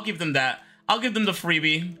them that. I'll give them the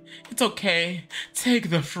freebie. It's okay. Take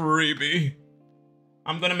the freebie.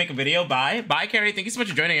 I'm gonna make a video. Bye. Bye, Carrie. Thank you so much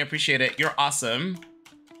for joining. I appreciate it. You're awesome.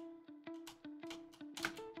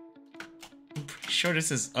 I'm pretty sure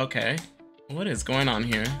this is okay. What is going on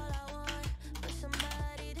here?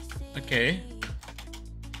 Okay.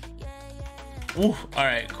 Ooh, all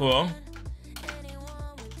right, cool.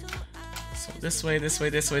 So this way, this way,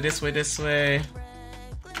 this way, this way, this way.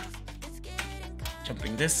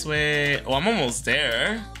 Jumping this way. Oh, I'm almost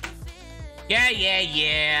there. Yeah, yeah,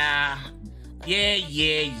 yeah. Yeah,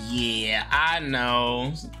 yeah, yeah. I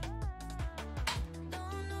know.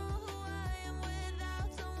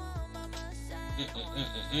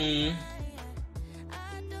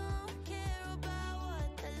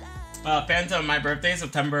 Phantom, my birthday is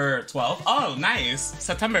September 12th. Oh, nice.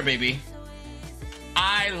 September, baby.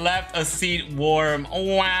 I left a seat warm.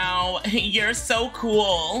 Wow, you're so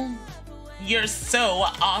cool. You're so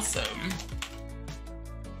awesome.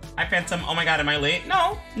 Hi, Phantom. Oh my god, am I late?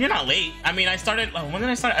 No, you're not late. I mean, I started, oh, when did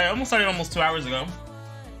I start? I almost started almost 2 hours ago.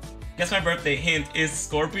 Guess my birthday hint is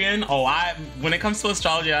Scorpion. Oh, when it comes to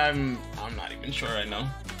astrology, I'm not even sure I know.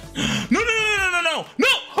 No!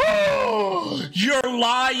 Oh, you're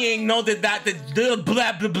lying. No, that blah,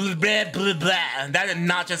 blah, blah, blah, blah, blah. That did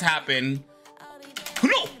not just happen.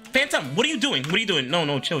 No, Phantom, what are you doing? What are you doing?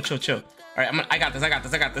 No, chill. All right, I got this.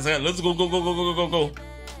 Let's go.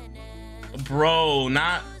 Bro,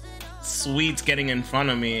 not Sweets getting in front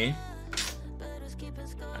of me.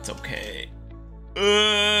 That's okay. All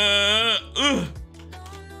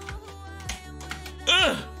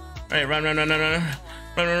right, run.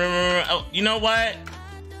 Oh, you know what?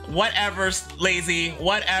 Whatever, Lazy.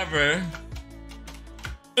 Whatever.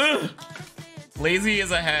 Lazy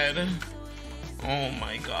is ahead. Oh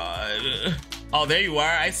my god. Oh, there you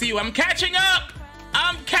are. I see you. I'm catching up.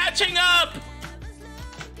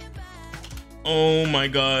 Oh my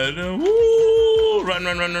god. Woo!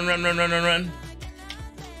 Run.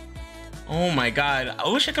 Oh my god. I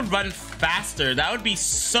wish I could run faster. That would be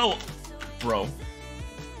so... Bro.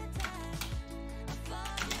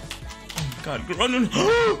 God, run.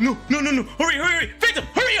 No. Hurry. Phantom,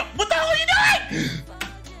 hurry up. What the hell are you doing?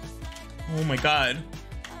 Oh my god.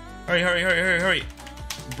 Hurry.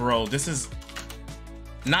 Bro, this is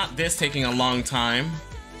not this taking a long time.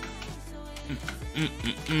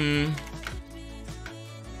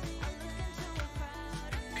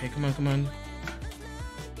 Okay, come on.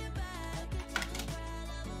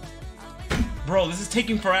 Bro, this is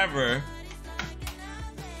taking forever.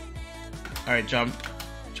 All right, jump.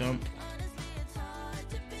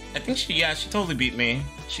 I think she totally beat me.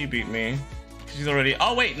 She beat me. She's already,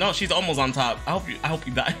 oh wait, no, she's almost on top. I hope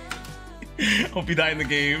you die. Hope you die in the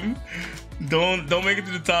game. Don't make it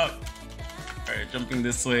to the top. All right, jumping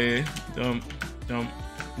this way. Jump. No!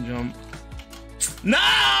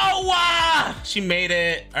 She made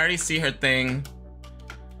it. I already see her thing.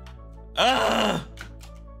 Ugh.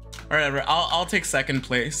 Alright, I'll take second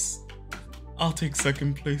place. I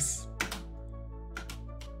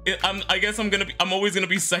guess I'm always gonna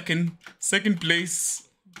be second place.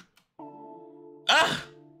 Ugh!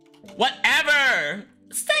 Whatever!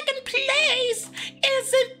 Second place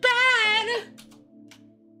isn't bad!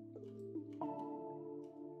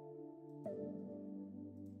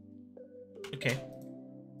 Okay.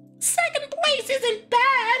 Second place isn't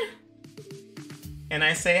bad! Can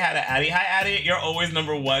I say hi to Addie? Hi, Addie. You're always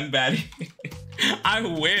number 1, baddie. I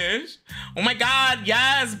wish. Oh my god,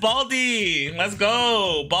 yes, Baldy. Let's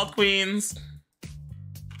go. Bald Queens.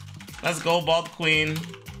 Let's go, bald queen.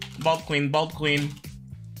 Bald queen, bald queen.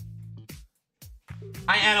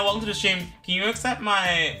 Hi Anna, welcome to the stream. Can you accept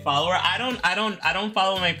my follower? I don't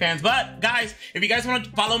follow my fans, but guys, if you guys want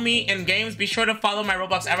to follow me in games, be sure to follow my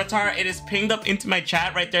Roblox avatar. It is pinged up into my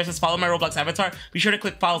chat right there. It says follow my Roblox avatar. Be sure to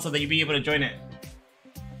click follow so that you'll be able to join it.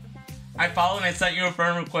 I follow and I sent you a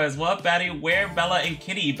friend request. What up, Batty? Where Bella and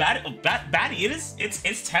Kitty? Batty,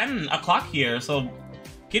 it's 10 o'clock here, so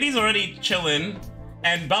Kitty's already chilling,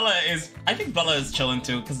 and Bella is, I think Bella is chilling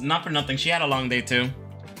too, because not for nothing, she had a long day too.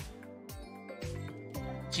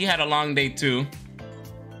 She had a long day too.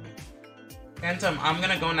 Phantom, I'm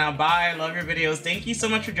gonna go now. Bye. Love your videos. Thank you so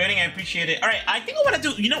much for joining. I appreciate it. All right, I think I want to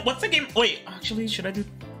do. You know what's the game? Wait, actually, should I do?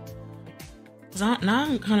 Cause now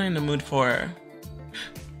I'm kind of in the mood for.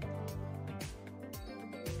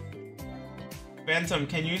 Phantom,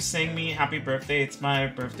 can you sing me happy birthday? It's my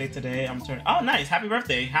birthday today. I'm turning. Oh, nice. Happy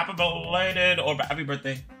birthday. Happy belated or happy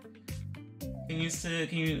birthday.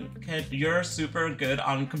 You're super good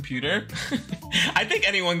on computer. I think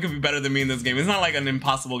anyone could be better than me in this game. It's not like an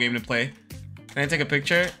impossible game to play. Can I take a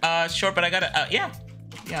picture? Sure, but I gotta, yeah,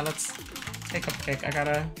 let's take a pic. I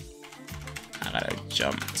gotta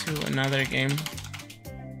jump to another game.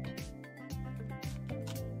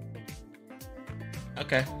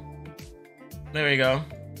 Okay. There we go.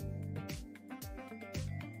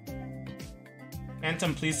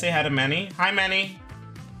 Phantom, please say hi to Manny. Hi, Manny.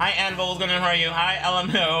 Hi, Anvil, what's going on? How are you? Hi,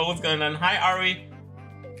 LMO, what's going on? Hi, Ari.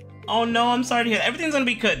 Oh no, I'm sorry to hear that. Everything's gonna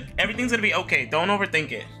be good. Everything's gonna be okay. Don't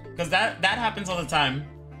overthink it, because that happens all the time.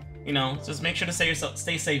 You know, just make sure to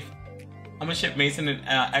stay safe. I'm gonna ship Mason and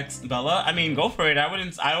ex Bella. I mean, go for it. I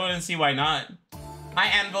wouldn't see why not. Hi,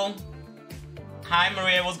 Anvil. Hi,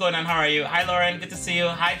 Maria, what's going on? How are you? Hi, Lauren, good to see you.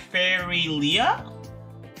 Hi, Fairy Leah.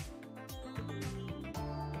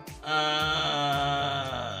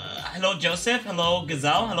 Hello, Joseph. Hello,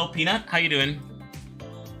 Gazelle. Hello, Peanut. How you doing?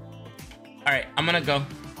 All right, I'm gonna go.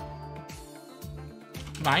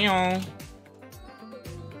 Bye, y'all.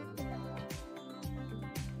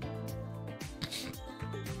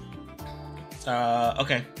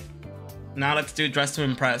 Okay. Now let's do Dress to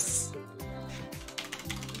Impress.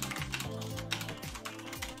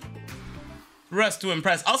 Dress to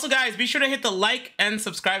Impress. Also, guys, be sure to hit the like and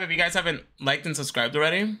subscribe if you guys haven't liked and subscribed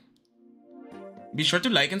already. Be sure to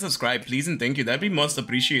like and subscribe, please and thank you. That'd be most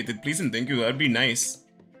appreciated. Please and thank you. That'd be nice.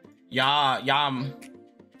 Yeah, yum.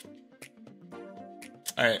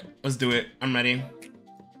 All right, let's do it. I'm ready.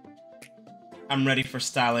 I'm ready for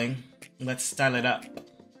styling. Let's style it up.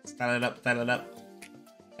 Style it up, style it up.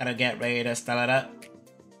 Gotta get ready to style it up.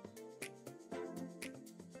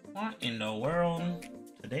 What in the world?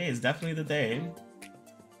 Today is definitely the day.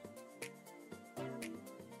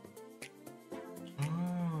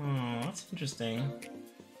 Oh, that's interesting.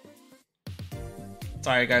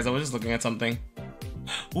 Sorry guys, I was just looking at something.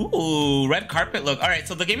 Ooh, red carpet look. All right,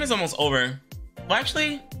 so the game is almost over. Well,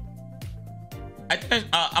 actually, I think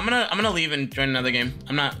I'm gonna leave and join another game.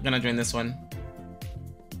 I'm not gonna join this one.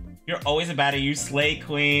 You're always a baddie. You slay,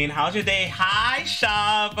 queen. How's your day? Hi,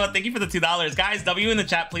 shop. Thank you for the $2, guys. W in the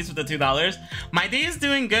chat, please, for the $2. My day is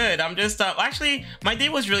doing good. I'm just actually, my day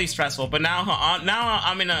was really stressful, but now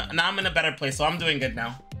I'm in a better place, so I'm doing good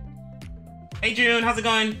now. Hey, June, how's it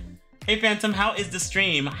going? Hey, Phantom, how is the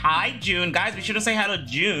stream? Hi, June, guys. Be sure to say hi to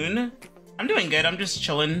June. I'm doing good. I'm just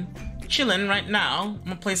chilling right now. I'm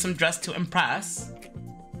gonna play some Dress to Impress.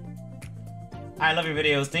 I love your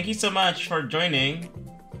videos. Thank you so much for joining.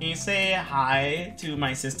 Can you say hi to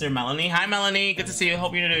my sister Melanie? Hi Melanie, good to see you.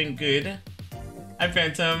 Hope you're doing good. Hi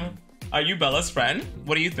Phantom. Are you Bella's friend?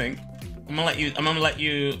 What do you think? I'm gonna let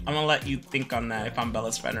you think on that if I'm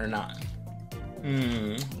Bella's friend or not.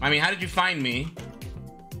 I mean, how did you find me?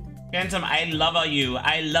 Phantom, I love you.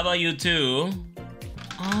 I love you too.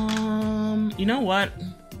 You know what?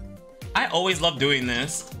 I always love doing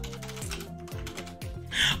this.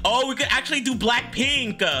 Oh, we could actually do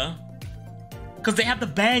Blackpink. Cause they have the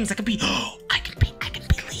bangs. I can be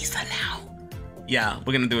Lisa now. Yeah,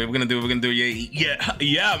 we're gonna do it. We're gonna do it.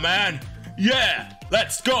 Yeah, man. Yeah,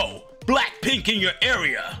 let's go. Blackpink in your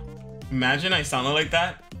area. Imagine I sounded like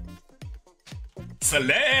that.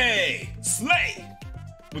 Slay,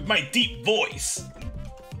 with my deep voice.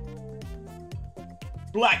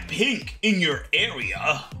 Blackpink in your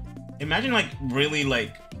area. Imagine really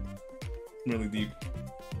deep.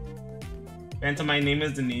 Phantom, my name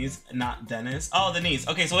is Denise, not Dennis. Oh, Denise.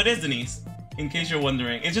 Okay, so it is Denise, in case you're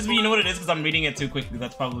wondering. It's just, you know what it is, because I'm reading it too quickly.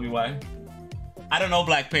 That's probably why. I don't know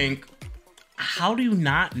Blackpink. How do you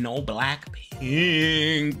not know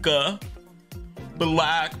Blackpink?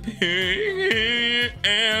 Blackpink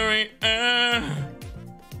area.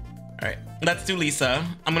 All right, Let's do Lisa.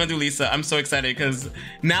 I'm gonna do Lisa. I'm so excited because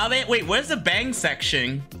now they wait. Where's the bang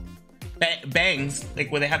section? Bangs,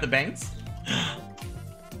 like where they have the bangs.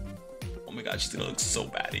 Oh my god, she's gonna look so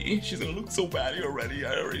baddie. She's gonna look so baddie already.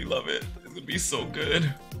 I already love it. It's gonna be so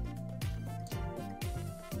good.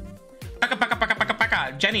 Paka paka paka paka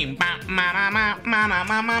paka. Jenny.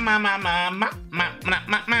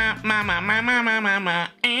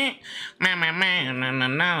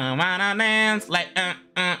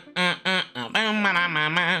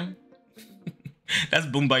 That's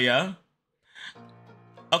Boombaya.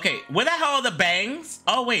 Okay, where the hell are the bangs?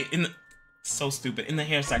 Oh wait, in the so stupid. In the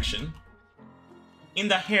hair section. In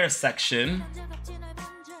the hair section.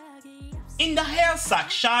 In the hair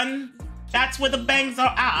section. That's where the bangs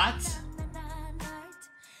are at.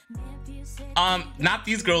 Not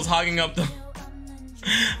these girls hogging up the.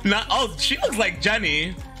 Not. Oh, she looks like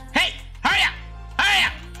Jenny. Hey, hurry up! Hurry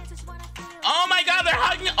up! Oh my god, they're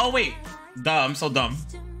hugging. Oh wait, duh, I'm so dumb.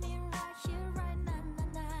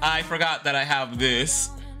 I forgot that I have this.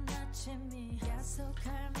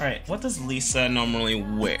 All right, what does Lisa normally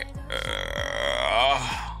wear?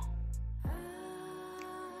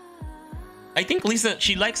 I think Lisa,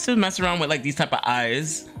 she likes to mess around with like these type of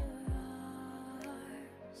eyes.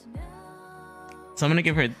 So I'm gonna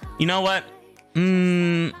give her, you know what?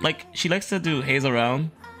 Like she likes to do haze around.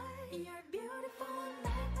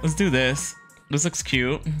 Let's do this. This looks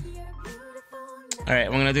cute. All right,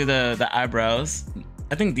 we're gonna do the eyebrows.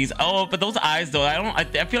 I think these, oh, but those eyes though, I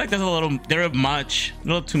feel like there's a little, they're much, a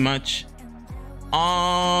little too much.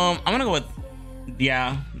 I'm gonna go with,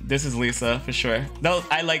 yeah, this is Lisa for sure. Though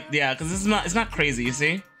I like, yeah, because this is not, it's not crazy, you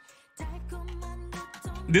see?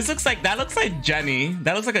 This looks like, that looks like Jenny.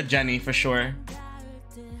 That looks like a Jenny for sure.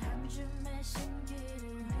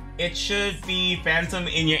 It should be Phantom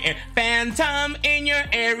in your Phantom in your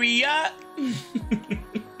area.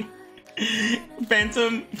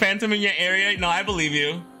 Phantom in your area. No, I believe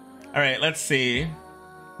you. All right, let's see.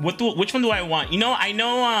 Which one do I want? You know, I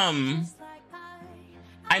know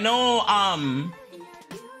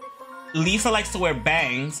Lisa likes to wear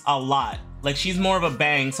bangs a lot. Like she's more of a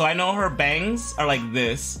bang, so I know her bangs are like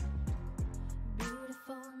this.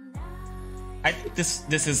 I think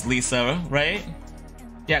this is Lisa, right?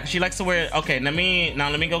 Yeah, she likes to wear. Okay, let me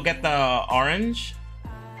go get the orange.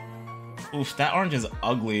 Oof, that orange is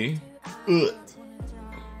ugly. Ugh.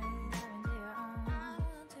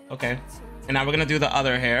 Okay, and now we're gonna do the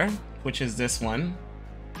other hair, which is this one.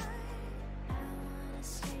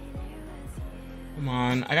 Come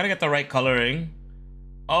on, I gotta get the right coloring.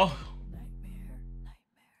 Oh,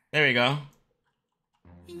 there we go.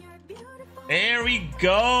 There we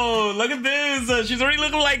go. Look at this. She's already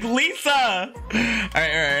looking like Lisa. All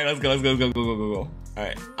right. Let's go. All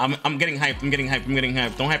right, I'm getting hyped. I'm getting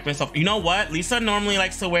hyped. Don't hype myself. You know what? Lisa normally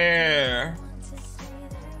likes to wear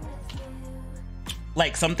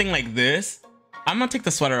like something like this. I'm gonna take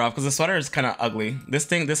the sweater off because the sweater is kind of ugly. This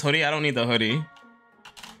hoodie, I don't need the hoodie.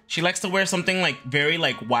 She likes to wear something like very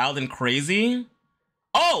like wild and crazy.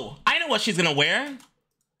 Oh, I know what she's gonna wear.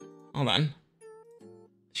 Hold on.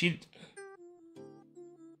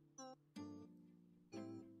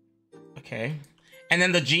 Okay. And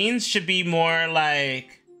then the jeans should be more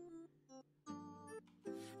like,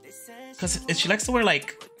 because she likes to wear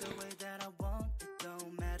like,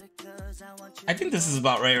 I think this is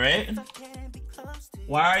about right?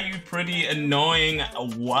 Why are you pretty annoying?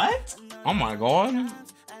 What? Oh my god. All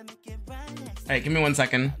right, give me 1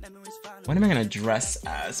 second. What am I gonna dress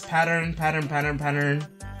as? Pattern.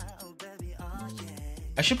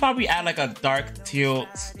 I should probably add like a dark teal.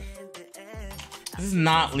 This is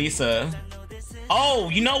not Lisa. Oh,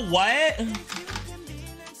 you know what? Oh,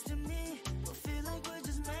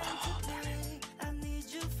 darn it.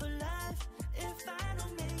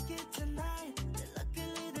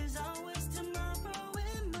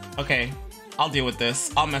 Okay, I'll deal with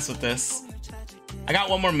this. I'll mess with this. I got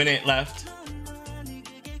 1 more minute left.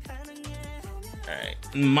 All right,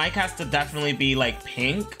 Mike has to definitely be like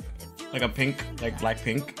pink, like a pink, like black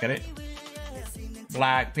pink. Get it?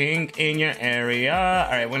 Black pink in your area.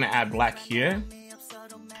 All right, we're gonna add black here.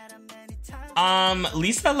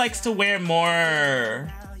 Lisa likes to wear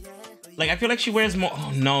more, like I feel like she wears more.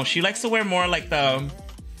 Oh no, she likes to wear more like the.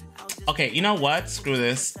 Okay, you know what? Screw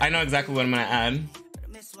this. I know exactly what I'm gonna add.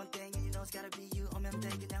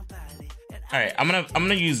 All right, I'm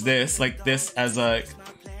gonna use this like this as a.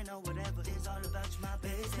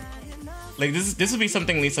 Like this would be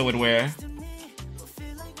something Lisa would wear.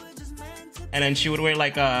 And then she would wear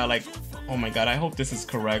like oh my god, I hope this is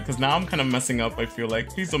correct because now I'm kind of messing up. I feel like,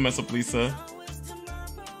 please don't mess up Lisa.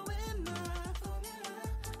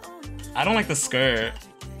 I don't like the skirt.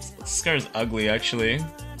 This girl's ugly, actually.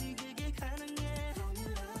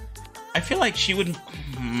 I feel like she would.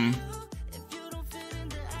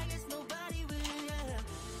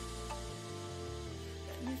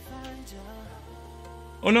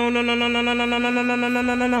 Oh no no no no no no no no no no no no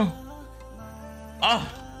no no no. Oh,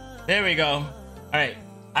 there we go. All right,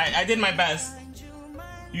 I did my best.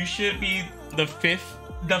 You should be the fifth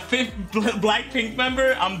Blackpink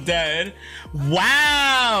member. I'm dead.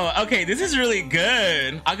 Wow. Okay, this is really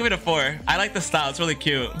good. I'll give it a 4. I like the style. It's really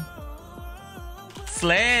cute.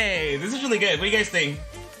 Slay. This is really good. What do you guys think?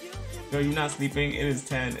 Girl, you're not sleeping. It is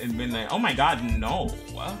 10 at midnight. Oh my god, no.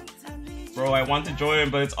 Bro, I want to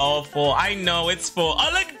join, but it's all full. I know it's full. Oh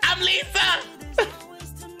look, I'm Lisa.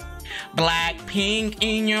 Blackpink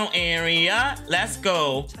in your area. Let's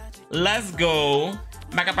go. Let's go.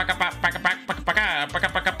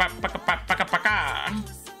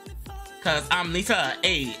 Cause I'm Lisa.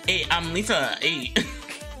 Hey, hey, I'm Lisa. Hey.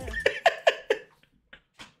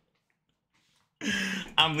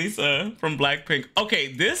 I'm Lisa from Blackpink.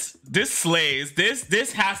 Okay, this slays.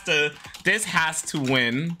 This has to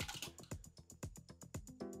win.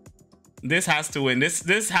 This has to win.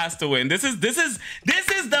 This has to win. This is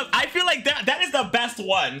the, I feel like that is the best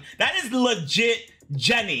one. That is legit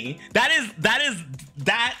Jenny. That is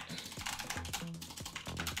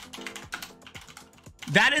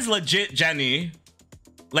legit Jenny.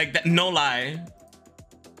 Like that, no lie.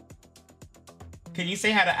 Can you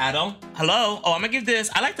say hi to Adam? Hello? Oh, I'm gonna give this,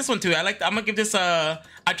 I like this one too. I'm gonna give this I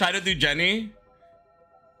try to do Jenny.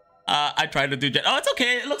 I try to do Jenny. Oh, it's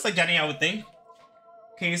okay. It looks like Jenny, I would think.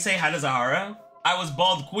 Can you say hi to Zahara? I was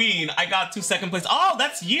bald queen. I got 2 second place. Oh,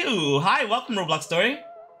 that's you. Hi, welcome Roblox story.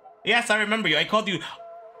 Yes, I remember you. I called you.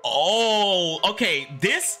 Oh, okay.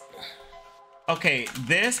 This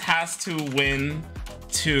has to win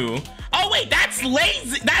too. Oh wait, that's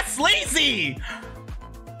lazy. That's lazy.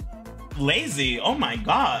 Lazy. Oh my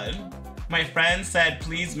god. My friend said,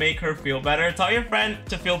 please make her feel better. Tell your friend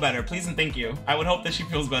to feel better, please and thank you. I would hope that she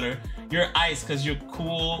feels better. You're ice because you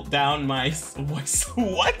cool down my voice.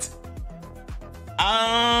 What?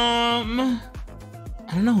 I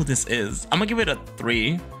don't know who this is. I'm gonna give it a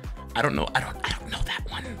 3. I don't know. I don't know that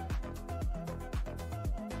one.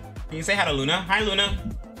 Can you say hi to Luna? Hi Luna.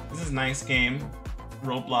 This is a nice game.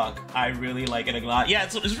 Roblox. I really like it a lot. Yeah,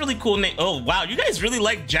 it's really cool name. Oh wow, you guys really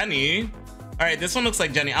like Jenny. All right, this one looks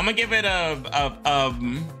like Jenny. I'm gonna give it I'm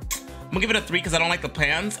gonna give it a 3 because I don't like the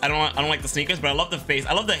pants. I don't like the sneakers, but I love the face.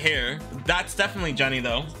 I love the hair. That's definitely Jenny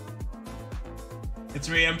though. It's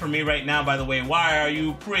 3 AM for me right now, by the way. Why are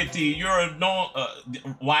you pretty? You're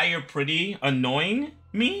why you're pretty? Annoying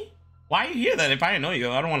me? Why are you here then? If I annoy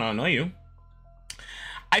you, I don't want to annoy you.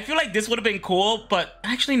 I feel like this would have been cool, but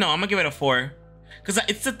actually no, I'm gonna give it a 4. Because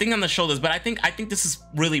it's the thing on the shoulders, but I think this is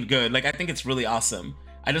really good. Like I think it's really awesome.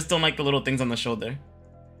 I just don't like the little things on the shoulder.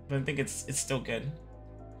 But I think it's still good.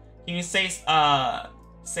 Can you say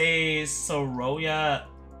Soroya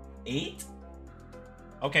 8?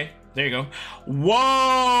 Okay, there you go.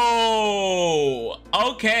 Whoa!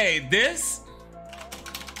 Okay, this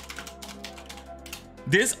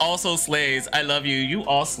also slays. I love you. You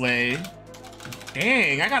all slay.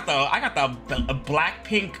 Dang, I got the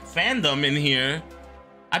Blackpink fandom in here.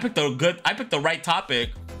 I picked the right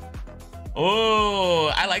topic. Oh,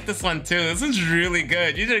 I like this one too. This is really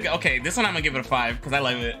good. You did okay. This one I'm gonna give it a 5 because I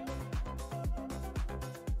love it.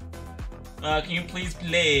 Can you please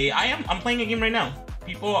play? I'm playing a game right now.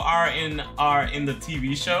 People are in the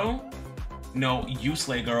TV show. No, you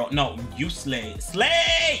slay, girl. No, you slay.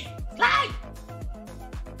 Slay! Slay!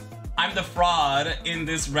 I'm the fraud in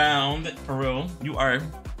this round. For real, you are.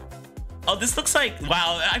 Oh, this looks like,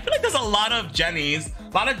 wow. I feel like there's a lot of Jennies.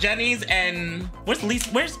 A lot of Jennies and where's Lisa?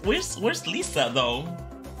 Where's Lisa though?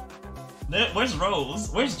 Where's Rose?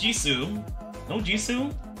 Where's Jisoo? No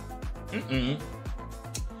Jisoo?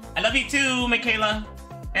 I love you too, Michaela.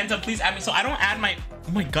 And to please add me so I don't add my.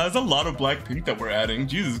 Oh my god, there's a lot of Blackpink that we're adding.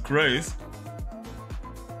 Jesus Christ.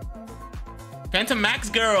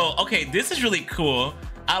 Phantommaxx girl. Okay, this is really cool.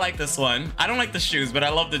 I like this one. I don't like the shoes, but I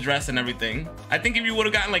love the dress and everything. I think if you would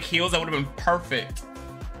have gotten like heels, that would have been perfect.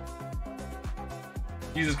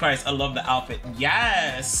 Jesus Christ, I love the outfit.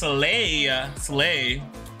 Yes, slay, slay.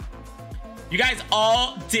 You guys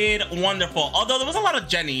all did wonderful. Although there was a lot of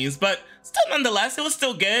Jennies, but still nonetheless, it was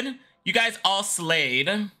still good. You guys all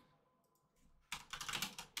slayed.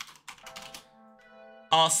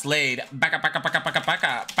 All slayed. Baka baka baka baka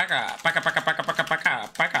baka baka baka baka baka baka baka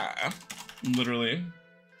baka. Literally.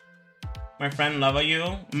 My friend love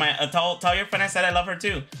you. Tell your friend I said I love her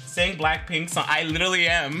too. Sing Blackpink song. I literally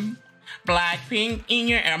am. Blackpink in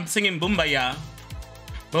your. I'm singing Boombaya.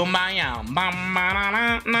 Boom my yum. Bum na na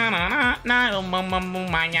na na na na boom boom boom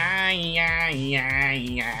my yeah.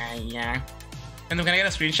 And then can I get a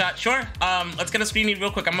screenshot? Sure. Let's get a screen read real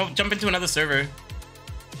quick. I'm gonna jump into another server.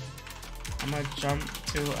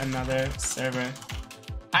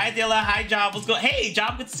 Hi Dilla, hi Job. Let's go. Hey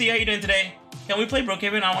Job, good to see you. How you doing today? Can we play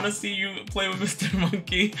Brookhaven? I want to see you play with Mr.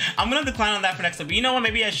 Monkey. I'm gonna decline on that for next time. But you know what?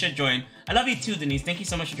 Maybe I should join. I love you too, Denise. Thank you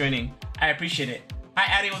so much for joining. I appreciate it. Hi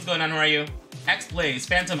Addie, what's going on? How are you? X Plays,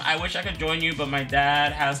 Phantom. I wish I could join you, but my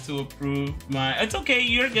dad has to approve my. It's okay.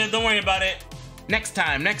 You're good. Don't worry about it. Next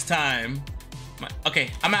time. Next time.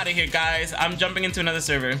 Okay, I'm out of here, guys. I'm jumping into another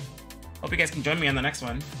server. Hope you guys can join me on the next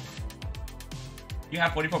one. You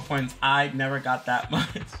have 44 points. I never got that much.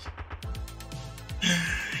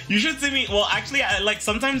 You should see me. Well, actually, I like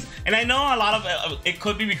sometimes, and I know a lot of it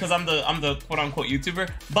could be because I'm the quote-unquote YouTuber,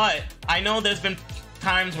 but I know there's been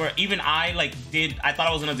times where even I thought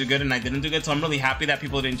I was gonna do good and I didn't do good, so I'm really happy that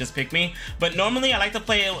people didn't just pick me. But normally I like to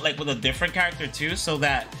play it like with a different character too, so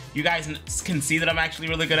that you guys can see that I'm actually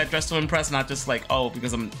really good at Dress to Impress, not just like, oh,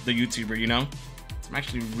 because I'm the YouTuber, you know? So I'm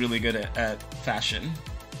actually really good at fashion.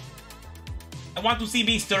 I want to see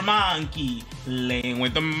Mr. Monkey playing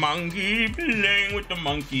with the monkey, playing with the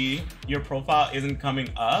monkey. Your profile isn't coming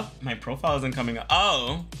up. My profile isn't coming up.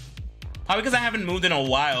 Oh, probably because I haven't moved in a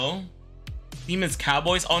while. Theme is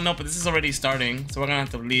Cowboys. Oh no, but this is already starting, so we're gonna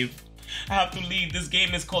have to leave. I have to leave. This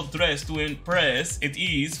game is called Dress to Impress. It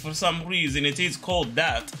is, for some reason, it is called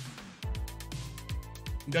that.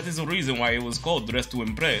 That is the reason why it was called Dress to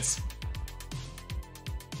Impress.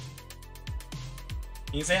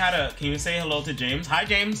 Can you say hello to James? Hi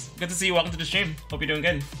James, good to see you. Welcome to the stream. Hope you're doing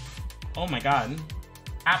good. Oh my god.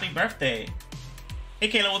 Happy birthday. Hey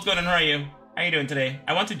Kayla, what's going on? How are you? How you doing today?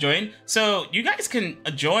 I want to join. So you guys can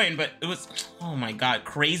join, but it was, oh my god,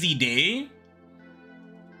 crazy day.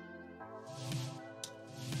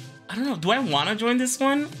 I don't know, do I want to join this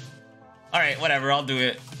one? All right, whatever, I'll do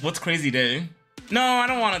it. What's crazy day? No, I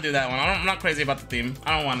don't want to do that one. I'm not crazy about the theme.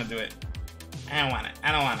 I don't want to do it. I don't want it.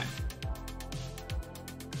 I don't want it.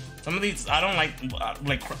 Some of these, I don't like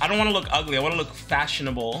I don't want to look ugly. I want to look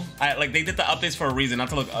fashionable. Like, they did the updates for a reason, not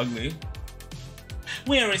to look ugly.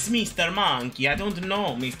 Where is Mr. Monkey? I don't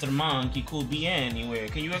know. Mr. Monkey could be anywhere.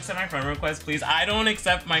 Can you accept my friend request, please? I don't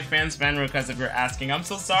accept my fans' friend request if you're asking. I'm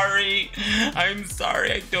so sorry. I'm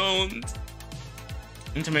sorry, I don't.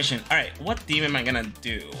 Intermission. All right, what theme am I gonna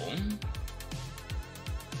do?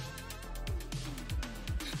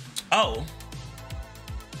 Oh.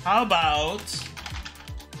 How about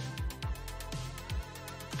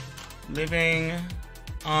living,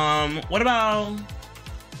 what about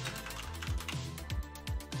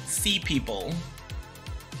sea people?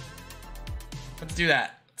 Let's do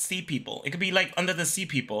that. Sea people. It could be like under the sea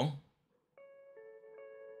people.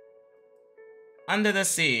 Under the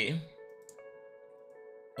sea.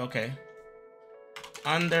 Okay.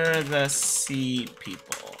 Under the sea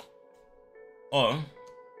people. Oh,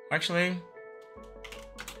 actually,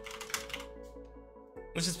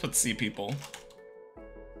 let's just put sea people.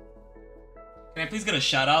 Can I please get a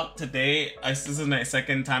shout out today? This is my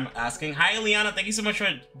second time asking. Hi, Liana. Thank you so much for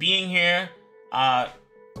being here. It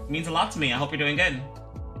means a lot to me. I hope you're doing good.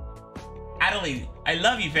 Adelaide, I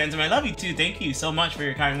love you, Phantom. I love you too. Thank you so much for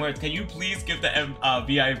your kind words. Can you please give the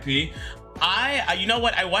VIP? You know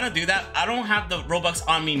what? I want to do that. I don't have the Robux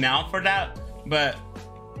on me now for that, but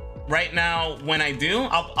right now, when I do,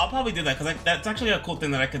 I'll probably do that because that's actually a cool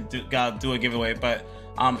thing that I could do a giveaway, but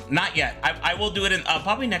not yet. I will do it in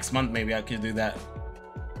probably next month. Maybe I could do that.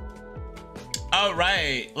 All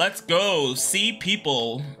right, let's go. Sea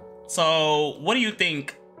people. So what do you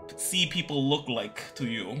think sea people look like to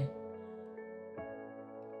you?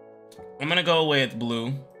 I'm gonna go with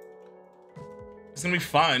blue. It's gonna be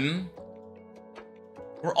fun.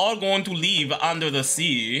 We're all going to leave under the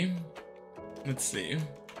sea. Let's see. It's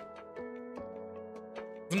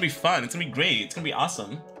gonna be fun. It's gonna be great. It's gonna be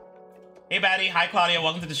awesome. Hey, Batty. Hi, Claudia.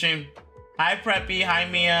 Welcome to the stream. Hi, Preppy. Hi,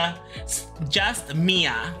 Mia. Just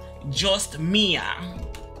Mia. Just Mia.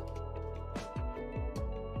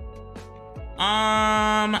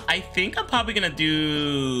 I think I'm probably gonna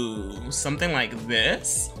do something like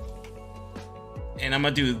this. And I'm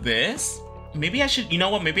gonna do this. Maybe I should, you know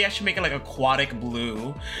what? Maybe I should make it like aquatic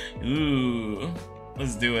blue. Ooh.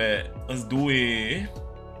 Let's do it. Let's do it.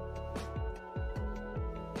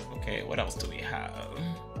 Okay, what else do we have?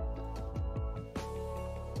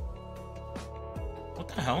 What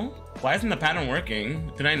the hell? Why isn't the pattern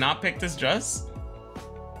working? Did I not pick this dress?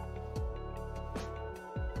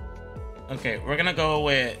 Okay, we're gonna go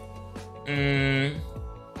with a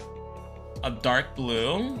dark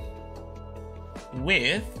blue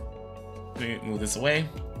with Let me move this away.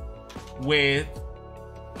 With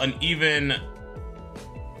an even...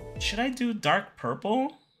 Should I do dark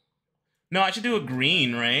purple? No, I should do a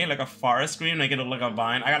green, right? Like a forest green, make it look like a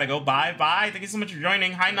vine. I gotta go. Bye, bye. Thank you so much for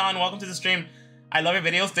joining. Hi, Non. Welcome to the stream. I love your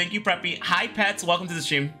videos. Thank you, Preppy. Hi, Pets. Welcome to the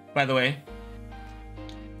stream, by the way.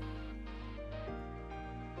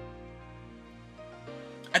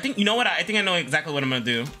 I think, you know what? I think I know exactly what I'm gonna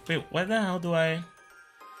do. Wait, what the hell do I...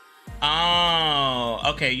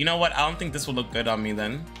 Oh, okay. You know what? I don't think this will look good on me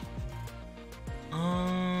then.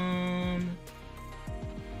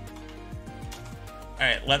 All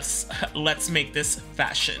right, let's make this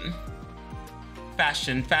fashion.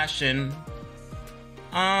 Fashion.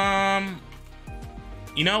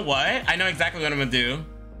 You know what? I know exactly what I'm gonna do.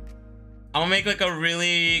 I'm gonna make like a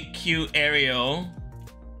really cute Ariel.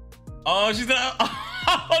 Oh, she's gonna.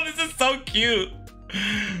 Oh, this is so cute.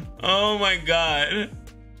 Oh my god.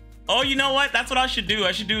 Oh, you know what? That's what I should do.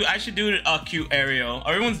 I should do a cute Ariel.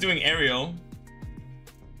 Everyone's doing Ariel.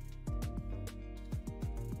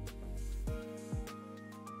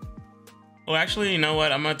 Oh, actually, you know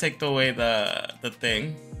what? I'm gonna take away the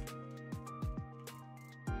thing.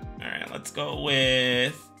 All right, let's go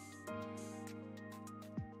with.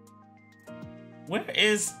 Where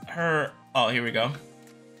is her? Oh, here we go.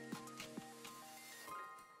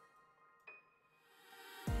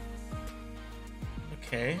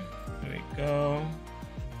 Okay, there we go.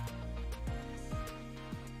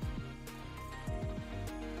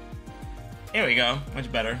 Here we go,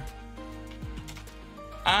 much better.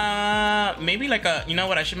 Maybe like a, you know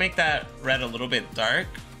what? I should make that red a little bit dark.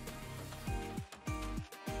 All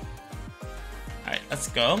right, let's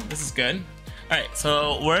go. This is good. All right,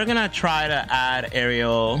 so we're gonna try to add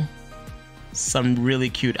Ariel some really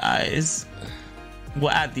cute eyes. We'll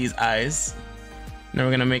add these eyes. Now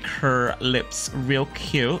we're gonna make her lips real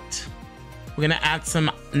cute. We're gonna add some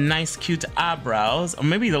nice cute eyebrows, or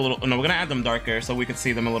maybe the little, no, we're gonna add them darker so we can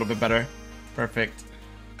see them a little bit better. Perfect.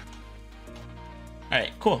 All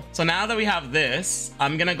right, cool. So now that we have this,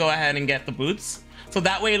 I'm gonna go ahead and get the boots. So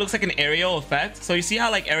that way it looks like an Ariel effect. So you see how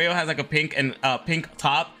like Ariel has like a pink and pink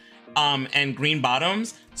top and green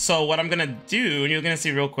bottoms. So what I'm gonna do, and you're gonna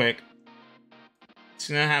see real quick,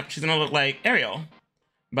 she's gonna look like Ariel,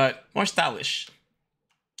 but more stylish.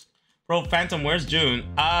 Bro, Phantom, where's June?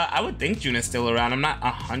 I would think June is still around. I'm not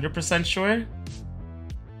 100% sure.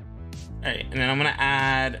 All right, and then I'm gonna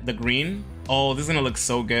add the green. Oh, this is gonna look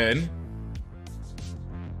so good.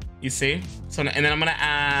 You see? So, and then I'm gonna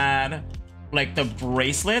add like the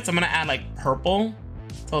bracelets. I'm gonna add like purple.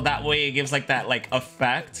 So that way it gives like that like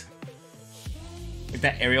effect. Like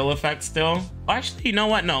that Ariel effect still. Oh, actually, you know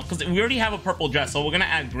what? No, because we already have a purple dress. So we're gonna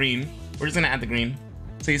add green. We're just gonna add the green.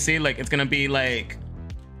 So you see, like it's gonna be like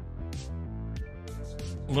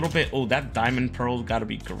a little bit. Oh, that diamond pearl gotta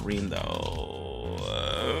be green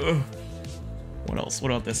though. What else?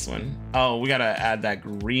 What about this one? Oh, we gotta add that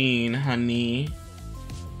green, honey.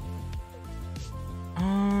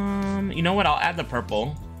 You know what? I'll add the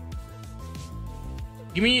purple.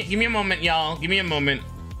 Give me a moment, y'all. Give me a moment.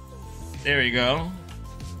 There we go.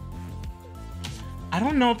 I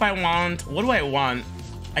don't know if I want. What do I want?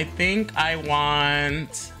 I think I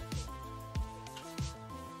want.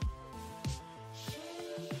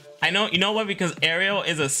 I know. You know what? Because Ariel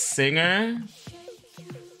is a singer.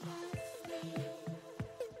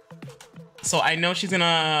 So I know she's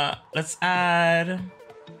gonna. Let's add.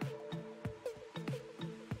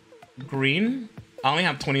 Green. I only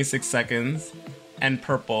have 26 seconds. And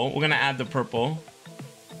purple. We're gonna add the purple.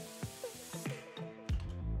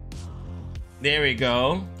 There we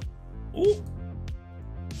go. Ooh.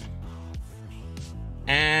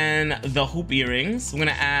 And the hoop earrings. We're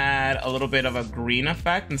gonna add a little bit of a green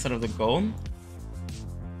effect instead of the gold.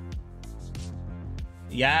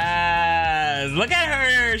 Yes. Look at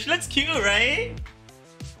her. She looks cute, right?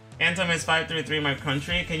 Phantom is 533 my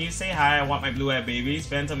country. Can you say hi? I want my blue-eyed babies.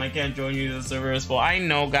 Phantom, I can't join you. The server is full. I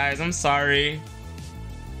know, guys. I'm sorry.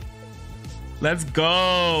 Let's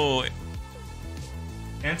go.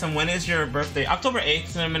 Phantom, when is your birthday? October 8th,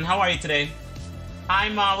 Cinnamon. How are you today? Hi,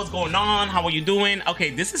 Ma. What's going on? How are you doing?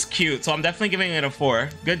 Okay, this is cute. So I'm definitely giving it a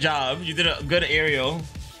 4. Good job. You did a good Ariel.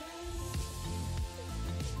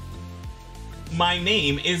 My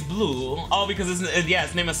name is Blue. Oh, because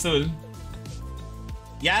it's name Azul.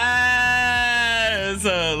 Yes!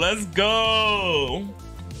 Let's go!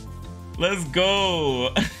 Let's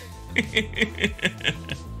go!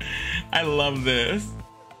 I love this.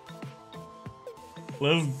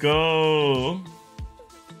 Let's go!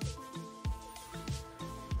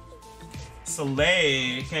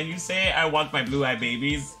 Soleil, can you say I want my blue-eyed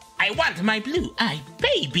babies? I want my blue-eyed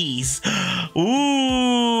babies.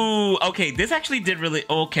 Ooh, okay, this actually did really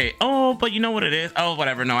okay. Oh, but you know what it is? Oh,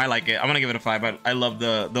 whatever. No, I like it. I'm gonna give it a 5. I love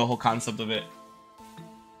the whole concept of it.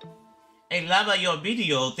 Hey, love your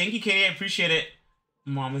video. Thank you, Katie. I appreciate it.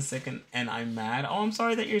 Mom is sick and I'm mad. Oh, I'm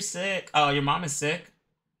sorry that you're sick. Oh, your mom is sick.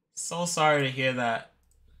 So sorry to hear that.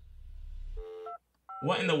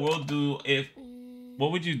 What in the world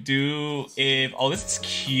what would you do if, oh, this is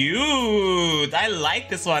cute. I like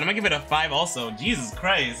this one. I'm gonna give it a 5 also. Jesus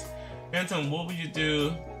Christ. Phantom, what would you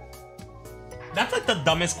do? That's like the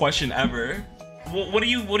dumbest question ever. What do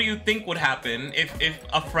you think would happen if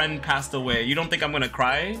a friend passed away? You don't think I'm gonna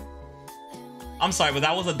cry? I'm sorry, but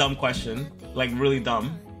that was a dumb question. Like, really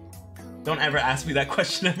dumb. Don't ever ask me that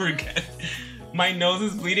question ever again. My nose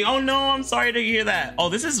is bleeding. Oh no, I'm sorry to hear that. Oh,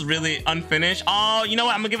 this is really unfinished. Oh, you know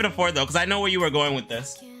what? I'm gonna give it a 4 though, because I know where you were going with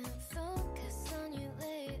this.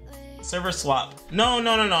 Server swap. No,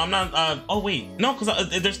 I'm not. Oh wait, no,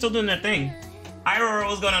 because they're still doing their thing. Hi, Aurora,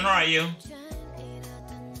 what's going on? How are you?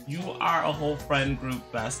 You are a whole friend group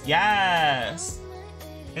best. Yes.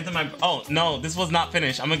 Into my. Oh no, this was not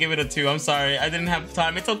finished. I'm gonna give it a 2. I'm sorry, I didn't have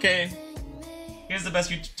time. It's okay. Here's the best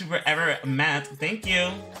YouTuber ever, Matt. Thank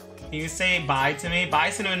you. Can you say bye to me? Bye,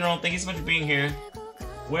 Cinnamon Roll. Thank you so much for being here.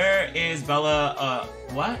 Where is Bella?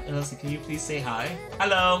 What? Elsie, can you please say hi?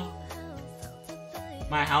 Hello.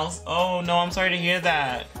 My house? Oh no, I'm sorry to hear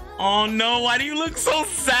that. Oh no, why do you look so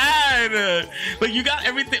sad? Like, you got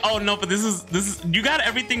everything. Oh no, but this is you got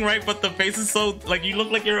everything right, but the face is so, like, you look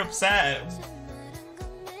like you're upset.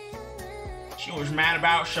 She was mad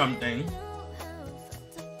about something.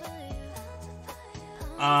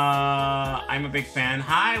 I'm a big fan.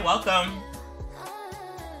 Hi, welcome.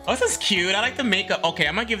 Oh, this is cute. I like the makeup. Okay,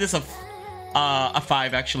 I'm gonna give this a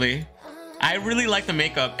 5 actually. I really like the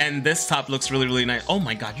makeup, and this top looks really, really nice. Oh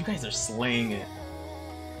my god, you guys are slaying it.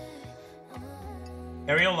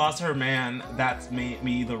 Ariel lost her man. That's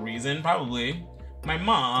me the reason, probably. My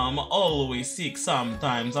mom always sick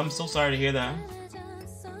sometimes. I'm so sorry to hear that.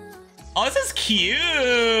 Oh, this is cute.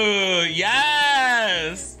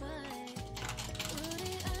 Yes.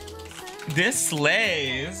 This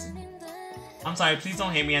slays. I'm sorry, please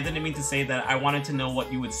don't hate me. I didn't mean to say that. I wanted to know what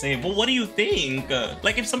you would say. But what do you think?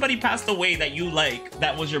 Like, if somebody passed away that you like,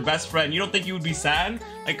 that was your best friend, you don't think you would be sad?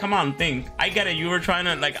 Like, come on, think. I get it. You were trying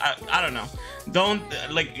to, like, I don't know. Don't,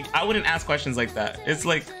 like, I wouldn't ask questions like that. It's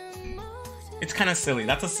like, it's kind of silly.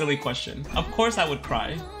 That's a silly question. Of course I would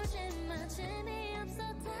cry.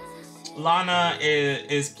 Lana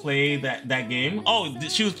is play that game. Oh,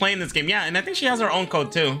 she was playing this game. Yeah, and I think she has her own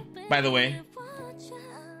code too, by the way.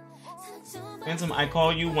 Phantom, I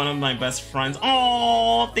call you one of my best friends.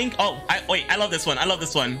 Oh, wait, I love this one. I love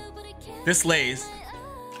this one. This slays.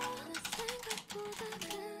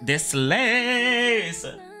 This slays.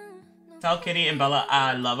 Tell Kitty and Bella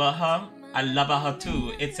I love her. I love her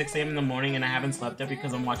too. It's 6 a.m. in the morning and I haven't slept yet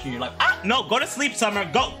because I'm watching you like, no, go to sleep, Summer.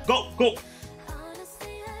 Go.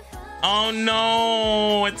 Oh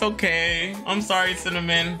no, it's okay. I'm sorry,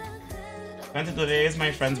 Cinnamon. Phantom, today is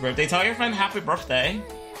my friend's birthday. Tell your friend happy birthday.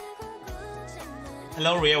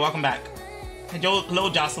 Hello, Rhea, welcome back. Hello,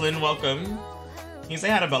 Jocelyn, welcome. Can you say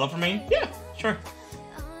hi to Bella for me? Yeah, sure.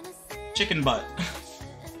 Chicken butt.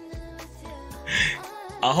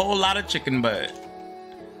 A whole lot of chicken butt.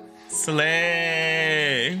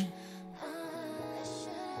 Slay.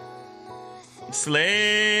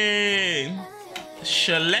 Slay.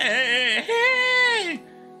 Chalet.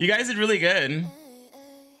 You guys did really good.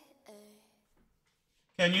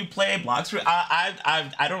 Can you play Blox Fruit?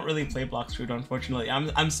 I don't really play Blox Fruit, unfortunately.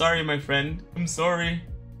 I'm sorry, my friend. I'm sorry.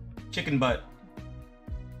 Chicken butt.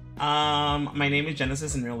 My name is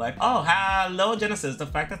Genesis in real life. Oh, hello, Genesis. The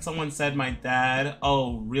fact that someone said my dad.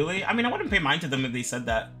 Oh, really? I mean, I wouldn't pay mind to them if they said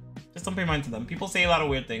that. Just don't pay mind to them. People say a lot of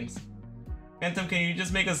weird things. Phantom, can you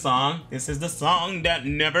just make a song? This is the song that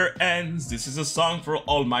never ends. This is a song for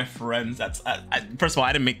all my friends. That's first of all,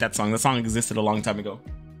 I didn't make that song. The song existed a long time ago.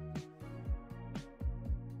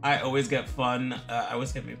 I always get fun. I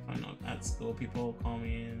always get made fun of at school. People call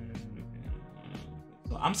me.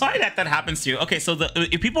 So I'm sorry that happens to you. Okay, so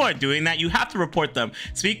if people are doing that, you have to report them.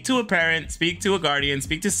 Speak to a parent. Speak to a guardian.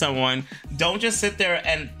 Speak to someone. Don't just sit there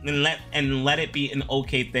and let it be an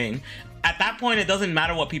okay thing. At that point, it doesn't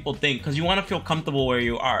matter what people think because you want to feel comfortable where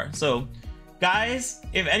you are. So, guys,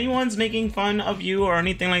 if anyone's making fun of you or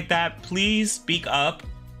anything like that, please speak up.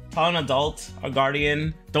 Tell an adult, a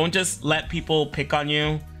guardian. Don't just let people pick on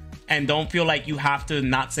you. And don't feel like you have to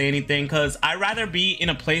not say anything, because I'd rather be in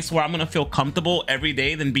a place where I'm gonna feel comfortable every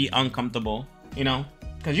day than be uncomfortable, you know?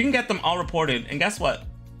 Because you can get them all reported, and guess what?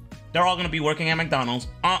 They're all gonna be working at McDonald's.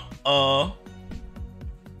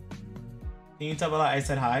 Can you tell Bella I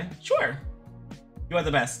said hi? Sure. You are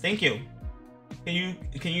the best. Thank you. Can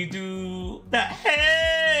you do that?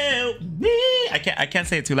 Help me. I can't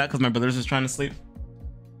say it too loud because my brother's just trying to sleep.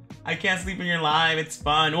 I can't sleep in your live. It's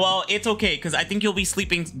fun. Well, it's okay because I think you'll be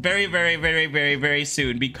sleeping very, very, very, very, very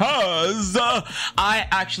soon because I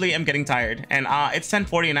actually am getting tired and it's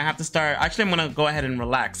 10:40 and I have to start. Actually, I'm gonna go ahead and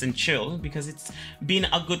relax and chill because it's been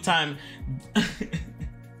a good time.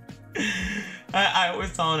 I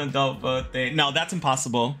always tell an adult birthday. No, that's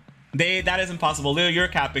impossible. That is impossible. Leo, you're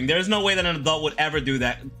capping. There's no way that an adult would ever do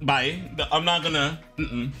that. Bye. I'm not gonna.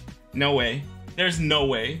 No way. There's no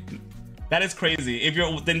way. That is crazy. If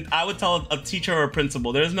you're, then I would tell a teacher or a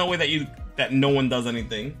principal. There's no way that no one does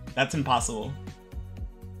anything. That's impossible.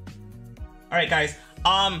 All right, guys.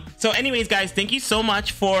 So anyways, guys, thank you so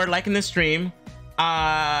much for liking the stream.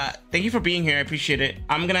 Thank you for being here. I appreciate it.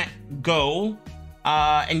 I'm gonna go.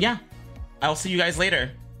 And yeah, I'll see you guys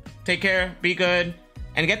later. Take care. Be good.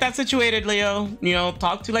 And get that situated, Leo. You know,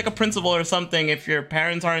 talk to like a principal or something if your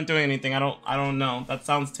parents aren't doing anything. I don't know. That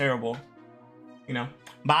sounds terrible. You know.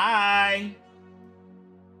 Bye.